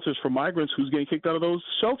need shelters for migrants, who's getting kicked out of those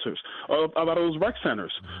shelters, out of those rec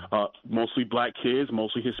centers? Mostly black kids,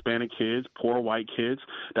 mostly Hispanic kids, poor white kids.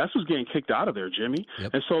 That's who's getting kicked out of there, Jimmy.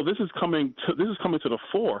 And so this is coming to the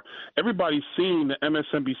fore. Everybody's seen the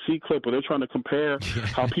MSNBC clip where they're trying to compare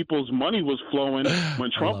how people's money was flowing when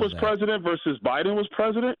Trump was president versus Biden was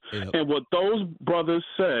president. And what those brothers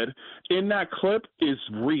said in that clip is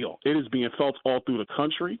real. It is being felt all through the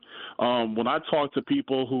country. When I talk to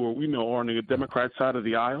people who are, on the Democrat side of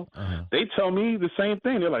the aisle, they tell me the same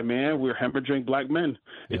thing. They're like, man, we're hemorrhaging black men.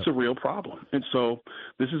 It's a real problem. And so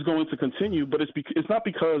this is going to continue, but it's not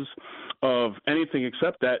because of anything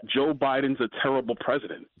except that Joe Biden's a terrible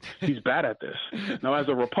president. He's bad at this. Now, as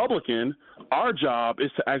a Republican, our job is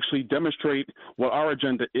to actually demonstrate what our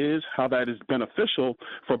agenda is, how that is beneficial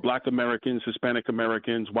for black Americans, Hispanic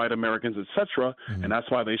Americans, white Americans, etc. And that's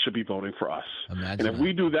why they should be voting for us. And if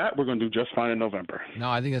we do that, we're going to do just fine in November. No,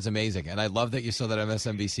 I think that's amazing. And I love that you saw that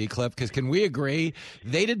MSNBC clip, because can we agree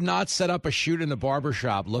they did not set up a shoot in the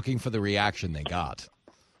barbershop looking for the reaction they got?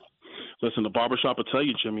 Listen, the barbershop will tell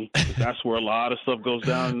you, Jimmy. That's where a lot of stuff goes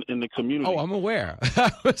down in the community. Oh, I'm aware.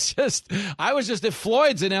 I was just at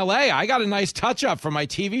Floyd's in L.A. I got a nice touch-up for my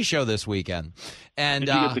TV show this weekend. And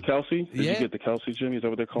did you get the Kelsey? Did you get the Kelsey, Jimmy? Is that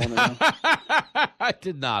what they're calling it now? I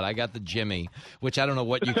did not. I got the Jimmy, which I don't know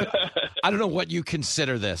what you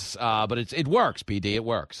consider this, but it works, BD. It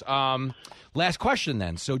works. Last question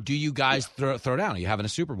then. So do you guys throw down? Are you having a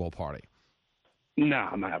Super Bowl party? No,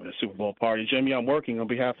 I'm not having a Super Bowl party, Jimmy. I'm working on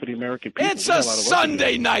behalf of the American people. It's a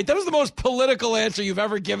Sunday night. That was the most political answer you've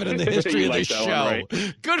ever given in the history of this show. One, right?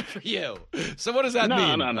 Good for you. So what does that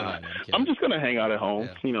mean? No. I'm just going to hang out at home,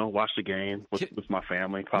 watch the game with my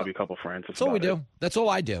family, probably a couple friends. That's all we do. That's all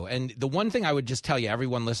I do. And the one thing I would just tell you,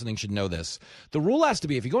 everyone listening should know this. The rule has to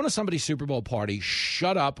be, if you go to somebody's Super Bowl party,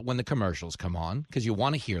 shut up when the commercials come on, because you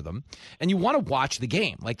want to hear them, and you want to watch the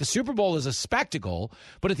game. Like, the Super Bowl is a spectacle,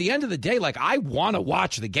 but at the end of the day, like, I want to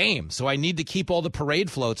watch the game, so I need to keep all the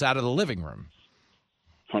parade floats out of the living room.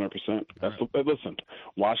 100%. Listen,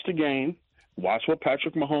 watch the game, watch what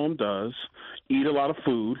Patrick Mahomes does, eat a lot of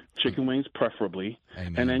food, chicken wings preferably,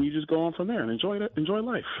 and then you just go on from there and enjoy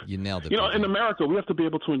life. You nailed it. In America, we have to be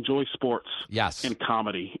able to enjoy sports and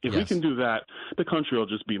comedy. If we can do that, the country will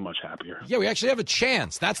just be much happier. Yeah, we actually have a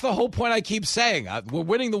chance. That's the whole point I keep saying. We're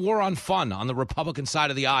winning the war on fun on the Republican side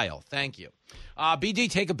of the aisle. Thank you. BD,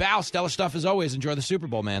 take a bow. Stellar stuff as always. Enjoy the Super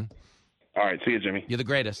Bowl, man. All right. See you, Jimmy. You're the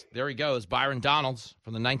greatest. There he goes. Byron Donalds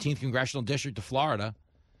from the 19th Congressional District of Florida.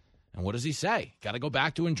 And what does he say? Got to go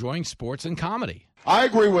back to enjoying sports and comedy. I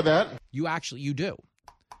agree with that. You do.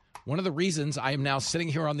 One of the reasons I am now sitting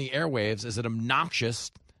here on the airwaves as an obnoxious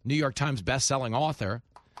New York Times bestselling author,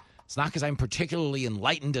 it's not because I'm particularly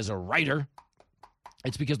enlightened as a writer.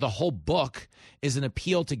 It's because the whole book is an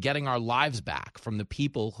appeal to getting our lives back from the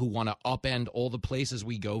people who want to upend all the places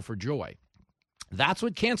we go for joy. That's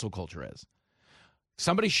what cancel culture is.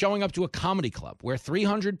 Somebody showing up to a comedy club where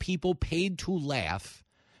 300 people paid to laugh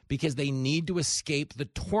because they need to escape the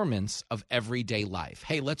torments of everyday life.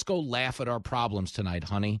 Hey, let's go laugh at our problems tonight,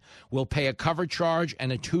 honey. We'll pay a cover charge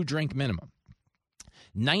and a 2-drink minimum.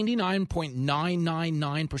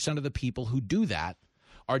 99.999% of the people who do that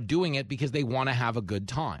are doing it because they want to have a good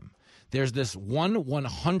time. There's this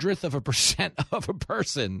 1/100th% of a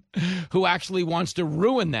person who actually wants to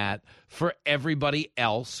ruin that for everybody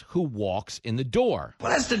else who walks in the door.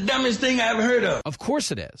 Well, that's the dumbest thing I've heard of. Of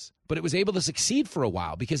course it is. But it was able to succeed for a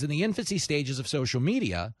while because in the infancy stages of social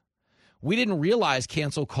media, we didn't realize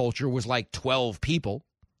cancel culture was like 12 people.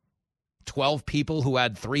 12 people who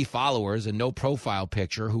had 3 followers and no profile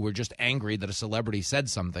picture who were just angry that a celebrity said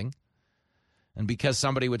something. And because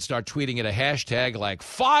somebody would start tweeting it a hashtag like,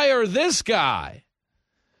 fire this guy,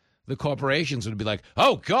 the corporations would be like,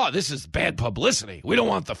 oh, God, this is bad publicity. We don't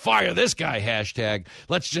want the fire this guy hashtag.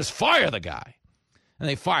 Let's just fire the guy. And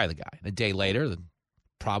they fire the guy. A day later, the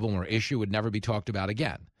problem or issue would never be talked about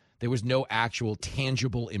again. There was no actual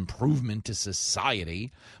tangible improvement to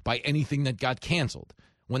society by anything that got canceled.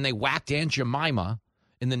 When they whacked Aunt Jemima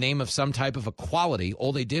in the name of some type of equality,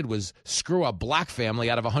 all they did was screw a black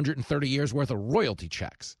family out of 130 years worth of royalty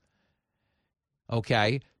checks.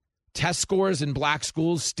 Okay? Test scores in black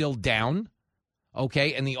schools still down.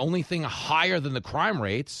 Okay? And the only thing higher than the crime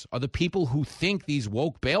rates are the people who think these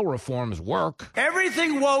woke bail reforms work.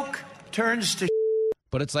 Everything woke turns to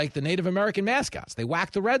But it's like the Native American mascots. They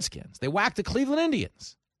whacked the Redskins. They whacked the Cleveland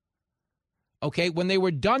Indians. Okay, when they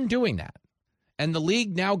were done doing that, and the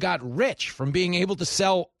league now got rich from being able to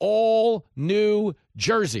sell all new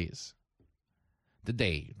jerseys, did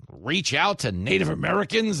they reach out to Native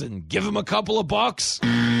Americans and give them a couple of bucks?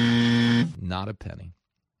 Not a penny.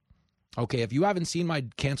 Okay, if you haven't seen my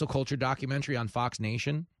cancel culture documentary on Fox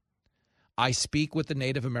Nation, I speak with the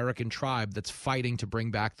Native American tribe that's fighting to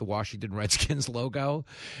bring back the Washington Redskins logo,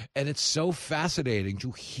 and it's so fascinating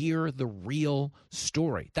to hear the real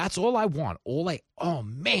story. That's all I want. All I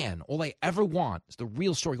ever want is the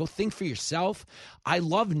real story. Go think for yourself. I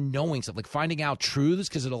love knowing stuff, like finding out truths,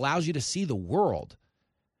 because it allows you to see the world,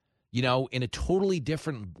 you know, in a totally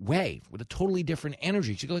different way, with a totally different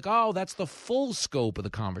energy. So you're like, oh, that's the full scope of the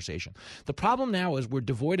conversation. The problem now is we're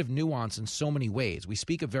devoid of nuance in so many ways. We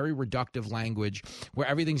speak a very reductive language where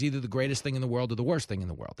everything's either the greatest thing in the world or the worst thing in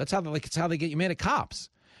the world. That's how, it's how they get you mad at cops.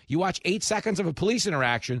 You watch 8 seconds of a police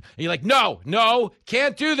interaction, and you're like, no,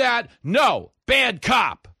 can't do that. No, bad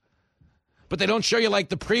cop. But they don't show you like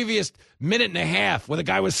the previous minute and a half where the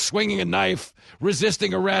guy was swinging a knife,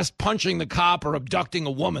 resisting arrest, punching the cop, or abducting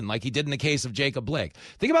a woman like he did in the case of Jacob Blake.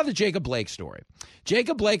 Think about the Jacob Blake story.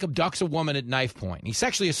 Jacob Blake abducts a woman at knife point. He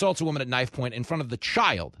sexually assaults a woman at knife point in front of the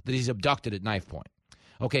child that he's abducted at knife point.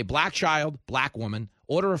 Okay, black child, black woman,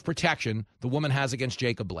 order of protection the woman has against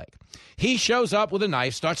Jacob Blake. He shows up with a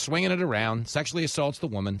knife, starts swinging it around, sexually assaults the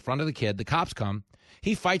woman in front of the kid. The cops come.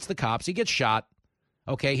 He fights the cops. He gets shot.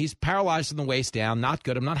 Okay, he's paralyzed from the waist down. Not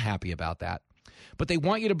good. I'm not happy about that. But they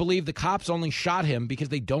want you to believe the cops only shot him because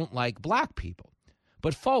they don't like black people.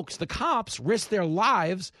 But folks, the cops risked their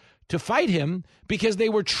lives to fight him because they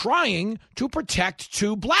were trying to protect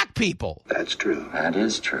 2 black people. That's true. That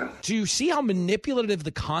is true. Do you see how manipulative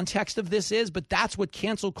the context of this is? But that's what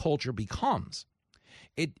cancel culture becomes.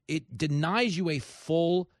 It denies you a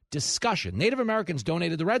full discussion. Native Americans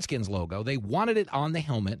donated the Redskins logo. They wanted it on the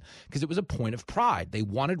helmet because it was a point of pride. They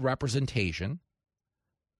wanted representation.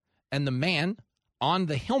 And the man on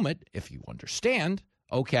the helmet, if you understand,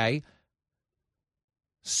 okay,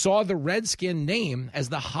 saw the Redskin name as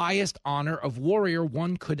the highest honor of warrior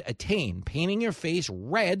one could attain. Painting your face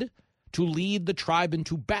red to lead the tribe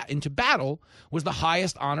into battle was the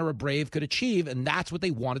highest honor a brave could achieve, and that's what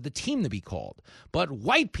they wanted the team to be called. But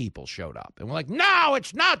white people showed up and were like, no,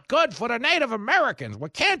 it's not good for the Native Americans. We're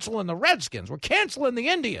canceling the Redskins. We're canceling the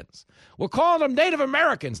Indians. We're calling them Native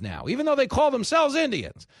Americans now, even though they call themselves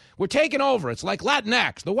Indians. We're taking over. It's like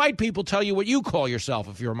Latinx. The white people tell you what you call yourself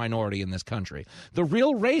if you're a minority in this country. The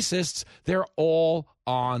real racists, they're all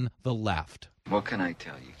on the left. What can I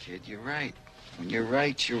tell you, kid? You're right. When you're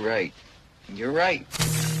right, you're right. You're right.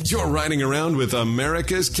 You're riding around with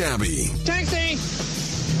America's Cabbie. Taxi!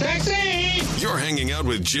 Taxi! You're hanging out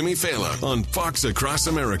with Jimmy Fallon on Fox Across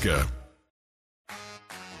America.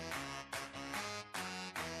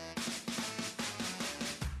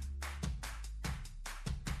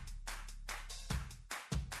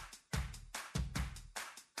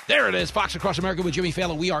 There it is, Fox Across America with Jimmy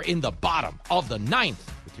Fallon. We are in the bottom of the 9th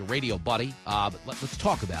with your radio buddy. But let's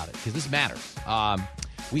talk about it, because this matters.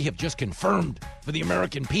 We have just confirmed for the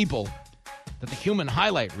American people that the human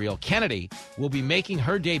highlight reel, Kennedy, will be making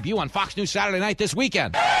her debut on Fox News Saturday night this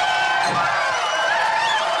weekend.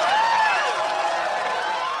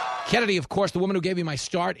 Kennedy, of course, the woman who gave me my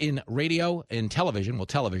start in radio and television,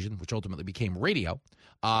 which ultimately became radio,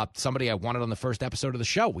 somebody I wanted on the first episode of the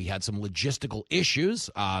show. We had some logistical issues.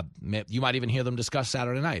 You might even hear them discussed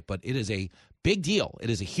Saturday night, but it is a big deal. It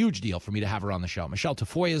is a huge deal for me to have her on the show. Michelle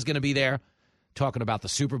Tafoya is going to be there, talking about the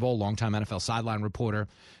Super Bowl, longtime NFL sideline reporter,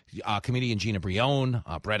 comedian Gina Brione,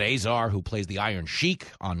 Brett Azar, who plays the Iron Sheik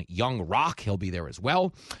on Young Rock. He'll be there as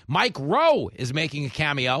well. Mike Rowe is making a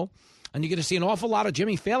cameo, and you're going to see an awful lot of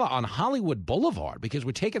Jimmy Fallon on Hollywood Boulevard because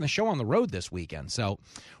we're taking the show on the road this weekend. So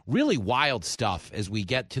really wild stuff as we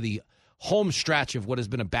get to the home stretch of what has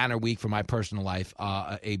been a banner week for my personal life,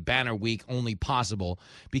 a banner week only possible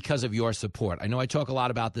because of your support. I know I talk a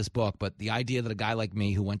lot about this book, but the idea that a guy like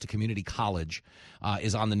me who went to community college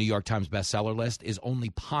is on the New York Times bestseller list is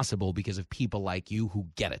only possible because of people like you who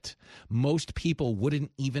get it. Most people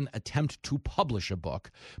wouldn't even attempt to publish a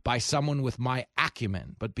book by someone with my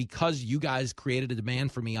acumen, but because you guys created a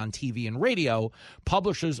demand for me on TV and radio,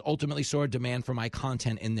 publishers ultimately saw a demand for my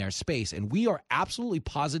content in their space, and we are absolutely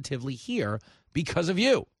positively here because of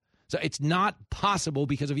you. So it's not possible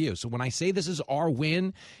because of you. So when I say this is our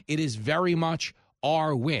win, it is very much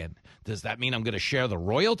our win. Does that mean I'm going to share the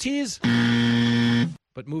royalties?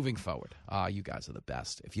 But moving forward, you guys are the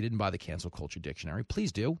best. If you didn't buy the Cancel Culture Dictionary,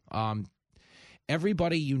 please do.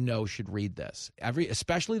 Everybody you know should read this.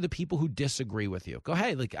 Especially the people who disagree with you. Go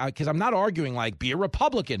ahead, because I'm not arguing like be a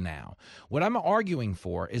Republican now. What I'm arguing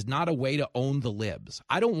for is not a way to own the libs.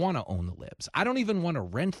 I don't want to own the libs. I don't even want to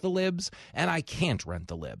rent the libs, and I can't rent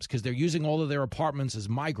the libs because they're using all of their apartments as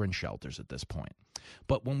migrant shelters at this point.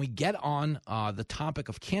 But when we get on the topic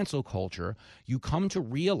of cancel culture, you come to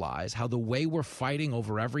realize how the way we're fighting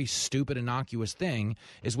over every stupid, innocuous thing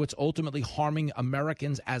is what's ultimately harming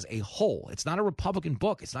Americans as a whole. It's not a Republican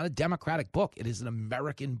book. It's not a Democratic book. It is an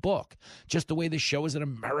American book. Just the way this show is an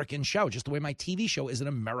American show. Just the way my TV show is an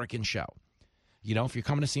American show. You know, if you're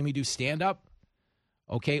coming to see me do stand-up,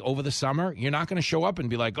 okay, over the summer, you're not going to show up and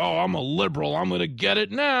be like, oh, I'm a liberal, I'm going to get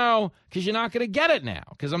it now, because you're not going to get it now,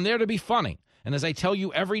 because I'm there to be funny. And as I tell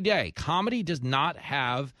you every day, comedy does not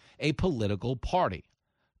have a political party.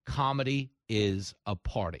 Comedy is a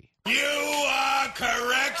party. You are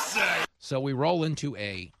correct, sir. So we roll into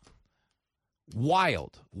a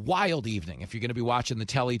wild evening. If you're going to be watching the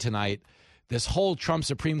telly tonight, this whole Trump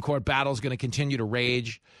Supreme Court battle is going to continue to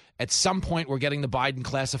rage. At some point, we're getting the Biden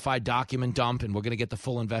classified document dump, and we're going to get the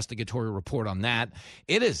full investigatory report on that.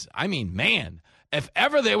 It is, I mean, man, if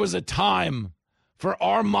ever there was a time for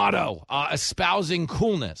our motto, espousing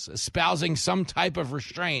coolness, espousing some type of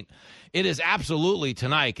restraint, it is absolutely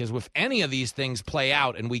tonight, because if any of these things play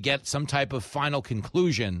out and we get some type of final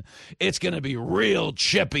conclusion, it's going to be real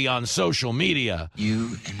chippy on social media.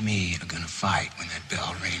 You and me are going to fight when that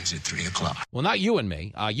bell rings at 3 o'clock. Well, not you and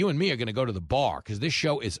me. You and me are going to go to the bar because this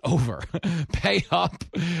show is over. Pay up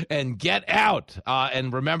and get out.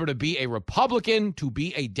 And remember to be a Republican, to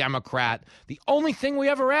be a Democrat. The only thing we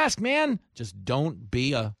ever ask, man, just don't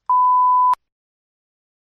be a...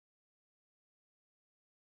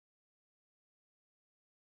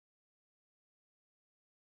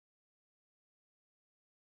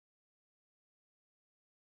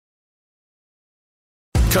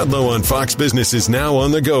 Kudlow on Fox Business is now on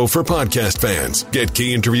the go for podcast fans. Get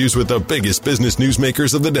key interviews with the biggest business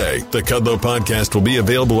newsmakers of the day. The Kudlow podcast will be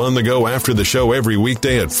available on the go after the show every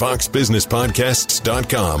weekday at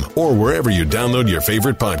foxbusinesspodcasts.com or wherever you download your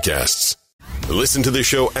favorite podcasts. Listen to the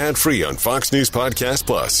show ad-free on Fox News Podcast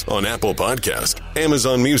Plus, on Apple Podcast,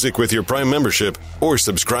 Amazon Music with your Prime membership, or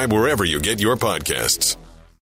subscribe wherever you get your podcasts.